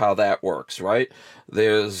figure out how that works, right?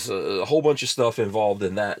 There's a whole bunch of stuff involved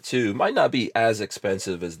in that too. Might not be as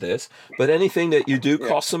expensive as this, but anything that you do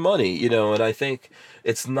costs some money, and I think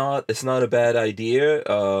it's not a bad idea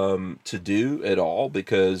to do at all,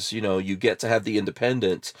 because you get to have the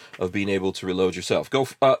independence of being able to reload yourself. Go.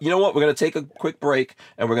 You know what? We're going to take a quick break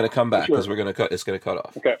and we're going to come back because it's going to cut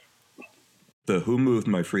off. Okay. The Who Moved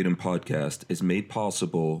My Freedom podcast is made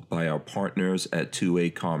possible by our partners at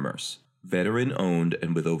 2A Commerce. Veteran owned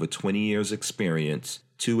and with over 20 years experience,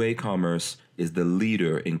 2A Commerce is the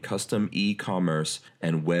leader in custom e-commerce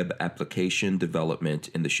and web application development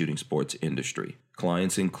in the shooting sports industry.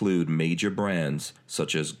 Clients include major brands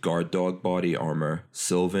such as Guard Dog Body Armor,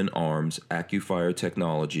 Sylvan Arms, AccuFire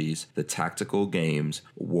Technologies, The Tactical Games,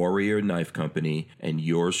 Warrior Knife Company, and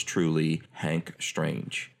yours truly, Hank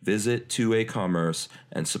Strange. Visit 2A Commerce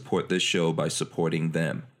and support this show by supporting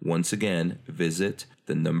them. Once again, visit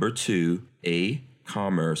the number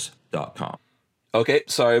 2acommerce.com. Okay,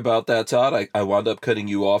 sorry about that, Todd. I wound up cutting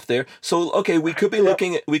you off there. So, okay, we could be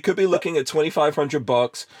looking at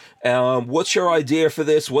 $2,500. What's your idea for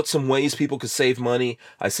this? What's some ways people could save money?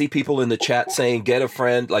 I see people in the chat saying get a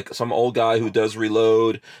friend, like some old guy who does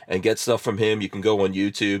reload and get stuff from him. You can go on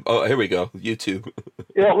YouTube. Oh, here we go, YouTube.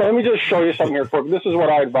 Yeah, let me just show you something here quick. This is what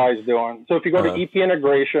I advise doing. So if you go to EP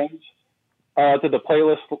Integrations, to the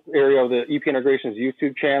playlist area of the EP Integrations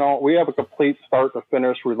YouTube channel, we have a complete start to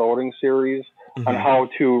finish reloading series on how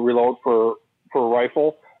to reload for a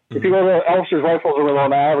rifle. If you go to Elfster's Rifles and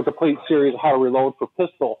Reload, I have a complete series of how to reload for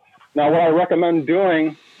pistol. Now, what I recommend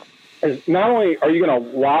doing is not only are you going to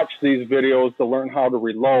watch these videos to learn how to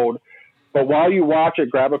reload, but while you watch it,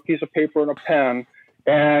 grab a piece of paper and a pen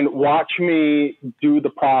and watch me do the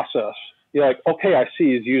process. You're like, okay, I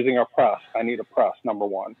see he's using a press. I need a press, number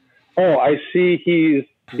one. Oh, I see he's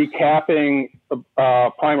decapping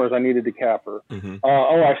primers. I need a decapper.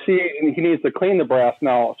 Oh, I see he needs to clean the brass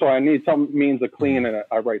now, so I need some means of cleaning it.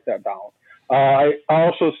 I write that down. I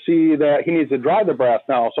also see that he needs to dry the brass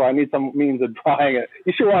now, so I need some means of drying it.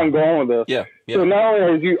 You see where I'm going with this? Yeah. So not only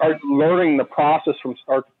are you learning the process from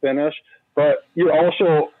start to finish, but you're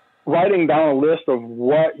also writing down a list of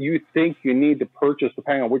what you think you need to purchase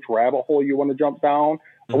depending on which rabbit hole you want to jump down,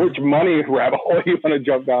 or which money rabbit hole you want to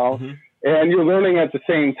jump down. And you're learning at the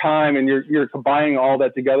same time, and you're combining all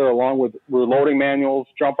that together along with reloading manuals.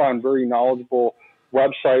 Jump on very knowledgeable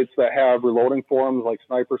websites that have reloading forums like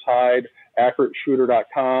Sniper's Hide,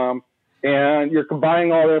 AccurateShooter.com, and you're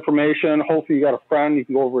combining all the information. Hopefully you got a friend. You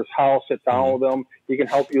can go over his house, sit down with him. He can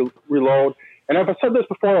help you reload. And if I said this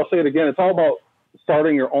before, I'll say it again. It's all about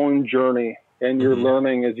starting your own journey, and you're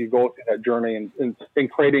learning as you go through that journey and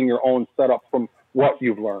creating your own setup from what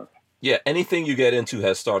you've learned. Yeah, anything you get into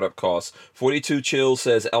has startup costs. 42 Chill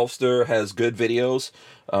says Elfster has good videos.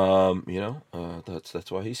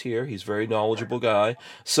 That's why he's here. He's a very knowledgeable guy.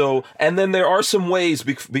 So, and then there are some ways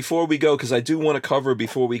before we go, because I do want to cover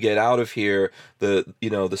before we get out of here the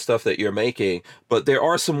stuff that you're making. But there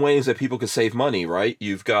are some ways that people can save money, right?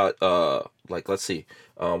 You've got let's see.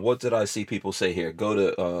 What did I see people say here? Go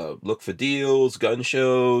to look for deals, gun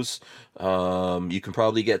shows. You can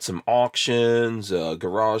probably get some auctions,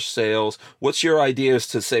 garage sales. What's your ideas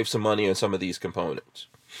to save some money on some of these components?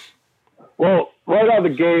 Well, right out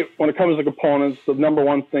of the gate, when it comes to components, the number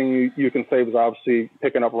one thing you can save is obviously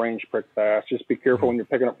picking up range prick brass. Just be careful when you're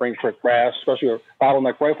picking up range prick brass, especially your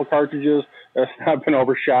bottleneck rifle cartridges. That's not been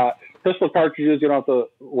overshot. Pistol cartridges, you don't have to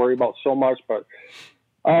worry about so much, but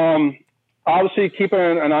obviously keeping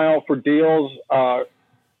an eye out for deals.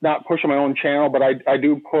 Not pushing my own channel, but I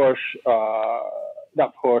do but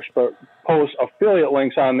post affiliate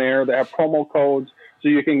links on there that have promo codes so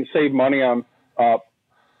you can save money on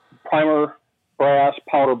primer, brass,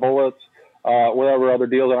 powder bullets, whatever other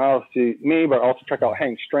deals. And obviously me, but also check out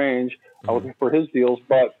Hank Strange. I was looking for his deals,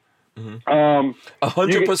 but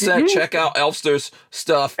 100% check out Elfster's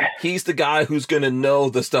stuff. He's the guy who's going to know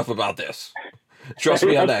the stuff about this. Trust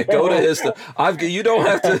me on that. Go to his stuff. You don't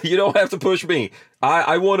have to push me.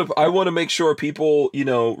 I want to make sure people,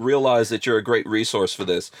 realize that you're a great resource for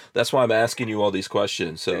this. That's why I'm asking you all these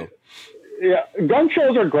questions. So yeah, gun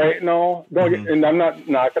shows are great. No, and I'm not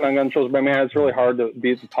knocking on gun shows, but man, it's really hard to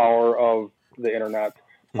beat the power of the internet.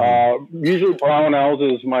 Usually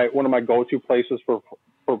Brownells is one of my go-to places for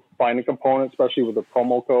finding components, especially with the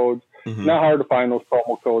promo codes. Not hard to find those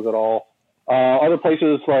promo codes at all. Other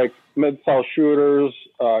places like Mid-South Shooters,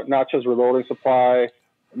 Notches Reloading Supply,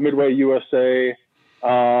 Midway USA,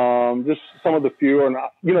 just some of the few. And,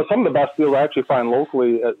 some of the best deals I actually find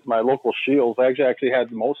locally at my local Shields. I actually had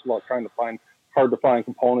the most luck trying to find hard-to-find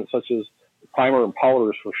components such as primer and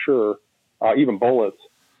powders for sure, even bullets.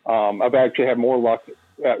 I've actually had more luck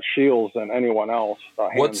at Shields than anyone else.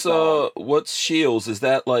 What's Shields? Is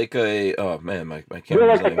that like a... Oh, man, my camera's... They're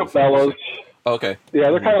like the Cabela's. Okay.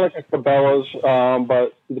 Yeah, they're kind of like the Cabela's,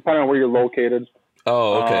 but depending on where you're located.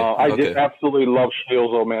 Oh, okay. I just absolutely love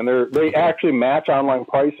Shields, though, man. They actually match online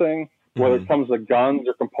pricing. Whether it comes to guns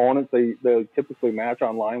or components, they typically match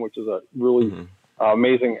online, which is a really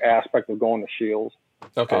amazing aspect of going to Shields.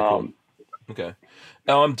 Okay, cool. Okay.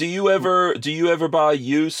 Do you ever buy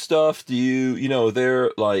used stuff? Do you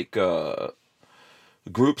they're like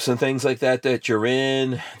groups and things like that you're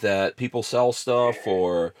in that people sell stuff,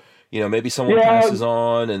 or maybe someone passes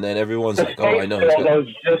on and then everyone's like, oh, I know. I was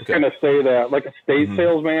just going to say that. Like a state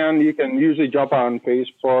sales, man, you can usually jump on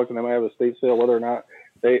Facebook and they might have a state sale, whether or not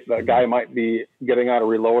the guy might be getting out of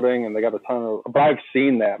reloading and they got a ton of, but I've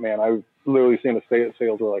seen that, man. I've literally seen the state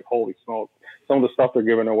sales where like, holy smoke, some of the stuff they're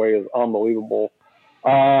giving away is unbelievable.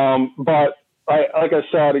 But like I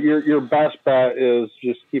said, your best bet is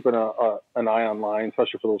just keeping an eye online,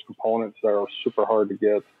 especially for those components that are super hard to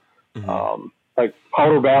get. Mm-hmm. Like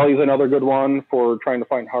Powder Valley is another good one for trying to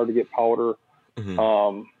find hard to get powder.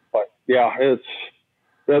 Mm-hmm. But yeah, it's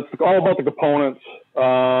all about the components.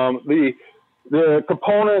 The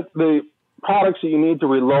products that you need to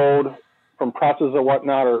reload from presses or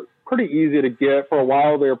whatnot are pretty easy to get. For a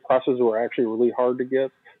while there, presses were actually really hard to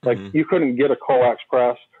get. Like you couldn't get a coax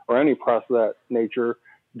press or any press of that nature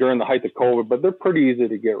during the height of COVID, but they're pretty easy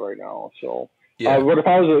to get right now. So, but if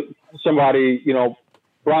I was somebody,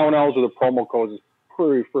 Brownells with the promo codes is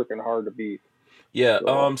pretty freaking hard to beat. Yeah.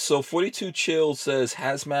 So 42 Chill says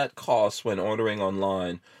hazmat costs when ordering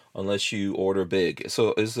online unless you order big.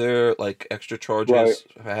 So is there like extra charges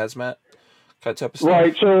for hazmat type of stuff?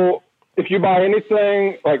 Right. So if you buy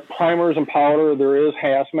anything like primers and powder, there is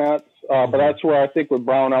hazmat. But that's where I think with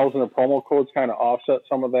Brownells and the promo codes kind of offset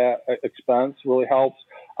some of that expense. Really helps.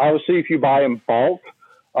 Obviously, if you buy in bulk,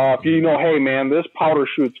 if you know, hey man, this powder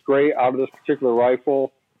shoots great out of this particular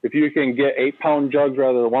rifle. If you can get 8-pound jugs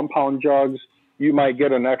rather than 1-pound jugs, you might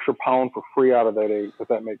get an extra pound for free out of that 8, if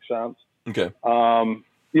that makes sense. Okay. And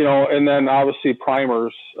then obviously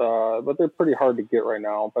primers, but they're pretty hard to get right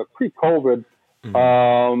now. But pre-COVID,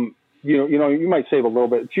 you might save a little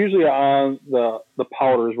bit. It's usually on the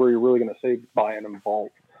powders where you're really going to save buying in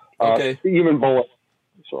bulk. Okay. Even bullets.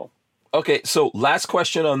 So. Okay, so last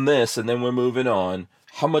question on this, and then we're moving on.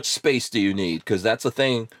 How much space do you need? Because that's a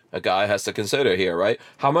thing a guy has to consider here, right?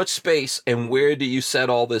 How much space and where do you set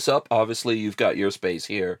all this up? Obviously, you've got your space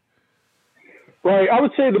here. Right. I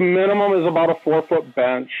would say the minimum is about a 4-foot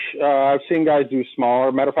bench. I've seen guys do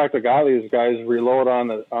smaller. Matter of fact, these guys reload on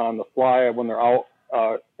the fly when they're out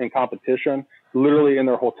in competition, literally in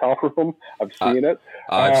their hotel room. I've seen it.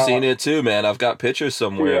 I've seen it too, man. I've got pictures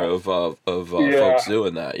somewhere of folks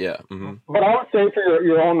doing that. Yeah. Mm-hmm. But I would say for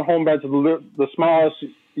your own home bench, the smallest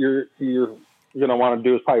you're going to want to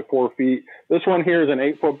do is probably 4 feet. This one here is an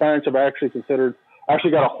 8-foot bench. I've actually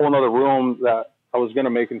got a whole other room that I was going to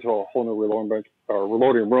make into a whole new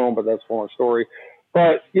reloading room, but that's a whole other story.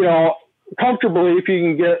 But, comfortably, if you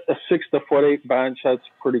can get a 6 foot 8 bench, that's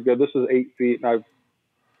pretty good. This is 8 feet, and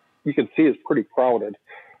you can see it's pretty crowded.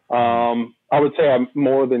 I would say I'm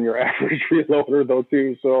more than your average reloader, though,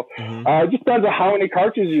 too. So it just depends on how many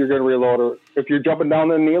cartridges you're going to reload. Or if you're jumping down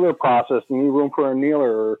the annealer process and you need room for an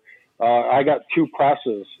annealer, I got 2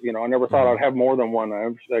 presses. I never thought I'd have more than one. I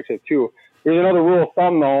actually have 2. There's another rule of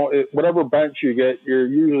thumb, though. Whatever bench you get, you're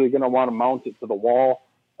usually going to want to mount it to the wall.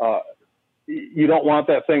 You don't want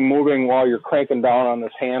that thing moving while you're cranking down on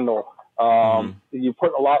this handle. You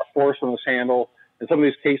put a lot of force on this handle, and some of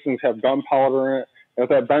these casings have gunpowder in it. And if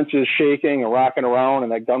that bench is shaking and rocking around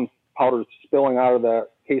and that gunpowder is spilling out of that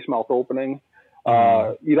case mouth opening,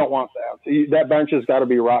 you don't want that. So that bench has got to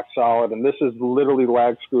be rock solid, and this is literally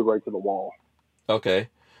lag screwed right to the wall. Okay.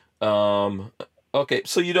 Okay,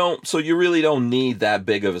 so you really don't need that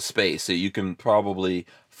big of a space. So you can probably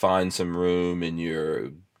find some room in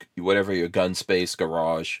your gun space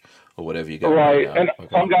garage or whatever you got. Right, and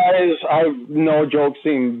some guys, I've no joke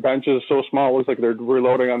seen benches so small it looks like they're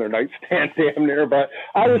reloading on their nightstand damn near. But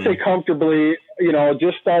I would say comfortably,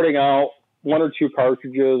 just starting out 1 or 2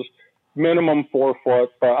 cartridges, minimum 4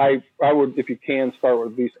 foot. But I would, if you can, start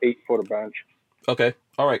with at least 8 foot of bench. Okay,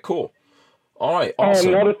 all right, cool. All right,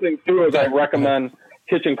 awesome. Another thing, too, is I recommend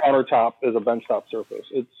kitchen countertop as a benchtop surface.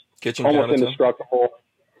 It's almost indestructible.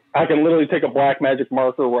 I can literally take a black magic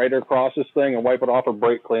marker right across this thing and wipe it off a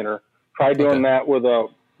brake cleaner. Try doing that with a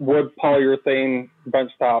wood polyurethane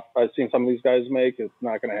benchtop I've seen some of these guys make. It's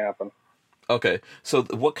not going to happen. Okay, so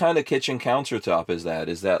what kind of kitchen countertop is that?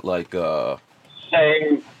 Is that like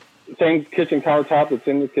same kitchen countertop that's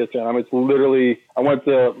in the kitchen? I mean, it's literally, I went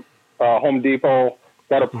to Home Depot,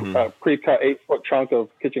 got a pre-cut 8-foot chunk of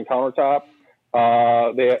kitchen countertop.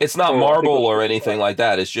 It's not marble or anything like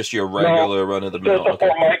that. It's just your regular run-of-the-mill. Just a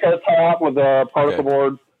Formica top with a particle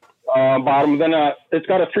board bottom. Then it's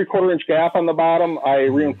got a 3/4 inch gap on the bottom. I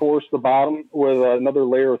reinforced the bottom with another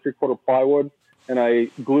layer of 3/4 plywood, and I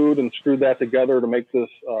glued and screwed that together to make this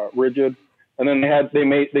rigid. And then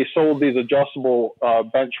they sold these adjustable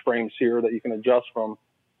bench frames here that you can adjust from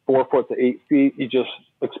 4 foot to 8 feet. You just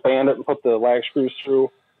expand it and put the lag screws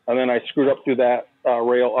through, and then I screwed up through that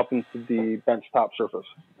rail up into the bench top surface.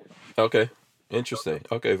 Okay, interesting.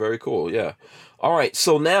 Okay, very cool. Yeah. All right.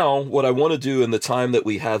 So now what I want to do in the time that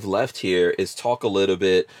we have left here is talk a little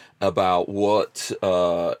bit about what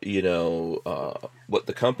what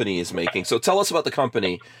the company is making. So tell us about the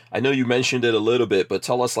company. I know you mentioned it a little bit, but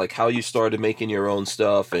tell us like how you started making your own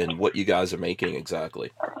stuff and what you guys are making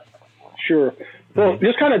exactly. Sure. So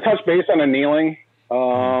just kind of touch base on annealing.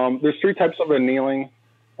 There's 3 types of annealing,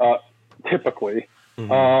 typically.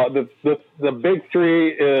 The big 3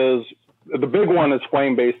 is, the big one is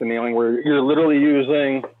flame-based annealing, where you're literally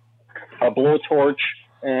using a blowtorch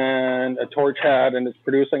and a torch head, and it's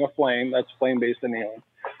producing a flame. That's flame-based annealing.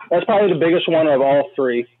 That's probably the biggest one of all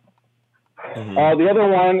 3. The other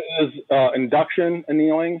one is induction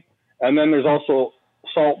annealing, and then there's also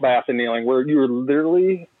salt bath annealing, where you're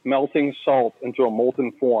literally melting salt into a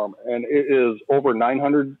molten form, and it is over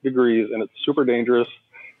 900 degrees, and it's super dangerous.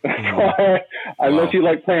 Unless you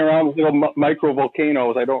like playing around with little micro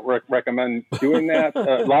volcanoes, I don't recommend doing that.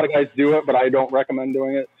 A lot of guys do it, but I don't recommend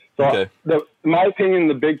doing it. So, in my opinion,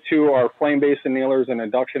 the big 2 are flame-based annealers and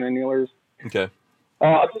induction annealers. Okay.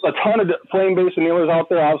 There's a ton of flame-based annealers out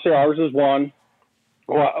there. Obviously, ours is one.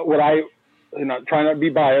 What I, try not to be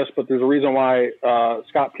biased, but there's a reason why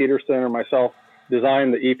Scott Peterson and myself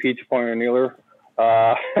designed the EP 2.0 annealer.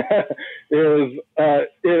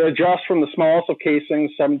 It adjusts from the smallest of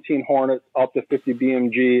casings, 17 Hornet, up to 50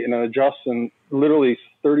 BMG, and it adjusts in literally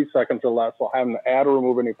 30 seconds or less without having to add or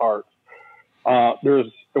remove any parts.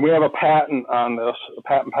 We have a patent on this, a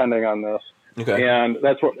patent pending on this. Okay. And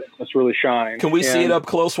that's what makes us really shine. Can we see it up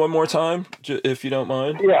close one more time, if you don't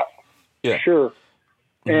mind? Yeah. Sure.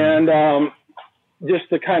 And just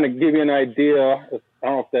to kind of give you an idea, I don't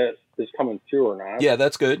know if that is coming through or not. Yeah,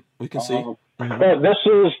 that's good. We can see. But this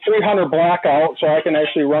is 300 blackout, so I can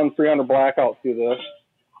actually run 300 blackout through this.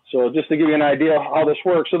 So just to give you an idea of how this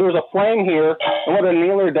works. So there's a flame here, and what an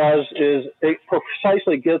annealer does is it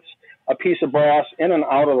precisely gets a piece of brass in and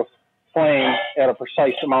out of the flame at a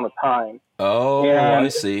precise amount of time. Oh, I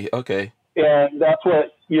see. Okay. And that's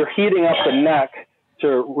what you're heating up the neck to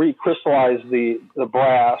recrystallize the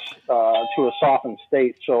brass to a softened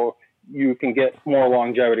state, so you can get more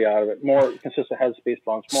longevity out of it, more consistent headspace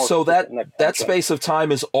bounce. So that space of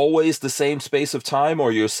time is always the same space of time,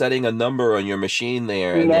 or you're setting a number on your machine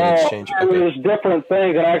there and then it's changing? Okay. There's different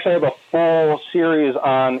things, and I actually have a full series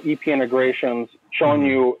on EP integrations showing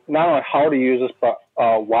you not only how to use this, but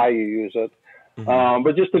why you use it.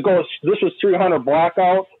 But just to go, this was 300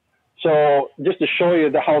 blackout. So just to show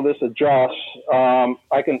you how this adjusts,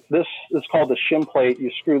 this is called the shim plate.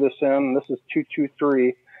 You screw this in. This is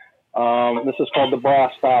 223. This is called the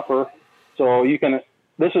brass stopper. So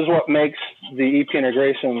this is what makes the EP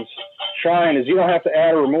integrations shine, is you don't have to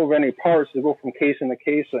add or remove any parts to go from casing to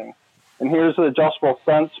casing. And here's the adjustable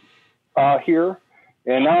fence here.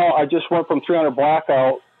 And now I just went from 300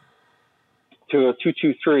 blackout to a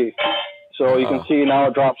 223. So you can see now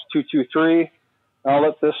it drops 223. I'll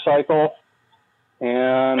let this cycle,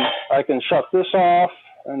 and I can shut this off,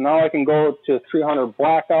 and now I can go to 300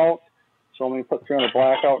 blackout. So let me put 300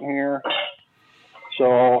 blackout in here.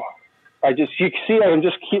 So you can see I can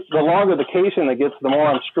just keep, the longer the casing it gets, the more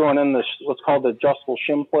I'm screwing in this, what's called the adjustable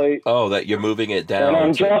shim plate. Oh, that you're moving it down. And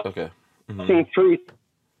I'm just seeing 3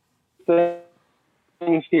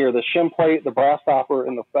 things here: the shim plate, the brass stopper,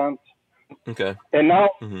 and the fence. Okay. And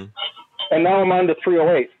now I'm on to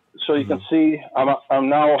 308. So you can see I'm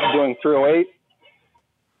now doing 308,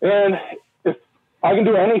 and if I can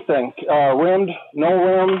do anything, rimmed, no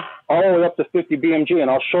rim, all the way up to 50 BMG,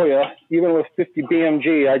 and I'll show you. Even with 50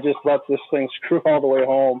 BMG, I just let this thing screw all the way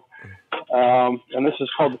home. And this is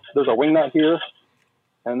called, there's a wing nut here,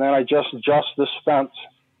 and then I just adjust this fence,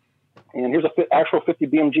 and here's a actual 50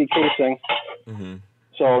 BMG casing.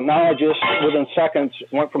 So now I just, within seconds,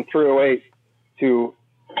 went from 308 to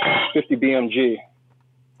 50 BMG.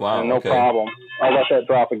 Wow. And no problem. I'll let that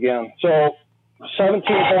drop again. So 17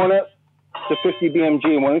 Hornet to 50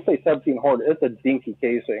 BMG. When we say 17 Hornet, it's a dinky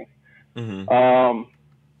casing. I don't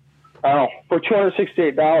know. For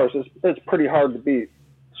 $268, it's pretty hard to beat.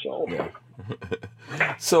 So. Yeah.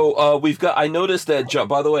 So we've got. I noticed that.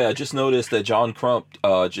 By the way, I just noticed that John Crump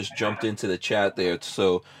just jumped into the chat there.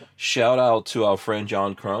 So shout out to our friend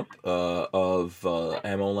John Crump of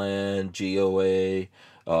AmmoLand, GOA.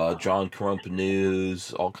 John Crump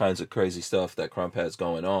News, all kinds of crazy stuff that Crump has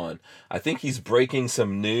going on. I think he's breaking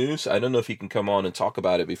some news. I don't know if he can come on and talk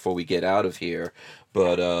about it before we get out of here,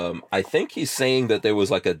 but I think he's saying that there was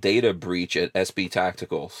like a data breach at SB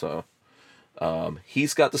Tactical. So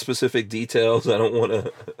he's got the specific details. I don't want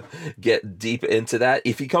to get deep into that.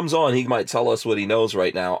 If he comes on, he might tell us what he knows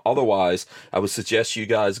right now. Otherwise, I would suggest you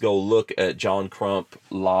guys go look at John Crump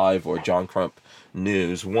Live or John Crump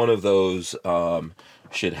News. One of those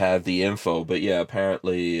should have the info, but yeah,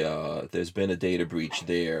 apparently there's been a data breach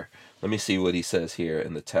there. Let me see what he says here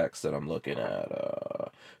in the text that I'm looking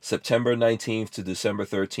at. September 19th to December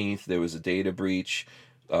 13th, there was a data breach.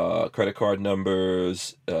 Credit card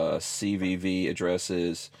numbers, CVV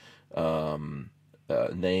addresses,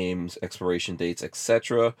 names, expiration dates,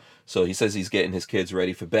 etc. So he says he's getting his kids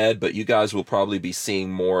ready for bed, but you guys will probably be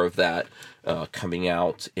seeing more of that coming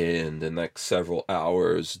out in the next several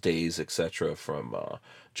hours, days, etc. from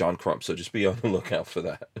John Crump. So just be on the lookout for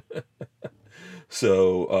that.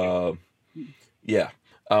 So, yeah.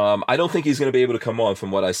 I don't think he's going to be able to come on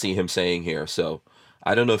from what I see him saying here. So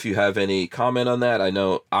I don't know if you have any comment on that. I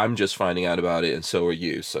know I'm just finding out about it, and so are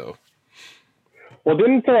you. So, well,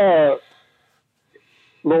 didn't 80%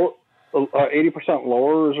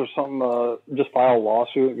 lowers or something just file a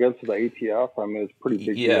lawsuit against the ATF? I mean, it's pretty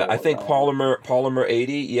big. Yeah, deal I think Polymer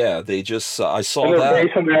 80. Yeah, they just I saw and that. They're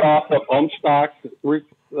basing that off the bump stock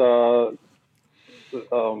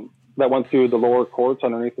that went through the lower courts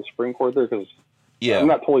underneath the Supreme Court there, because I'm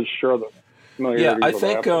not totally sure that. Yeah, I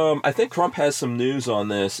think Crump has some news on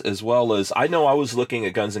this, as well as I know I was looking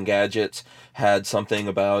at Guns and Gadgets, had something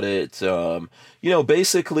about it.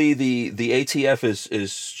 Basically the ATF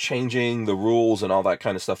is changing the rules and all that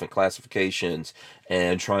kind of stuff and classifications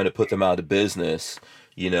and trying to put them out of business.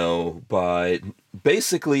 But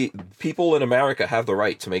basically people in America have the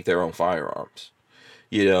right to make their own firearms.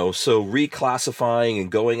 So reclassifying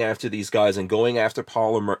and going after these guys and going after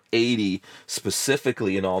Polymer 80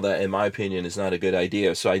 specifically and all that, in my opinion, is not a good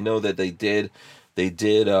idea. So I know that they did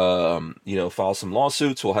file some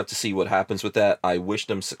lawsuits. We'll have to see what happens with that. I wish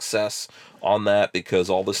them success on that, because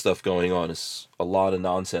all this stuff going on is a lot of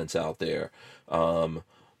nonsense out there.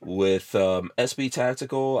 With SB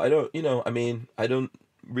Tactical, I don't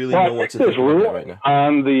really know what to think about that right now.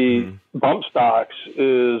 On the bump stocks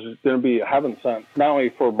is going to be a heaven sent, not only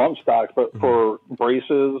for bump stocks, but for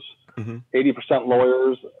braces, 80%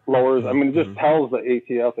 lowers. I mean, it just tells the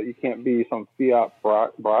ATF that you can't be some fiat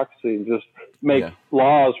bureaucracy and just make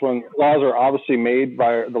laws when laws are obviously made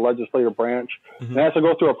by the legislative branch. And it has to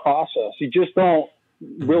go through a process. You just don't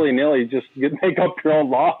willy-nilly just make up your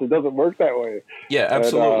own laws. It doesn't work that way. Yeah,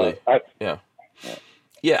 absolutely.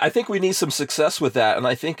 Yeah, I think we need some success with that. And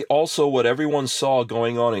I think also what everyone saw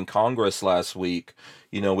going on in Congress last week,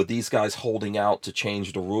 with these guys holding out to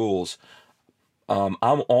change the rules, I'm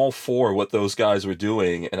all for what those guys were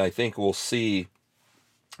doing. And I think we'll see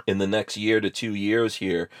in the next year to 2 years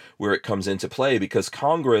here where it comes into play, because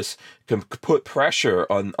Congress can put pressure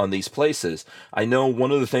on these places. I know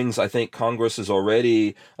one of the things I think Congress is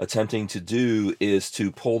already attempting to do is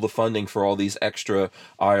to pull the funding for all these extra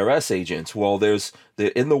IRS agents. Well,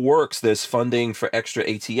 in the works, there's funding for extra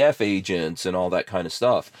ATF agents and all that kind of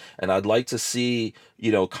stuff. And I'd like to see,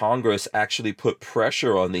 Congress actually put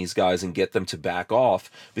pressure on these guys and get them to back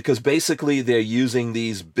off, because basically they're using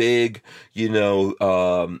these big,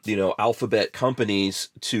 alphabet companies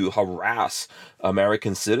to harass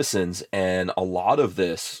American citizens. And a lot of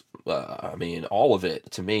this, all of it,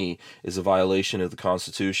 to me, is a violation of the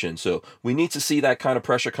Constitution. So we need to see that kind of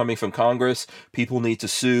pressure coming from Congress. People need to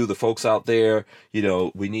sue the folks out there.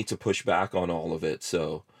 We need to push back on all of it.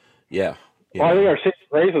 So, yeah. Well, I think our sixth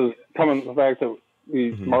race is coming from the fact that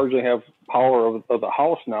we marginally have power of the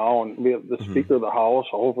House now, and we have the Speaker of the House.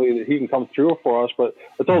 So hopefully he can come through for us. But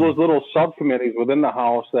it's all those little subcommittees within the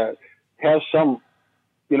House that has some,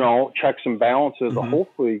 checks and balances to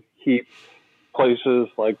hopefully keep places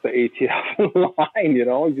like the ATF in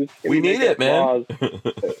line, we need it, man.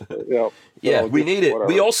 Yeah, we need it. Whatever.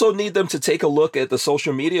 We also need them to take a look at the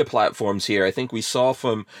social media platforms here. I think we saw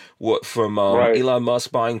from Elon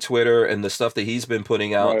Musk buying Twitter and the stuff that he's been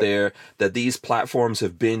putting out there, that these platforms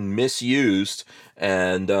have been misused,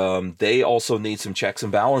 and they also need some checks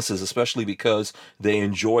and balances, especially because they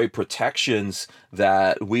enjoy protections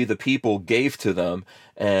that we the people gave to them.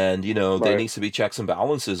 And, there needs to be checks and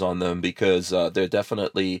balances on them, because they're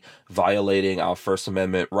definitely violating our First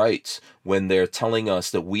Amendment rights when they're telling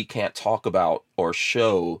us that we can't talk about or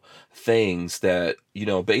show things that,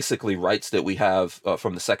 basically rights that we have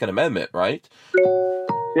from the Second Amendment, right?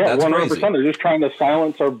 Yeah, 100%. They're just trying to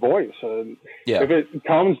silence our voice. And if it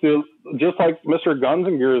comes to, just like Mr. Guns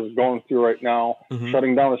and Gears is going through right now,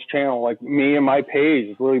 shutting down his channel, like me and my page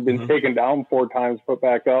has really been taken down 4 times, put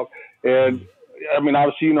back up. And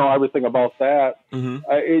obviously, everything about that.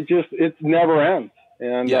 It never ends.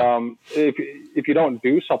 And if you don't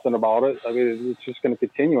do something about it, it's just going to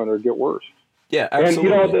continue and it'll get worse. Yeah,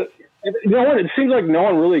 absolutely. And what? It seems like no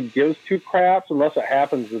one really gives 2 craps unless it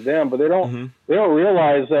happens to them. But they don't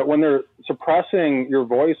realize that when they're suppressing your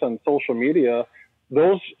voice on social media,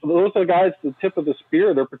 those are the guys at the tip of the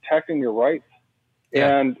spear. They're protecting your rights.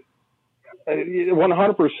 Yeah. And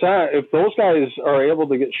 100%, if those guys are able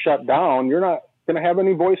to get shut down, you're not going to have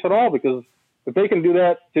any voice at all, because if they can do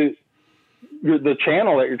that to the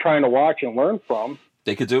channel that you're trying to watch and learn from,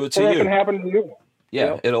 they could do it to you. That can happen to you.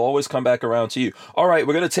 Yeah, it'll always come back around to you. All right,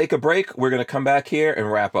 we're going to take a break. We're going to come back here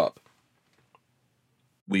and wrap up.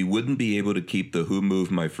 We wouldn't be able to keep the Who Moved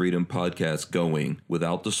My Freedom podcast going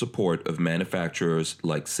without the support of manufacturers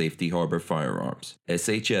like Safety Harbor Firearms.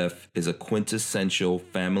 SHF is a quintessential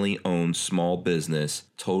family-owned small business,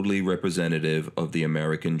 totally representative of the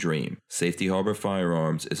American dream. Safety Harbor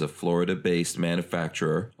Firearms is a Florida-based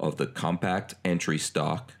manufacturer of the compact entry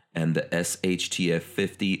stock and the SHTF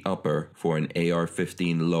 50 upper for an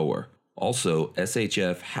AR-15 lower. Also,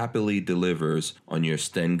 SHF happily delivers on your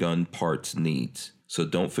Sten gun parts needs. So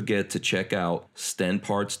don't forget to check out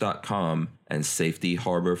stenparts.com and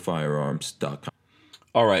safetyharborfirearms.com.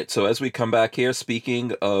 All right, so as we come back here,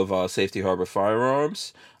 speaking of Safety Harbor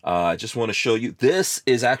Firearms, I just want to show you, this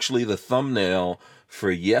is actually the thumbnail for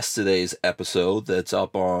yesterday's episode that's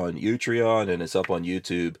up on Utreon and it's up on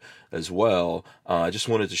YouTube as well. I just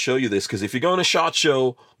wanted to show you this because if you're going to SHOT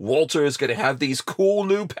Show, Walter is going to have these cool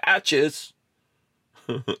new patches.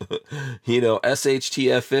 You know,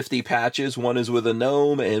 SHTF 50 patches. One is with a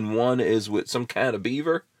gnome and one is with some kind of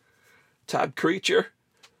beaver type creature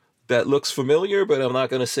that looks familiar, but I'm not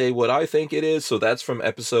going to say what I think it is. So that's from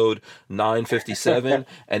episode 957.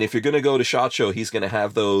 And if you're going to go to SHOT Show, he's going to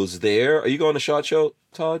have those there. Are you going to SHOT Show,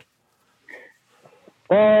 Todd?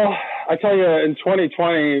 Well, I tell you, in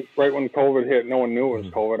 2020, right when COVID hit, no one knew it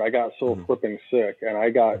was COVID. I got so flipping sick, and I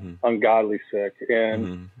got ungodly sick.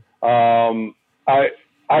 And I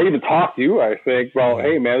even talked to you, I think, well,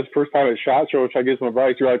 hey, man, it's the first time at SHOT Show, which I give some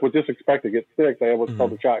advice. You're like, well, just expect to get sick. They have what's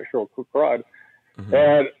called the SHOT Show crud.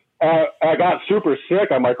 And I got super sick.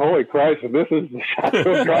 I'm like, holy Christ, if this is the SHOT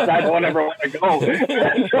Show crud, I don't ever want to go.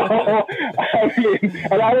 So, I mean,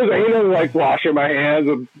 and I was hating, like, washing my hands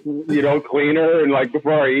with, you know, cleaner. And, like,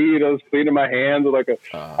 before I eat, I was cleaning my hands with, like,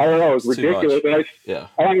 I don't know, it was ridiculous. And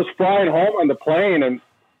I was flying home on the plane, and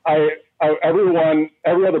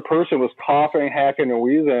every other person was coughing, hacking, and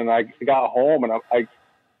wheezing. And I got home, and I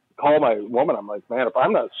called my woman. I'm like, man, if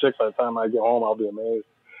I'm not sick by the time I get home, I'll be amazed.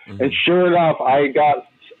 And sure enough, I got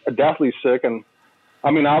deathly sick. And I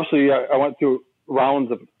mean, obviously, I went through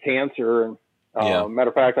rounds of cancer. And matter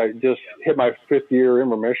of fact, I just hit my 5th year in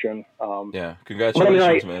remission.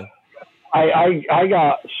 Congratulations, man. I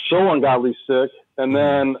got so ungodly sick. And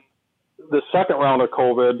then the second round of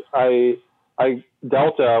COVID,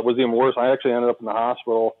 Delta was even worse. I actually ended up in the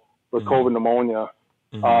hospital with COVID pneumonia.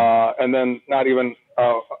 And then not even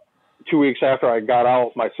 2 weeks after I got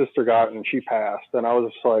out, my sister got it and she passed. And I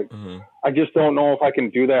was just like, I just don't know if I can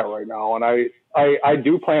do that right now. And I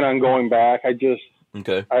do plan on going back. I just will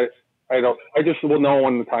know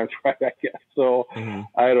when the time's right, I guess. So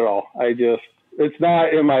I don't know. It's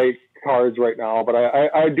not in my cards right now, but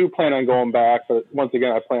I do plan on going back. But once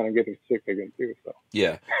again, I plan on getting sick again too. So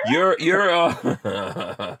yeah, your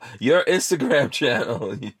Instagram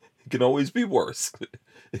channel can always be worse.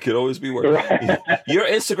 It could always be worse. Right. Your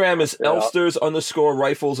Instagram is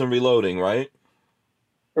Elsters_rifles and reloading, right?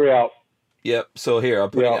 Yeah. Yep. So here I'm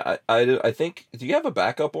putting. I think. Do you have a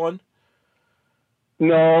backup one?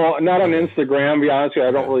 No, not on Instagram. To be honest with you,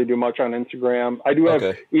 I don't really do much on Instagram. I do have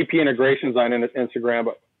EP integrations on Instagram,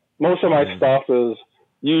 but most of my stuff is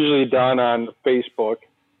usually done on Facebook.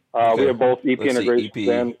 We have both EP integrations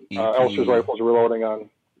and Elsters Rifles Reloading on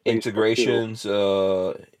Facebook integrations.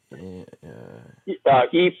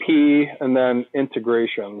 EP and then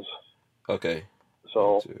integrations. Okay.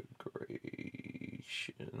 So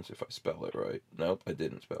integrations, if I spell it right. Nope, I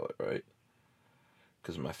didn't spell it right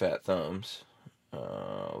because of my fat thumbs.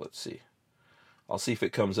 Let's see. I'll see if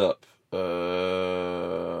it comes up.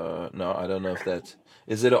 No, I don't know if that's...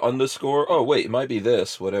 Is it an underscore? Oh, wait, it might be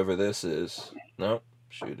this, whatever this is. Nope,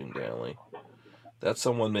 shooting daily. That's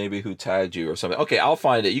someone maybe who tagged you or something. Okay, I'll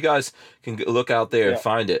find it. You guys can look out there and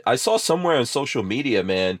find it. I saw somewhere on social media,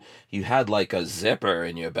 man, you had like a zipper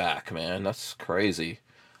in your back, man. That's crazy.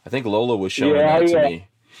 I think Lola was showing that to me.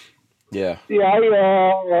 Yeah. Yeah,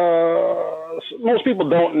 most people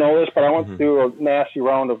don't know this, but I went through a nasty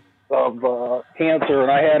round of cancer,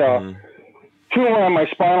 and I had a tumor on my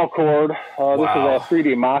spinal cord. This is a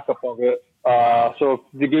 3D mock-up of it. So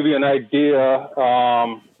to give you an idea,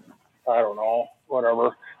 I don't know,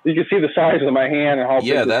 whatever. You can see the size of my hand and how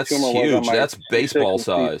big the tumor huge. was on my that's baseball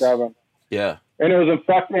size. C7. Yeah. And it was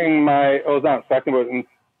infecting it was not infecting, but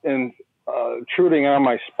intruding on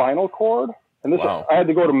my spinal cord. And this, I had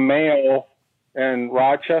to go to Mayo and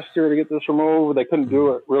Rochester to get this removed. They couldn't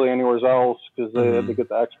do it really anywhere else because they had to get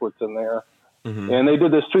the experts in there. And they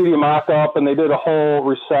did this 3D mock-up, and they did a whole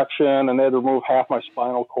resection, and they had to remove half my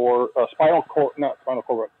spinal column,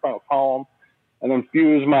 and then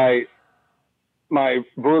fuse my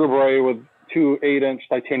vertebrae with two 8-inch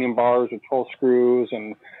titanium bars with 12 screws.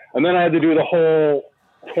 And then I had to do the whole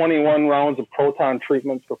 21 rounds of proton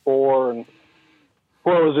treatments before, and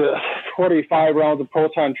what was it, 45 rounds of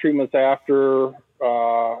proton treatments after,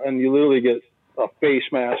 and you literally get a face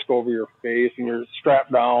mask over your face, and you're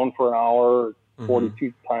strapped down for an hour,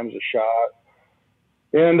 42 times a shot.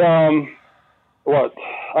 And I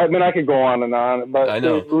mean, I could go on and on, but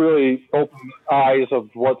it really opened the eyes of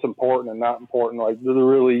what's important and not important. Like,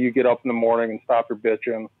 really, you get up in the morning and stop your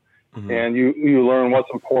bitching, and you learn what's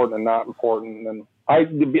important and not important. And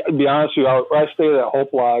to be honest with you, I stayed at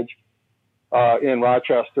Hope Lodge in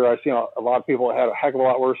Rochester. I seen a lot of people that had a heck of a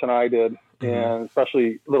lot worse than I did, and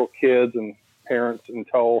especially little kids and parents in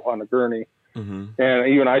tow on a gurney. And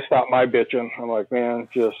even I stopped my bitching. I'm like, man,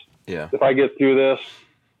 if I get through this,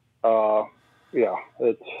 it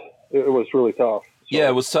was really tough. So, yeah,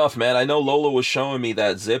 it was tough, man. I know Lola was showing me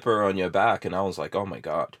that zipper on your back, and I was like, oh my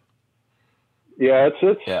God. Yeah, it's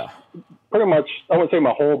pretty much, I wouldn't say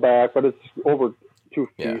my whole back, but it's over 2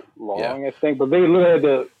 feet long, I think. But they literally had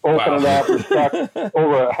to open it up and stuck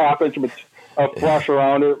over a half-inch of flush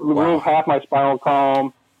around it, remove half my spinal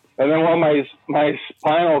column. And then when my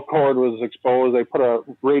spinal cord was exposed, they put a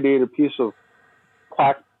radiated piece of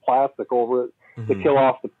plastic over it to kill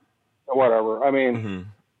off the whatever. I mean,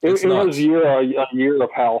 it was a year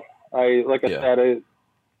of hell. I said, it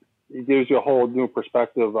gives you a whole new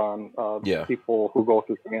perspective on people who go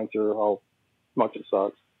through cancer, how much it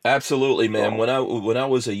sucks. Absolutely, man. When I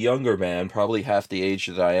was a younger man, probably half the age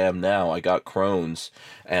that I am now, I got Crohn's,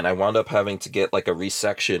 and I wound up having to get like a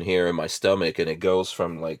resection here in my stomach, and it goes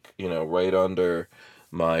from like, right under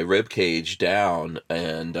my rib cage down,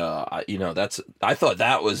 and I thought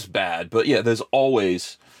that was bad, but yeah, there's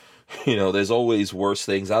always worse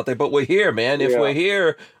things out there, but we're here, man. If we're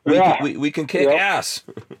here, we can kick ass.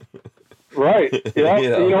 Right.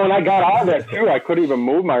 Yeah. When I got out of that too, I couldn't even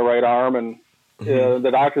move my right arm, and the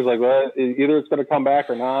doctor's like, well, either it's going to come back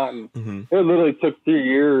or not. And it literally took a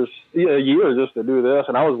year just to do this.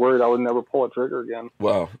 And I was worried I would never pull a trigger again.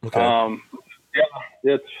 Wow. Okay.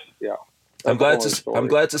 Yeah. I'm glad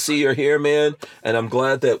to see you're here, man, and I'm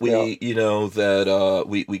glad that we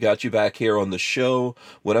got you back here on the show.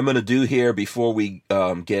 What I'm going to do here before we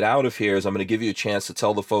get out of here is I'm going to give you a chance to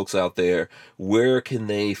tell the folks out there, where can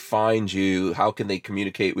they find you, how can they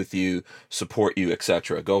communicate with you, support you,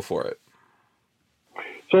 etc. Go for it.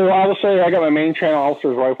 So I will say I got my main channel,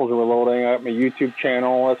 Officers Rifles and Reloading. I got my YouTube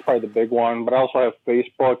channel. That's probably the big one. But I also have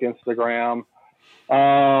Facebook, Instagram.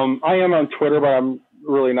 I am on Twitter, but I'm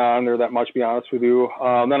really not on there that much, to be honest with you.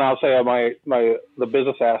 Then I'll say I have the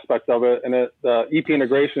business aspect of it. And the EP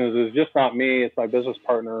Integrations is just not me. It's my business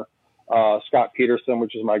partner, Scott Peterson,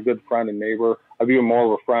 which is my good friend and neighbor. I view him more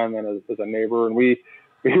of a friend than as a neighbor. And we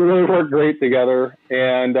really work great together.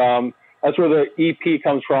 And that's where the EP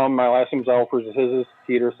comes from. My last name is Elfers. His is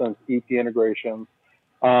Peterson's EP Integrations.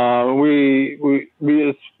 We've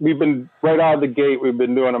been right out of the gate. We've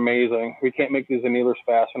been doing amazing. We can't make these annealers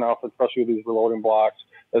fast enough, especially with these reloading blocks.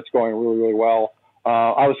 It's going really, really well.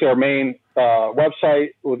 Obviously, our main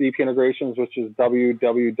website with EP Integrations, which is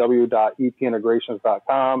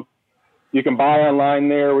www.epintegrations.com. You can buy online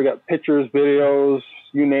there. We got pictures, videos,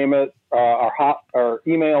 you name it. Our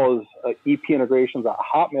email is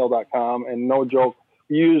epintegrations@hotmail.com, and no joke,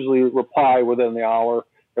 we usually reply within the hour,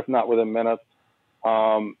 if not within minutes.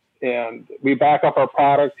 And we back up our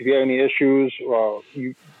product. If you have any issues,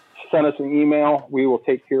 you send us an email. We will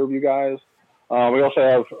take care of you guys. We also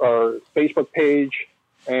have our Facebook page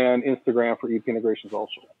and Instagram for EP Integrations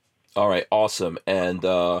also. All right, awesome. And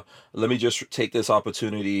let me just take this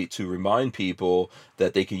opportunity to remind people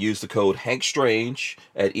that they can use the code HankStrange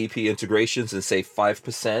at EP Integrations and save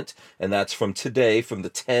 5%. And that's from today, from the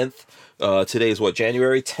 10th. Today is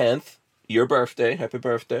January 10th, your birthday. Happy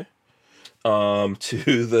birthday.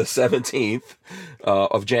 To the 17th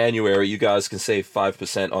of January. You guys can save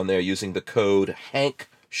 5% on there using the code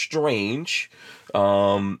HankStrange.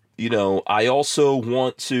 I also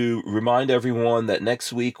want to remind everyone that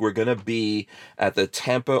next week we're going to be at the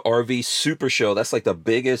Tampa RV Super Show. That's like the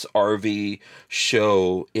biggest RV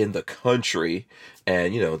show in the country.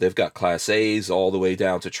 And, they've got Class A's all the way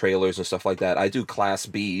down to trailers and stuff like that. I do Class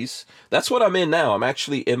B's. That's what I'm in now. I'm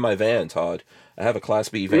actually in my van, Todd. I have a Class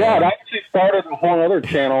B van. Yeah, I actually started a whole other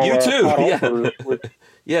channel. You too, which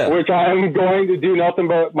I'm going to do nothing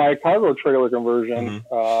but my cargo trailer conversion,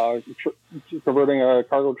 converting a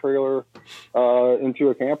cargo trailer into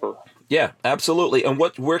a camper. Yeah, absolutely. And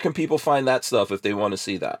where can people find that stuff if they want to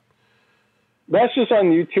see that? That's just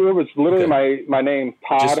on YouTube. It's literally my name,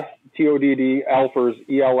 Todd, Todd, Elfers,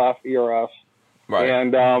 ELFERS. Right.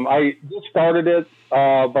 And I just started it,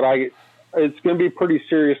 but it's going to be a pretty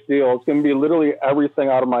serious deal. It's going to be literally everything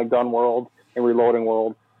out of my gun world and reloading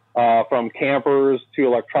world, from campers to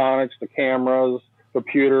electronics to cameras,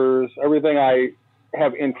 computers, everything I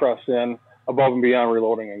have interest in above and beyond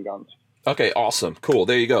reloading and guns. Okay, awesome. Cool.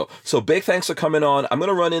 There you go. So big thanks for coming on. I'm going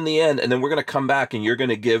to run in the end, and then we're going to come back, and you're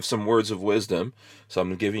going to give some words of wisdom. So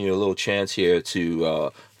I'm giving you a little chance here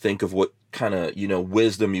to think of what kind of,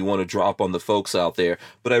 wisdom you want to drop on the folks out there.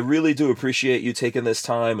 But I really do appreciate you taking this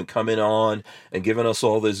time and coming on and giving us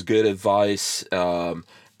all this good advice.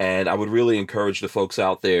 And I would really encourage the folks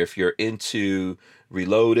out there, if you're into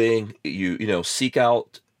reloading, seek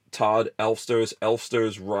out Todd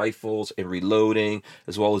Elfster's Rifles and Reloading,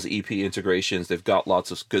 as well as EP Integrations. They've got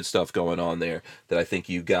lots of good stuff going on there that I think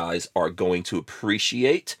you guys are going to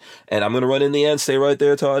appreciate. And I'm going to run in the end. Stay right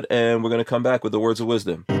there, Todd, and we're going to come back with the words of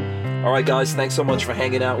wisdom. All right, guys, thanks so much for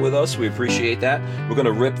hanging out with us. We appreciate that. We're going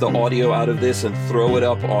to rip the audio out of this and throw it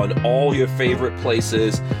up on all your favorite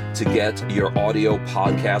places to get your audio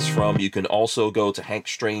podcast from. You can also go to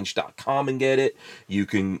hankstrange.com and get it. You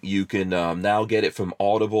can now get it from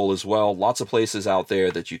Audible as well. Lots of places out there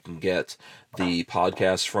that you can get the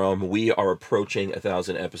podcast from. We are approaching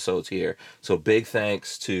 1,000 episodes here. So big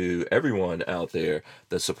thanks to everyone out there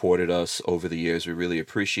that supported us over the years. We really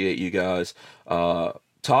appreciate you guys.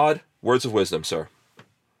 Todd, words of wisdom, sir.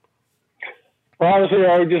 Well, honestly,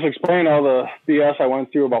 I would just explain all the BS I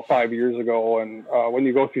went through about 5 years ago. And when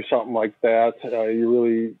you go through something like that, you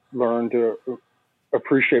really learn to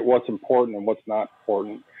appreciate what's important and what's not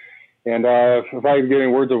important. And if I could give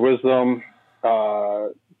any words of wisdom,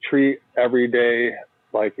 treat every day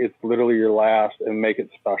like it's literally your last and make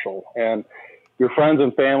it special. And your friends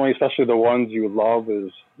and family, especially the ones you love,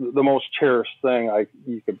 is the most cherished thing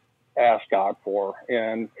you could ask God for.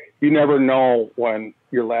 And you never know when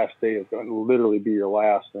your last day is going to literally be your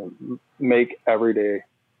last, and make every day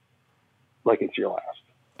like it's your last.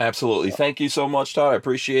 Absolutely. Thank you so much, Todd. I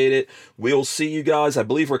appreciate it. We'll see you guys. I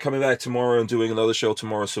believe we're coming back tomorrow and doing another show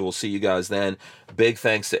tomorrow, so we'll see you guys then. Big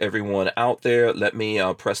thanks to everyone out there. Let me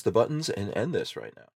press the buttons and end this right now.